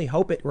certainly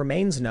hope it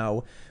remains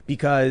no,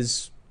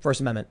 because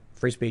First Amendment,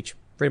 free speech,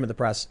 freedom of the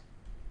press.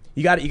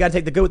 You got to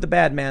take the good with the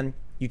bad, man.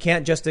 You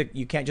can't just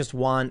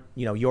want,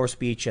 your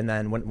speech, and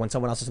then when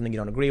someone else says something you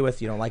don't agree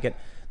with, you don't like it.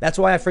 That's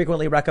why I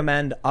frequently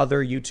recommend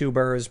other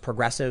YouTubers,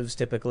 progressives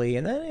typically,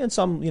 and then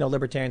some,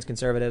 libertarians,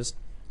 conservatives.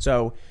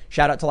 So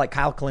shout out to like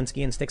Kyle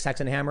Kalinske and Sticks, Hex,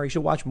 and Hammer. You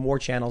should watch more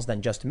channels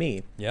than just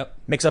me. Yep.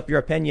 Mix up your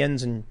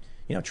opinions and,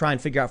 try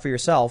and figure out for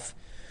yourself.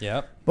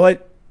 Yep.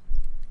 But,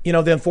 the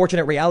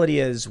unfortunate reality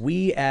is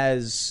we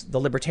as the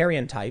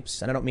libertarian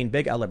types, and I don't mean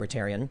big L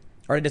libertarian,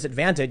 are at a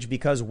disadvantage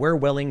because we're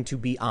willing to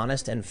be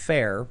honest and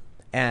fair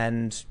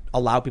and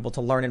allow people to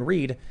learn and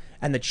read.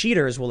 And the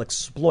cheaters will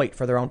exploit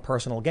for their own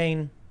personal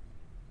gain.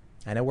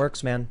 And it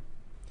works, man.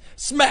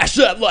 Smash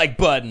that like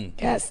button.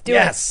 Yes, do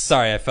it.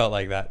 Sorry, I felt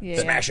like that. Yeah.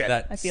 Smash it.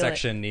 That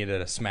section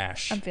needed a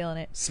smash. I'm feeling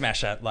it.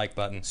 Smash that like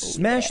button.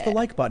 Smash the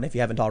like button if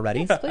you haven't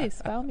already. Yes,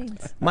 please, by all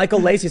means. Michael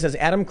Lacey says,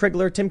 Adam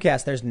Krigler,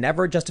 Timcast, there's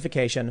never a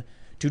justification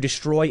to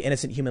destroy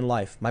innocent human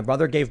life. My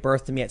brother gave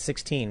birth to me at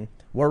 16.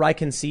 Were I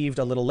conceived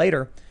a little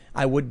later,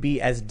 I would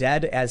be as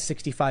dead as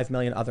 65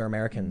 million other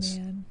Americans.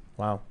 Man.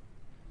 Wow.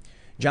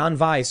 John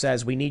Vi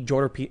says, we need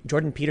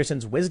Jordan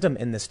Peterson's wisdom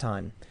in this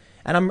time.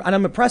 And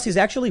I'm impressed he's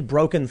actually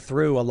broken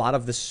through a lot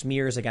of the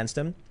smears against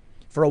him.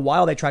 For a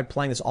while, they tried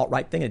playing this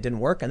alt-right thing. It didn't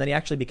work. And then he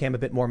actually became a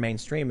bit more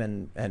mainstream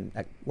and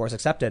was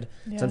accepted.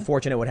 Yeah. It's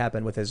unfortunate what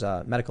happened with his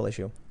medical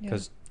issue.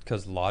 Because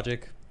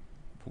logic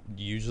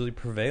usually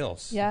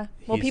prevails. Yeah.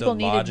 Well, people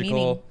needed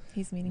meaning.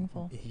 He's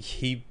meaningful.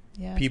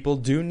 People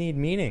do need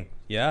meaning.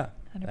 Yeah.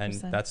 100%. And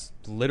that's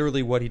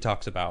literally what he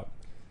talks about.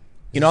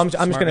 I'm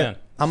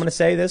gonna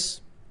say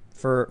this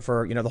for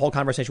the whole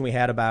conversation we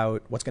had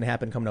about what's going to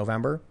happen come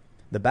November.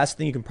 The best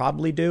thing you can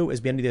probably do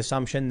is be under the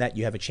assumption that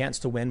you have a chance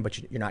to win, but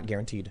you're not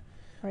guaranteed.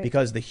 Right.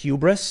 Because the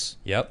hubris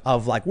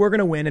of like, we're going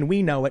to win and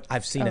we know it.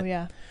 I've seen it.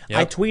 Yeah. Yep.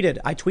 I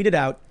tweeted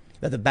out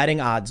that the betting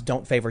odds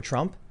don't favor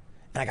Trump.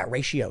 And I got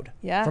ratioed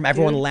from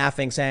everyone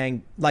laughing,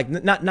 saying like,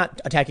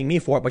 not attacking me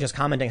for it, but just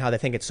commenting how they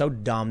think it's so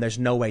dumb. There's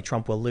no way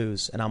Trump will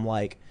lose. And I'm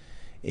like,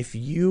 that's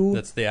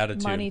the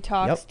attitude. Money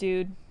talks,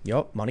 dude.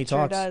 Yep, money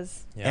talks. Sure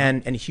does.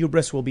 Yeah. And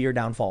hubris will be your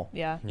downfall.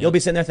 Yeah. You'll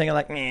be sitting there thinking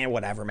like,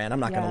 whatever, man. I'm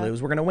not going to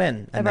lose. We're going to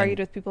win. I've argued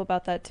with people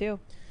about that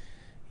too.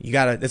 You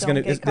got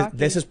to.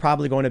 This is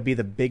probably going to be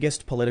the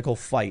biggest political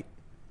fight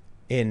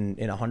in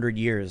 100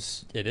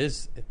 years. It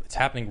is. It's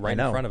happening right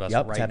in front of us.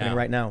 It's happening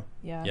right now.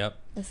 Yeah. Yep.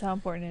 That's how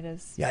important it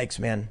is. Yikes,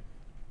 man.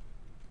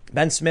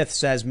 Ben Smith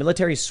says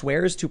military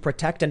swears to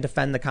protect and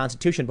defend the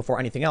Constitution before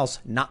anything else,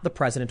 not the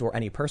president or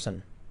any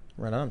person.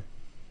 Right on.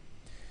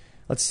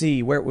 Let's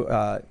see where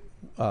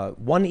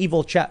one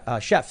evil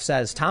chef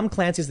says Tom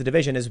Clancy's The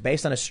Division is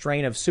based on a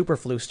strain of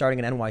superflu starting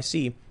in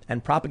NYC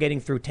and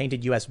propagating through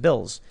tainted U.S.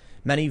 bills.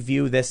 Many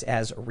view this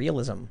as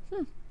realism.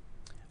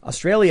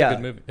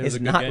 Australia is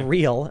not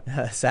real,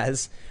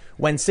 says.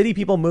 When city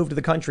people move to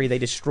the country, they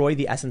destroy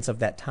the essence of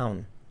that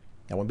town.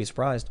 I wouldn't be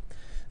surprised.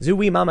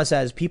 Zooey Mama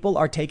says people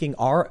are taking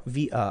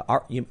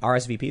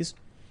RSVPs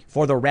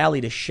for the rally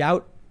to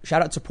shout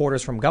out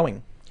supporters from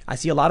going. I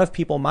see a lot of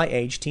people my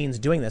age, teens,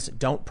 doing this.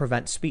 Don't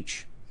prevent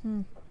speech.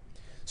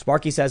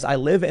 Sparky says, I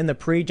live in the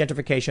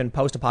pre-gentrification,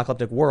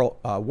 post-apocalyptic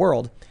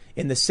world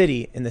in the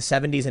city in the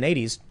 70s and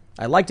 80s.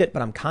 I liked it,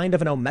 but I'm kind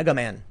of an Omega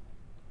man.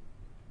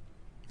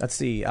 Let's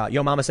see.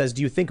 Yo Mama says,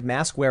 do you think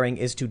mask wearing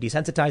is to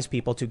desensitize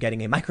people to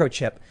getting a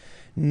microchip?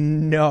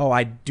 No,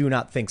 I do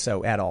not think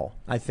so at all.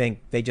 I think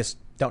they just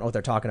don't know what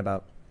they're talking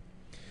about.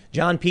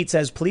 John Pete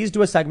says, please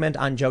do a segment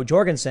on Joe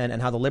Jorgensen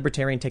and how the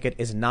libertarian ticket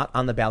is not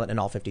on the ballot in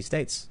all 50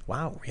 states.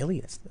 Wow,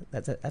 really?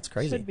 That's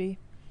crazy. Should be.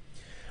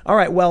 All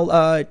right,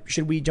 well,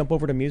 should we jump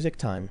over to music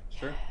time?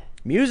 Sure.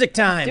 Music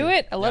time. Do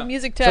it. I love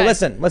music time.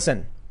 So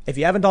listen. If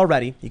you haven't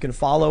already, you can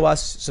follow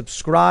us,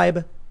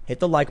 subscribe, hit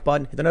the like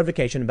button, hit the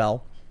notification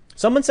bell.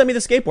 Someone sent me the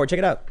skateboard. Check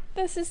it out.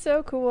 This is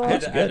so cool. I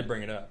had to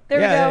bring it up. There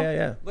we go.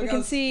 Yeah. We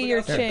can see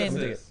your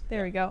chin.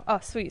 There we go. Oh,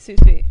 sweet.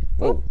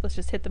 Whoa. Let's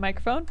just hit the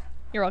microphone.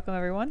 You're welcome,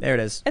 everyone. There it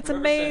is. It's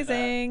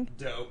amazing.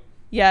 Dope.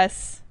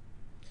 Yes.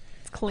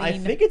 It's clean. I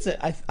think it's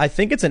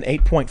an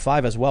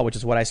 8.5 as well, which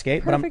is what I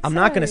skate. Perfect but I'm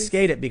not going to size.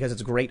 skate it because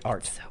it's great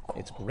art. So cool.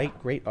 It's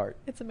great art.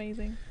 It's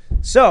amazing.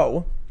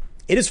 So,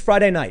 it is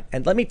Friday night,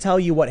 and let me tell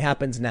you what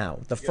happens now.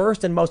 The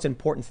first and most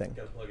important thing.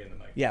 You gotta plug in the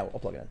mic. Yeah, I'll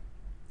plug it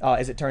in.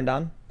 Is it turned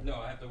on? No,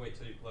 I have to wait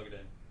till you plug it in.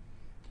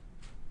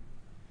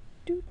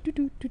 Do, do,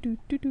 do, do, do,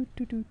 do, do,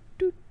 do,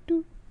 do,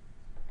 do.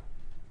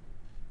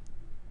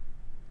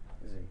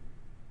 Is he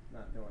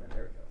not doing it?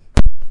 There we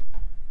go.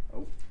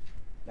 Oh,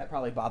 that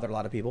probably bothered a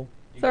lot of people.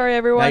 Sorry,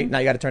 everyone. Now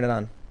you got to turn it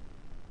on.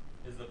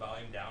 Is the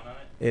volume down on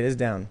it? It is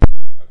down.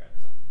 Okay,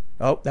 it's on.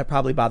 Oh, that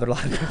probably bothered a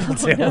lot of people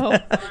too. No.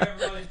 Sorry,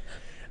 everybody.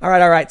 All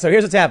right. So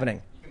here's what's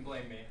happening. You can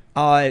blame me.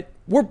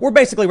 We're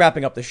basically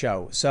wrapping up the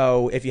show.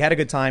 So if you had a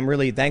good time,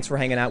 really, thanks for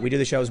hanging out. We do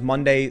the shows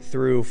Monday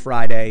through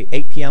Friday,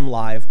 8 p.m.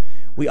 live.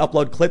 We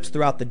upload clips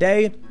throughout the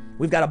day.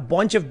 We've got a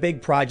bunch of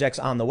big projects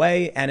on the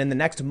way. And in the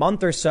next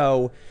month or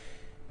so,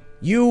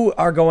 you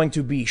are going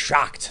to be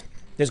shocked.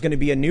 There's going to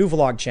be a new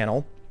vlog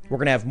channel. We're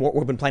going to have more.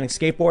 We've been planning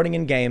skateboarding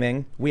and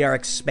gaming. We are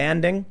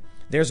expanding.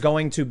 There's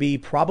going to be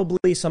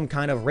probably some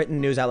kind of written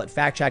news outlet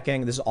fact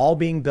checking. This is all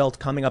being built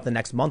coming up the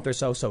next month or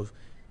so. So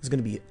it's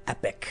going to be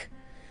epic.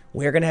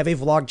 We're going to have a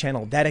vlog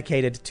channel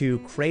dedicated to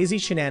crazy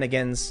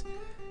shenanigans.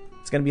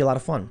 It's going to be a lot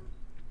of fun.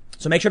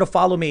 So make sure to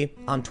follow me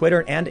on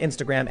Twitter and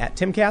Instagram at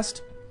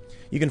Timcast.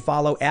 You can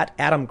follow at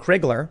Adam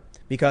Krigler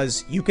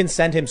because you can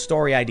send him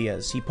story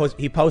ideas. He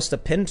posts a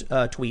pinned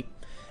tweet,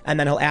 and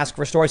then he'll ask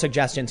for story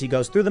suggestions. He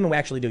goes through them, and we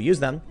actually do use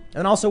them.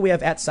 And also we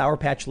have at Sour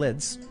Patch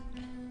Lids,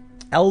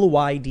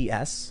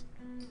 LYDS.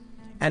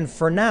 And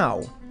for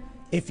now,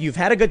 if you've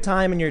had a good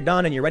time and you're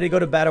done and you're ready to go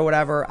to bed or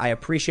whatever, I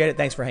appreciate it.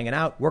 Thanks for hanging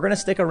out. We're going to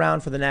stick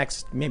around for the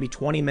next maybe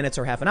 20 minutes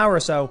or half an hour or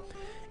so.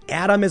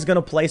 Adam is going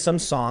to play some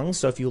songs.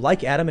 So if you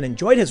like Adam and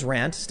enjoyed his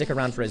rant, stick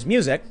around for his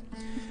music.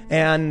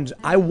 And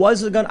I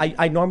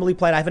normally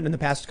play it. I haven't in the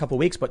past couple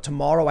weeks, but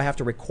tomorrow I have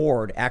to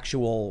record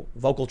actual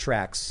vocal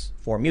tracks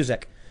for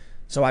music.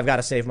 So I've got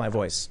to save my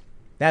voice.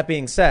 That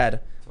being said,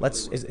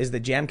 is the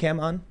jam cam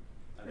on?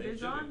 It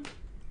is on.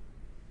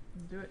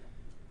 Do it.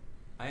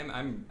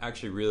 I'm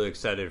actually really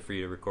excited for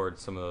you to record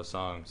some of those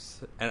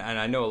songs, and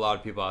I know a lot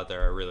of people out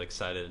there are really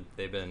excited.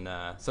 They've been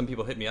some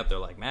people hit me up. They're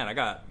like, "Man, I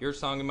got your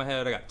song in my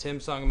head. I got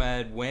Tim's song in my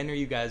head. When are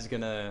you guys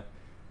gonna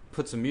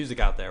put some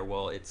music out there?"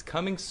 Well, it's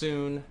coming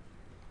soon.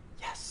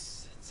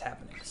 Yes, it's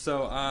happening.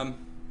 So,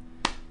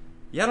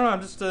 yeah, I don't know.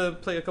 I'm just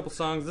play a couple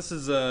songs.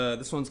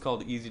 This one's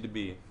called "Easy to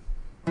Be."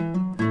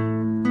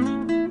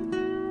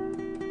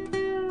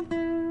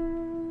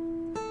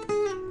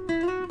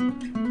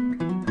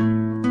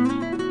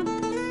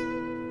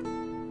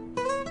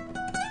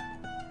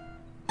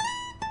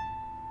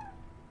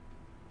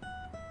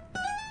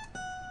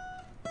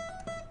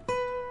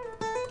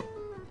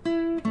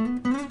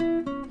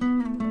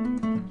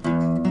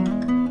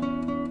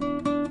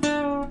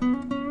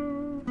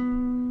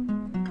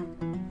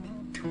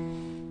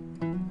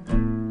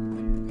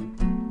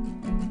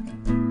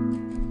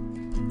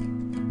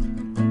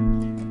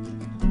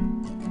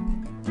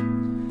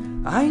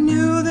 I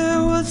knew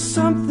there was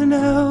something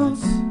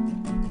else,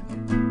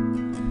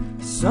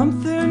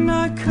 something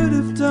I could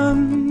have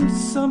done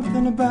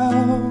something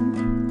about.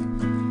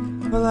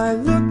 Well, I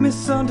look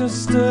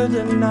misunderstood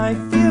and I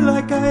feel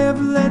like I have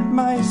let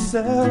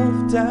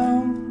myself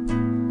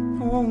down.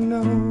 Oh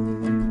no.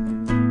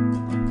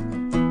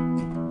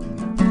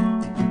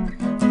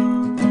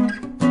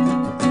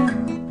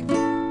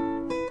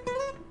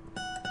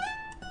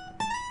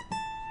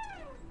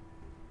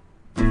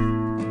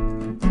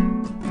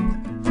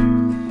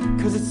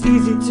 'Cause it's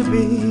easy to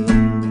be,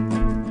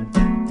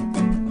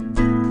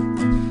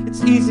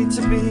 it's easy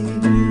to be,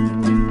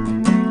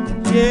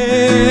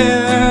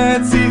 yeah,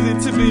 it's easy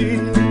to be.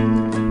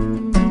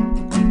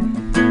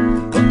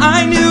 Well,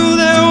 I knew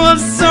there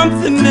was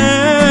something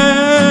else.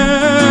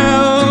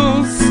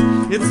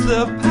 It's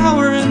the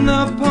power in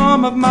the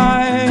palm of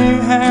my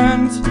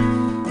hand.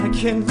 I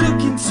can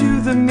look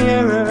into the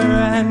mirror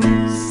and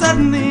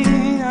suddenly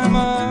I'm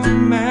a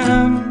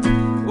man.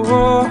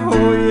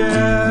 Oh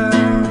yeah.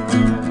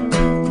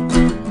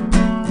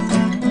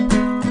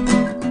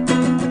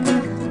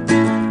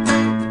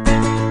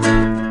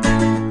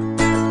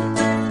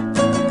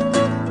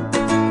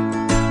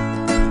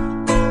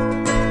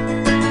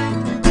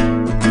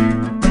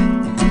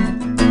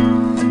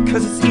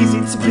 'Cause it's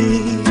easy to be,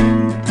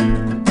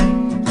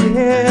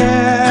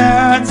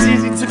 yeah, it's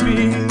easy to be.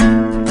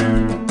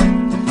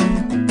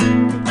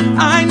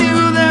 I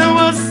knew there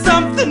was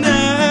something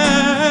else.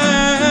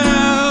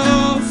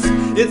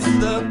 It's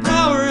the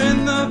power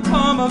in the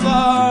palm of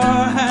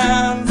our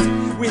hands.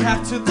 We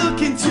have to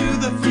look into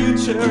the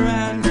future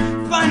and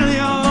finally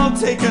all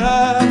take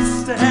a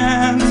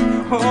stand.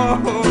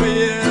 Oh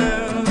yeah.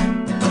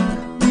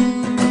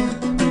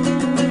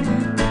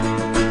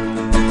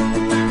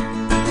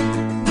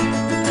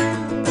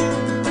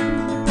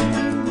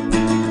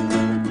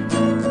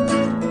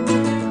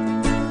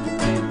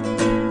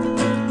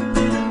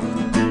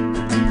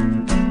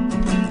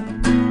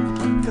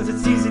 'Cause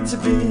it's easy to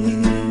be,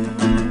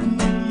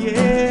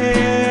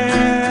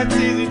 yeah, it's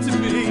easy to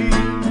be,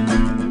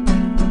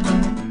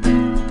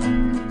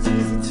 it's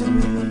easy to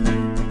be,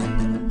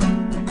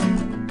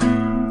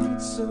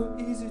 it's so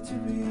easy to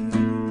be.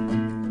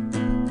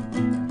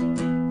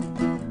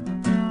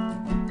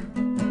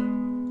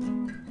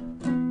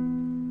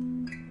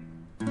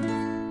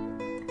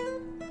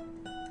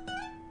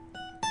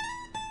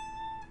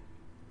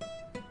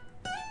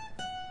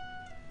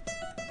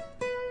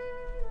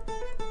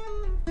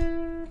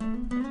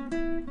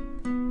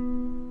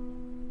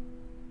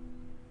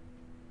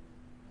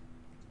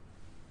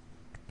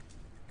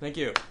 Thank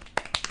you.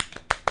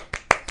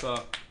 So,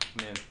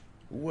 man,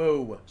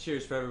 Whoa.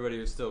 cheers for everybody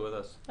who's still with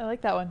us. I like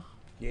that one.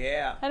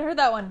 Yeah. I hadn't heard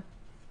that one.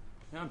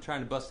 Now I'm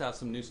trying to bust out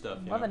some new stuff.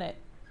 Loving know? it.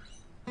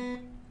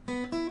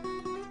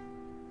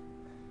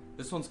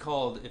 This one's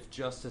called If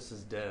Justice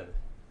is Dead.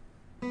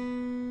 So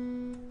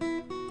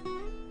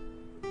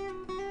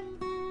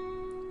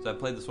I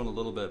played this one a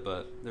little bit,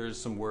 but there's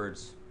some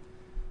words.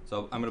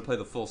 So I'm going to play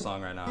the full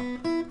song right now.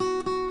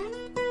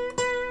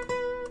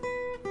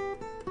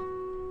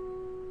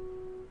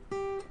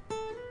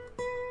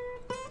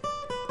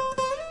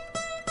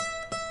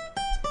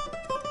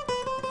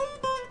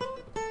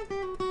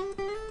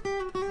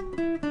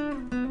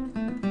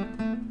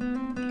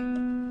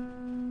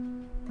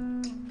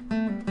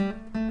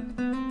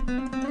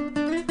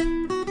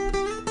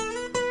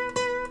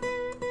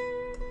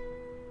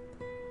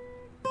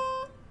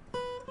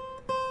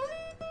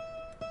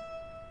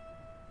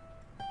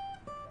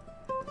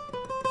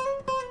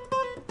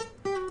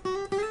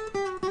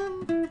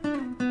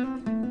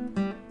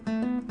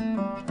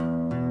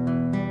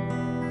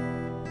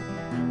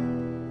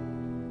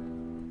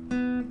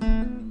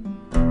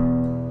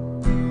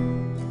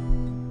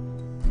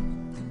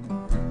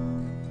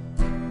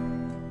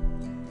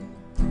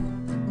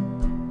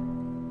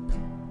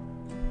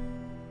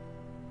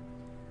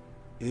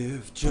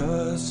 If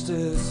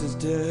justice is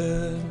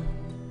dead,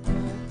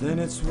 then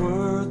it's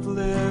worth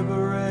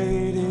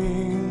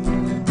liberating.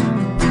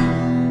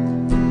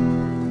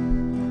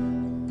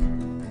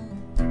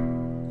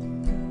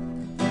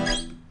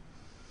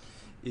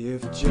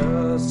 If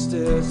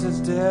justice is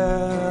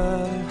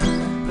dead,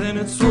 then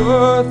it's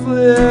worth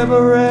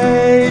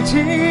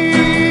liberating.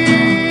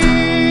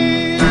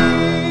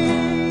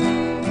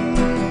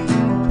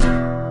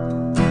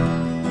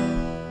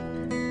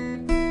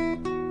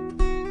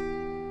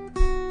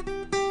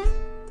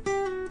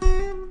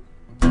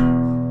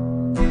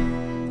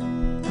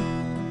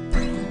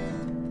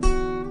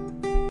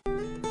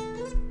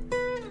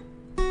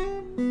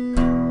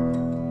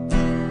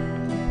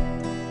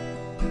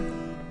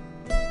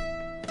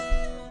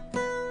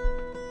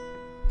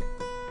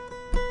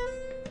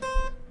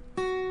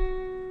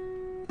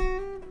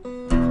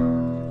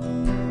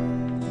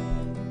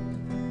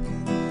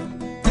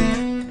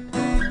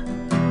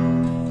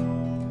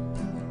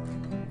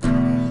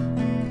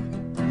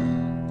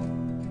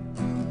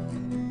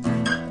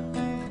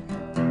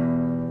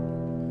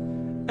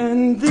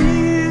 And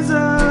these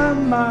are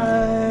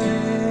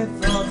my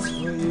thoughts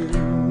for you.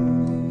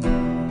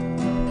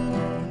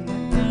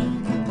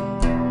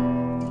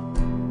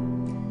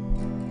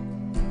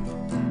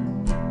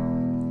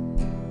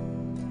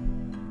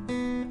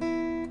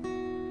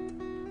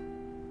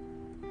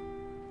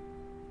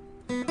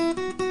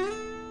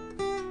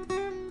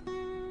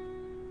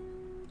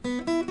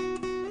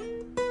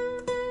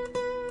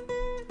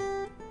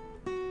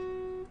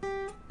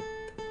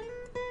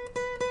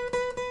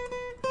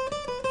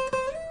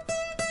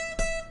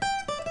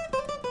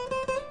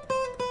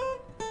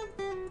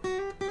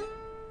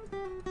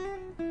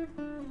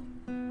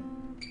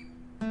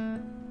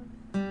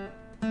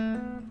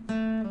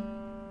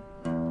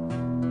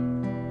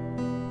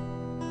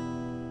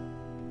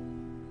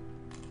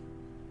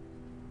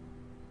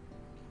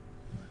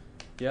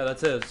 Yeah,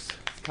 that's it. It's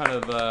kind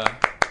of,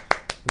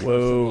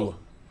 Woo.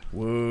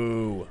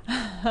 Woo.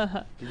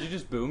 Did you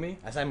just boo me?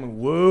 As I'm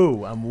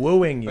woo. I'm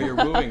wooing you. Oh, you're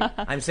wooing.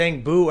 I'm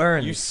saying boo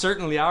earns. You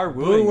certainly are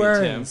wooing Woo me,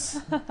 Tim. earns.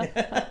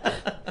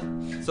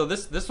 So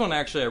this one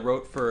actually I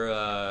wrote for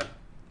a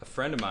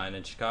friend of mine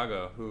in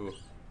Chicago who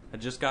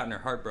had just gotten her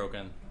heart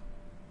broken,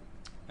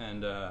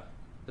 and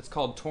it's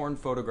called Torn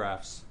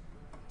Photographs.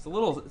 It's a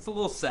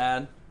little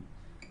sad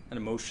and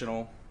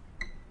emotional,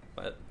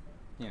 but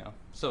you know,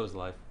 so is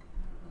life.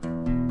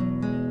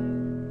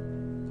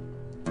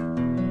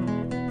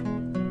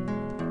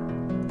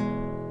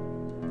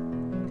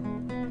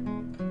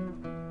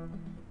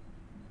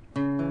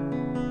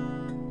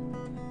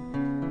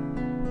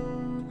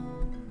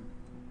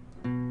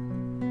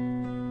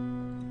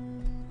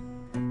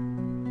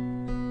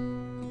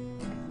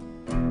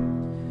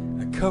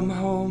 Come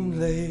home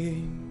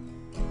late,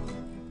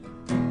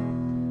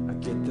 I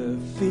get the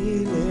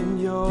feeling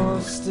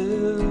you're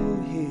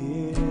still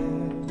here.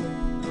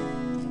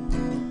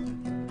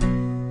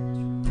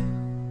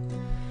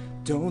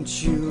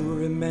 Don't you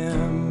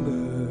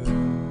remember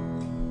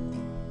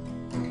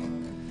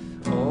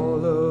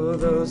all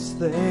of those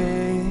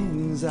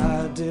things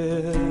I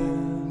did?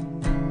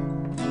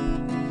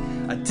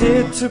 I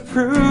did to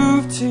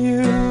prove to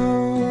you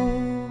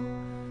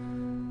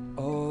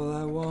all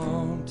I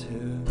wanted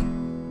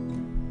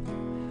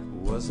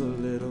was a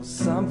little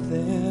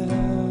something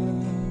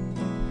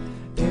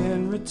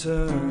in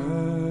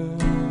return.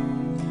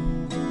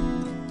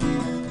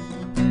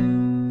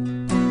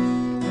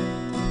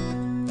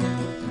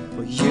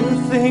 Well, you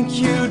think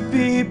you'd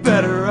be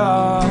better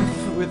off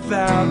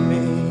without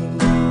me.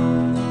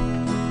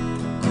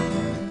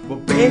 Well,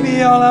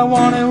 baby, all I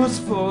wanted was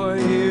for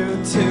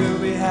you to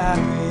be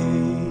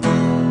happy.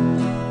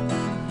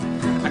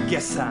 I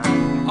guess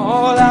I'm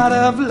all out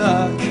of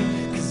luck,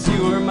 'cause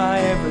you were my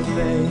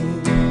everything.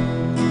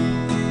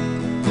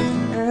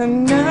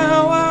 And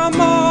now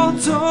I'm all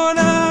torn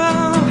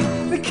up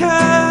because,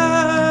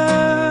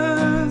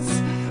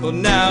 well,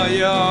 now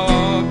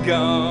you're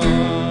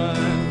gone.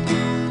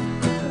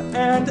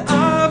 And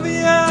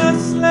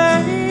obviously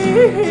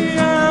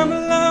I'm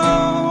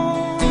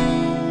alone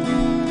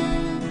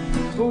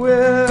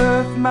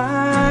with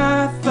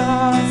my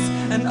thoughts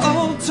and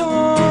old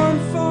torn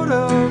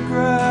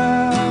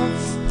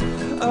photographs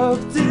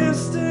of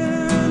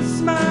distant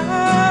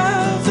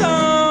smiles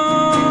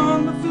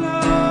on the floor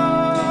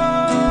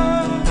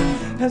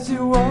as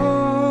you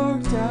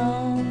walked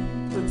out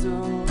the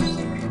door.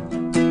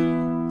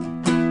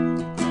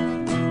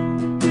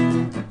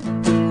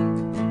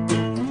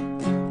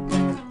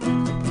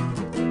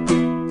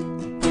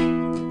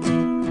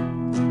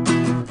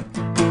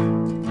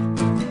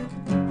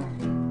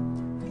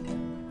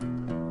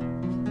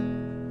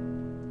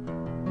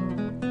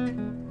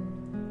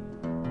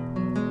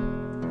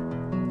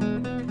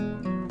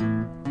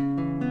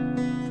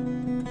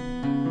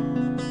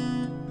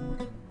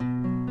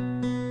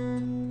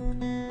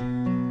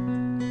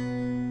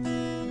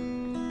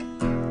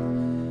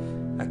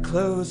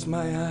 Close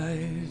my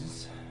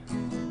eyes,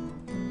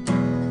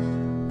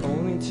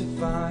 only to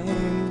find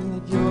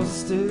that you're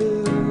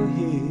still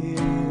here.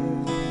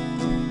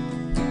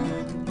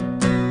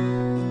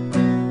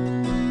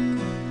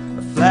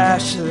 A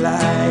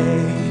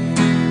flashlight,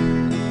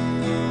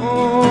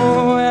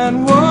 oh,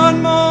 and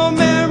one more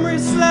memory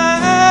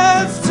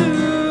slides to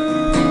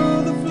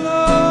the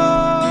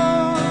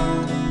floor.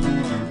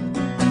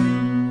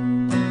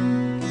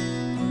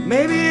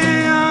 Maybe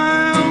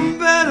I'm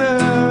better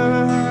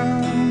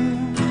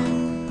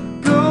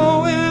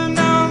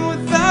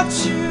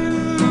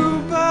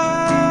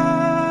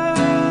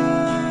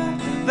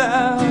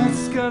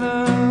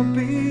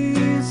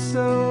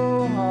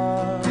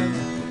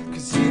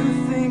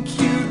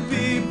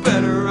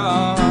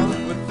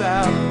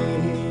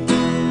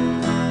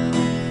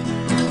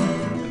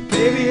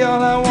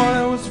all I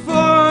wanted was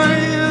for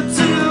you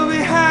to be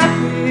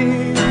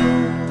happy.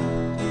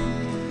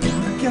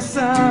 I guess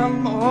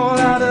I'm all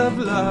out of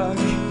luck,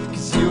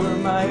 'cause you were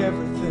my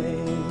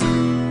everything.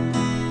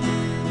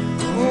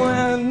 Oh,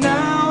 and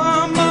now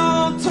I'm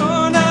all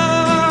torn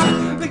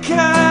up because,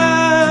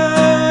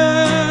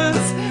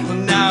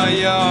 well, now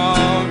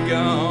you're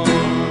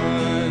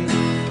gone.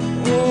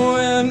 Oh,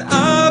 and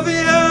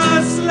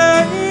obviously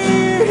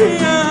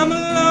I'm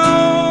alone.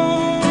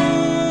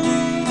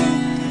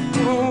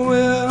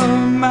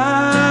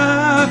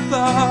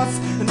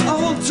 And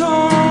old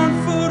torn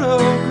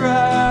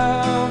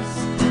photographs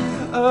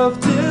of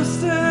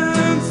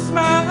distant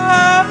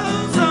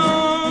smiles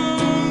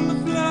on the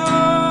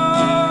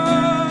floor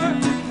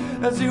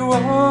as you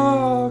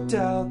walked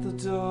out the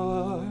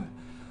door.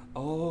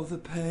 All the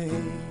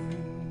pain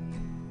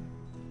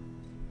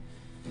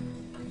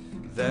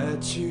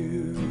that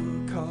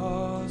you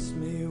caused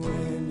me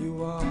when you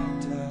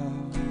walked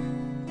out,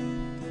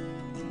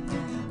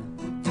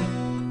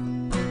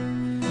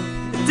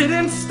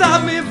 didn't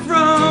stop me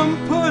from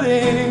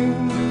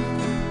putting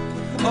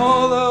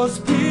all those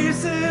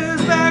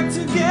pieces back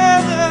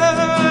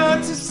together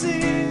to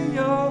see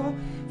your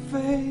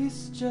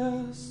face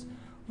just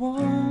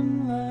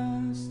one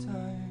last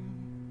time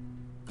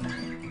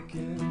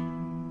again.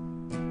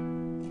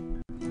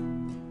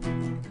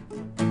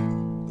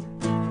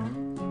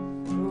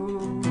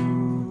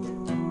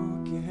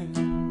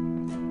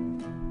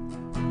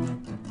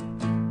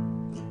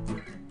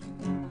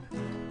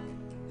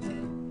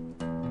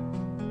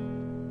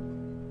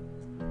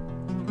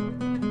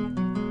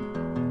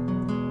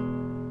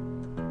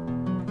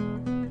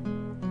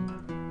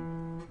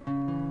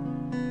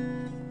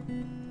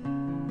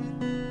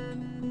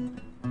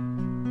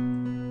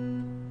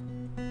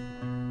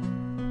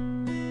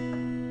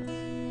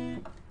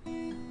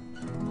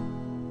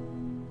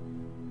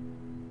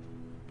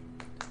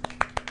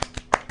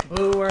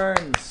 Blue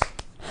Urns.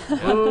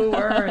 Blue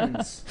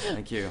Urns.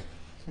 Thank you.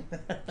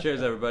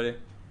 Cheers, everybody.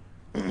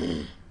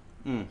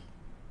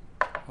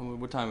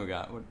 What time we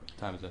got? What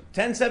time is it?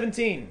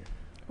 10:17.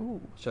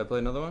 Ooh. Should I play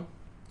another one?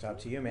 It's up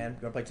to you, man.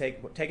 You want to play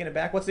Taking It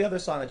Back? What's the other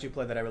song that you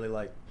played that I really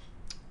like?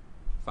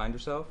 Find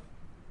Yourself?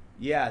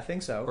 Yeah, I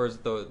think so. Or is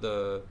it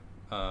the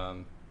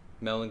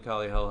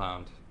Melancholy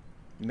Hellhound?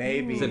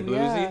 Maybe. Is it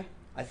bluesy? Yeah.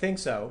 I think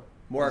so.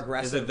 More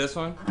aggressive. Is it this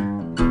one?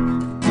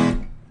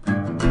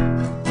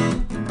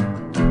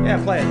 Yeah,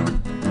 play it.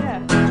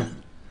 Yeah.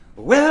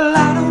 Well,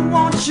 I don't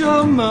want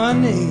your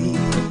money,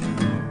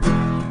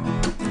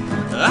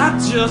 I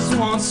just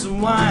want some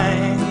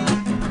wine.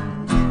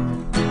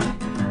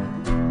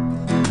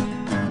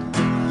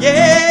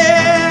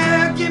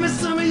 Yeah, give me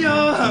some of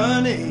your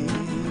honey,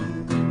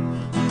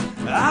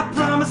 I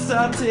promise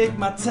I'll take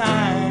my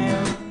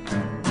time.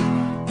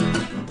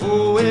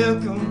 Oh,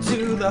 welcome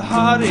to the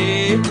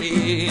heartache,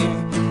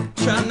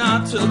 try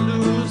not to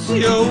lose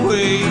your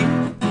way.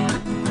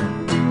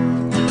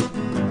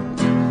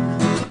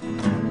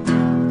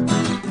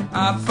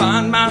 I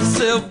find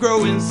myself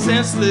growing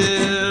senseless,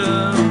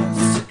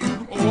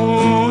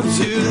 oh,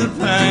 to the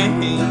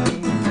pain.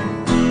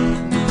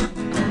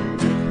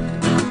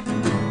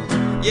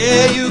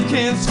 Yeah, you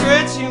can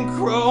scratch and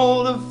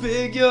crawl to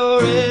figure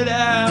it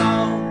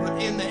out,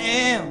 but in the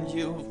end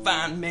you'll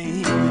find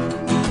me.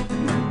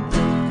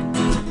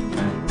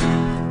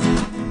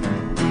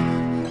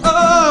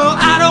 Oh,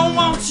 I don't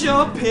want your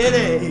no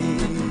pity,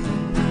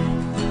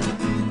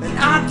 and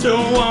I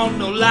don't want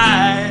no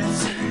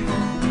lies.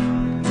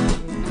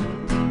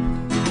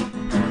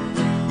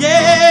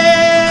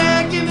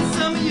 Yeah, give me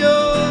some of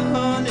your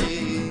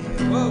honey.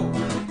 Whoa,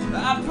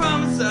 I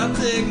promise I'll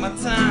take my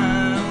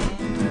time.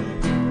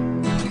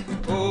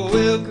 Oh,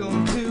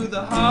 welcome to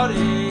the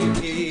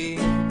heartache.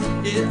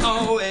 It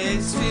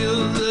always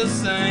feels the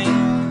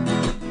same.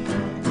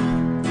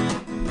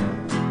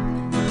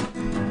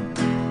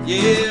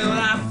 Yeah, well,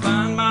 I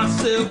find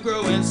myself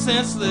growing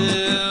senseless.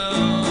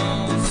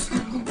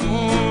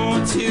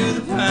 Oh, to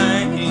the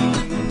pain.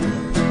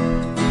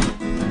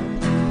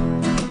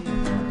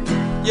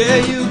 Yeah,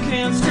 you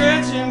can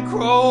scratch and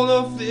crawl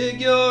to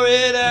figure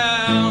it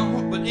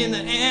out, but in the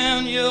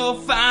end you'll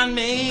find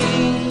me.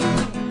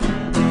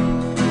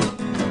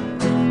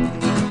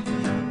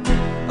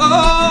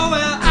 Oh,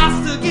 well,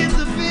 I still get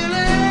the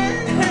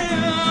feeling,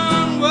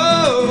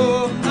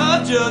 whoa,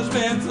 of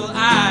judgmental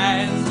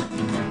eyes.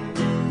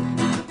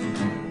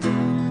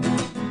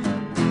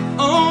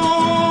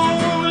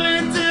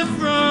 Only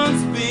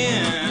difference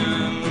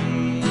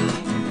being,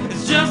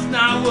 it's just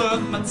not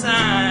worth my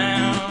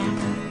time.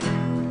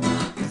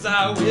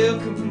 I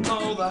welcome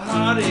all the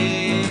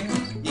heartache,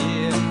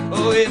 yeah.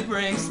 Oh, it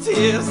brings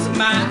tears to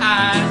my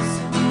eyes.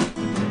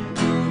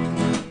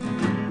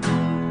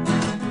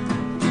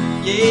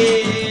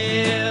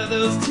 Yeah,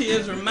 those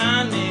tears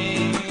remind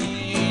me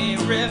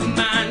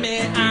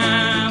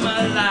I'm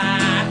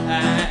alive.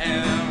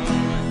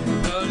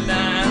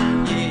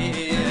 Alive,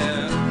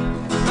 yeah.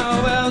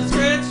 Oh, well,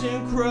 stretch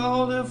and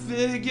crawl to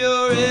figure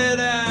it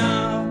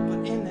out,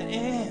 but in the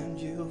end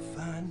you'll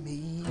find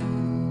me.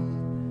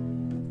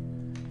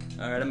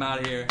 All right, I'm out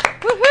of here.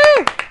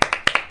 Woohoo!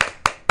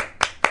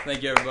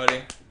 Thank you,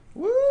 everybody.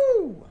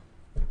 Woo!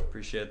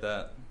 Appreciate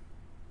that.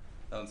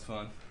 That was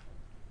fun.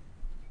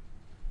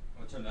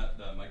 I'm gonna turn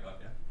that mic off,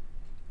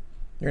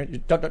 yeah?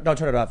 Don't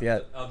turn it off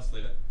yet. I'll just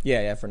leave it.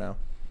 Yeah, for now.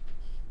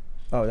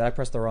 Oh, did I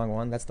press the wrong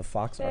one? That's the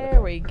Fox article.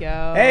 There we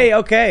go. Hey,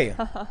 okay.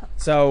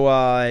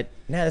 So,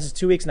 this is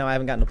 2 weeks now I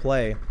haven't gotten to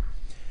play.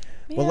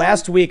 Yeah. Well,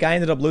 last week I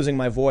ended up losing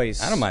my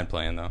voice. I don't mind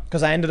playing though.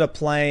 Because I ended up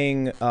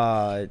playing, in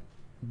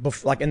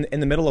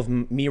the middle of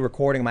me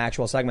recording my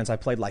actual segments, I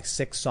played like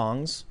 6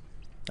 songs.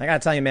 I gotta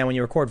tell you, man, when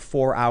you record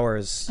 4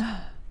 hours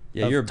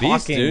Yeah, of you're a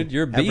beast, talking dude.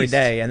 You're a beast. every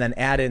day, and then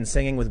add in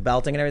singing with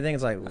belting and everything,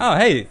 it's like... Oh,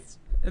 hey,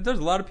 there's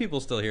a lot of people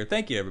still here.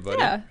 Thank you, everybody.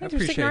 Yeah, I thanks for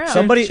sticking appreciate it. around.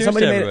 Somebody Cheers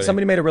to everybody.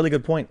 somebody made a really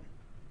good point.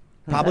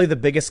 Probably the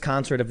biggest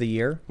concert of the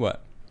year,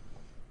 What?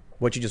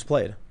 what you just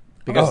played.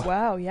 Because Oh,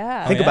 wow,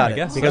 yeah. think yeah, about I it,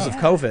 guess because so. of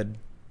COVID,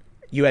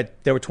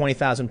 there were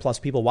 20,000 plus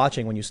people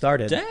watching when you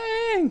started.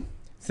 Dang.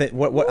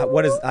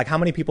 What is, like, how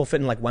many people fit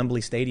in like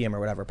Wembley Stadium or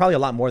whatever? Probably a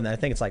lot more than that. I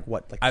think it's like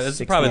what, like This is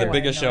 60 probably the or-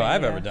 biggest no show I've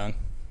idea. ever done.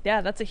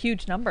 Yeah, that's a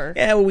huge number.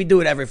 Yeah, well, we do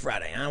it every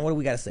Friday. Huh? What do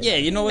we got to say? Yeah,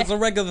 you know, it's a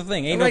regular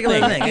thing. Ain't A regular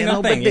no thing. thing. Ain't Ain't no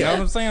no big thing. You know deal.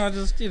 what I'm saying?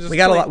 You just We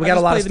got a play- lot. We I got a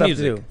just lot play of the stuff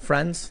music. to do,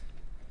 friends.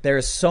 There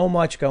is so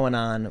much going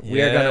on.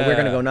 We're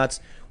gonna go nuts.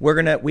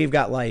 We've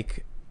got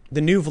like the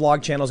new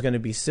vlog channel is gonna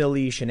be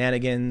silly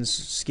shenanigans,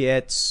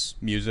 skits,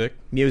 Music.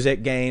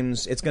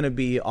 games. It's gonna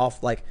be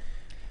off like.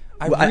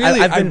 I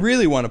I've been-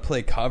 really want to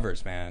play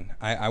covers, man.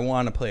 I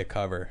want to play a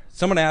cover.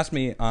 Someone asked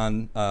me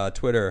on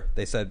Twitter.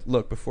 They said,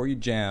 "Look, before you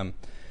jam,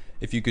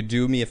 if you could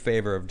do me a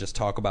favor of just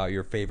talk about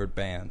your favorite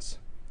bands."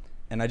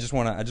 And I just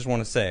want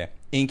to say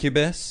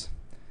Incubus,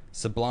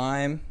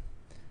 Sublime,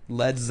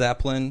 Led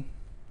Zeppelin,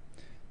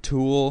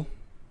 Tool,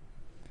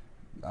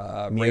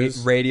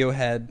 Muse.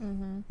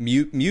 Radiohead.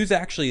 Muse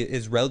actually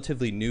is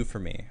relatively new for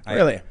me.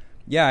 Really?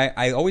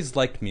 I always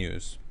liked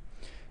Muse,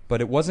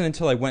 but it wasn't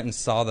until I went and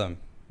saw them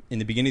in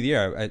the beginning of the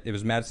year. It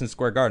was Madison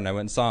Square Garden. I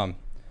went and saw them.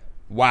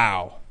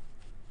 Wow.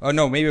 Oh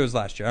no, maybe it was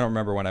last year. I don't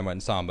remember when I went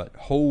and saw them, but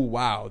oh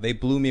wow, they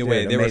blew me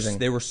away. Dude, amazing.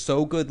 They were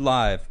so good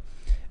live,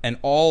 and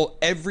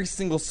every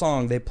single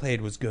song they played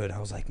was good. I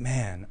was like,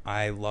 man,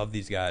 I love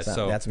these guys.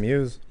 So that's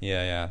Muse.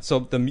 yeah. So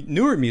the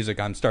newer music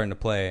I'm starting to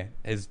play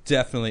is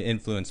definitely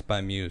influenced by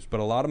Muse, but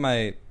a lot of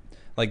my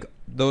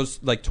those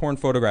Torn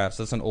Photographs,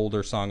 that's an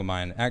older song of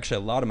mine.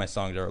 Actually, a lot of my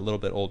songs are a little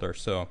bit older.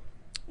 So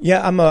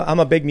Yeah, I'm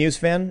a big Muse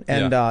fan,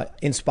 and Yeah.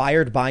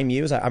 Inspired by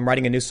Muse, I'm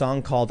writing a new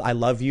song called "I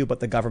Love You, But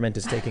the Government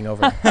Is Taking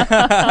Over."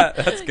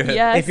 that's good.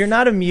 Yes. If you're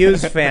not a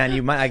Muse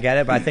fan, I get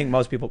it, but I think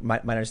most people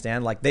might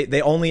understand. Like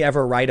they only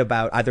ever write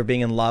about either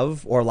being in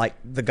love or like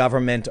the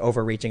government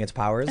overreaching its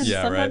powers, And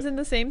Yeah, sometimes right. in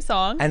the same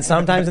song. and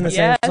sometimes in the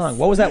Yes. same song.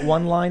 What was that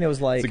one line? It was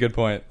like, That's a good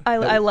point.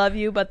 I love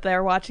you, but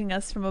they're watching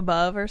us from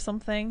above or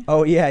something.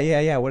 "Oh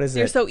yeah. What is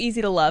You're it? so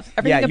easy to love.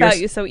 Everything you're about s-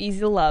 you is so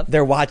easy to love.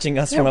 They're watching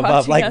us They're from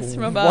above." watching Like us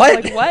from above.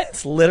 what? Like, what?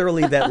 It's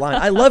literally that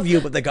line. I love you,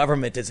 but the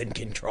government is in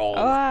control.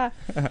 Ah.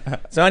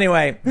 So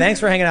anyway, thanks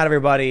for hanging out,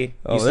 everybody.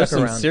 Oh, You there's stuck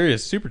some around.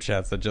 serious super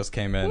chats that just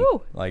came in.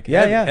 Woo. Like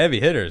Yeah. heavy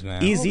hitters,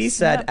 man. EZ Oh, said,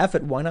 snap. "F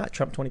it, why not?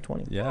 Trump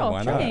 2020." Yeah, Oh,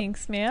 why not?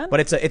 thanks, man. But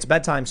it's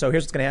bedtime, so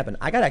here's what's gonna happen.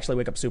 I gotta actually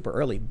wake up super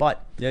early,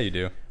 but Yeah, you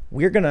do.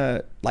 we're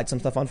gonna light some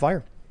stuff on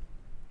fire.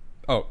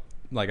 Oh,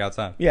 like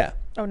outside. Yeah.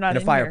 Oh, not in a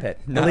in fire here. pit.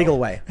 No. Illegal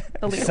way.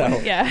 Illegal. So-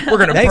 Yeah. We're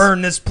gonna Thanks.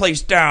 burn this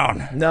place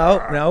down.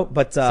 No,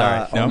 but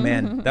Sorry. oh No?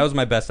 man. That was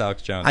my best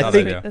Alex Jones. I How'd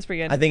think- do? That's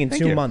pretty good. I think in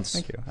Thank 2 you. months.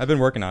 Thank you. I've been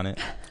working on it.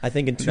 I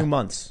think in 2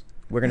 months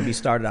we're going to be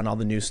started on all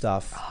the new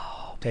stuff.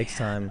 Takes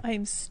time.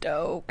 I'm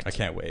stoked. I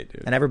can't wait,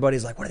 dude. And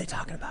everybo's like, "What are they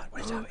talking about?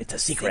 What are they talking? It's a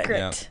secret." secret.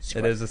 Yeah,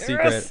 Secret. it is a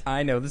secret.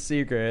 I know the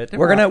secret.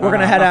 We're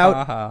gonna head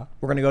out.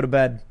 We're gonna go to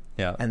bed.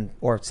 Yeah.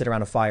 Or sit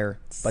around a fire.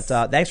 But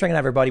thanks for hanging out,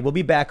 everybody. We'll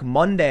be back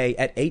Monday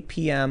at 8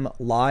 p.m.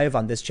 live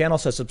on this channel.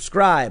 So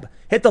subscribe,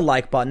 hit the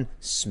like button,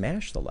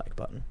 smash the like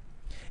button,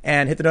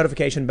 and hit the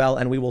notification bell.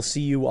 And we will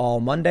see you all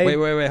Monday.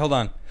 Wait, hold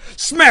on.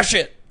 Smash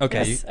it.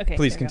 Okay, Yes. Okay.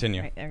 please there you go.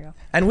 continue. Right, there you go.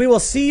 And we will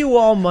see you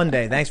all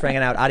Monday. Thanks for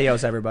hanging out.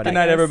 Adios, everybody. Good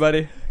night,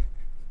 everybody.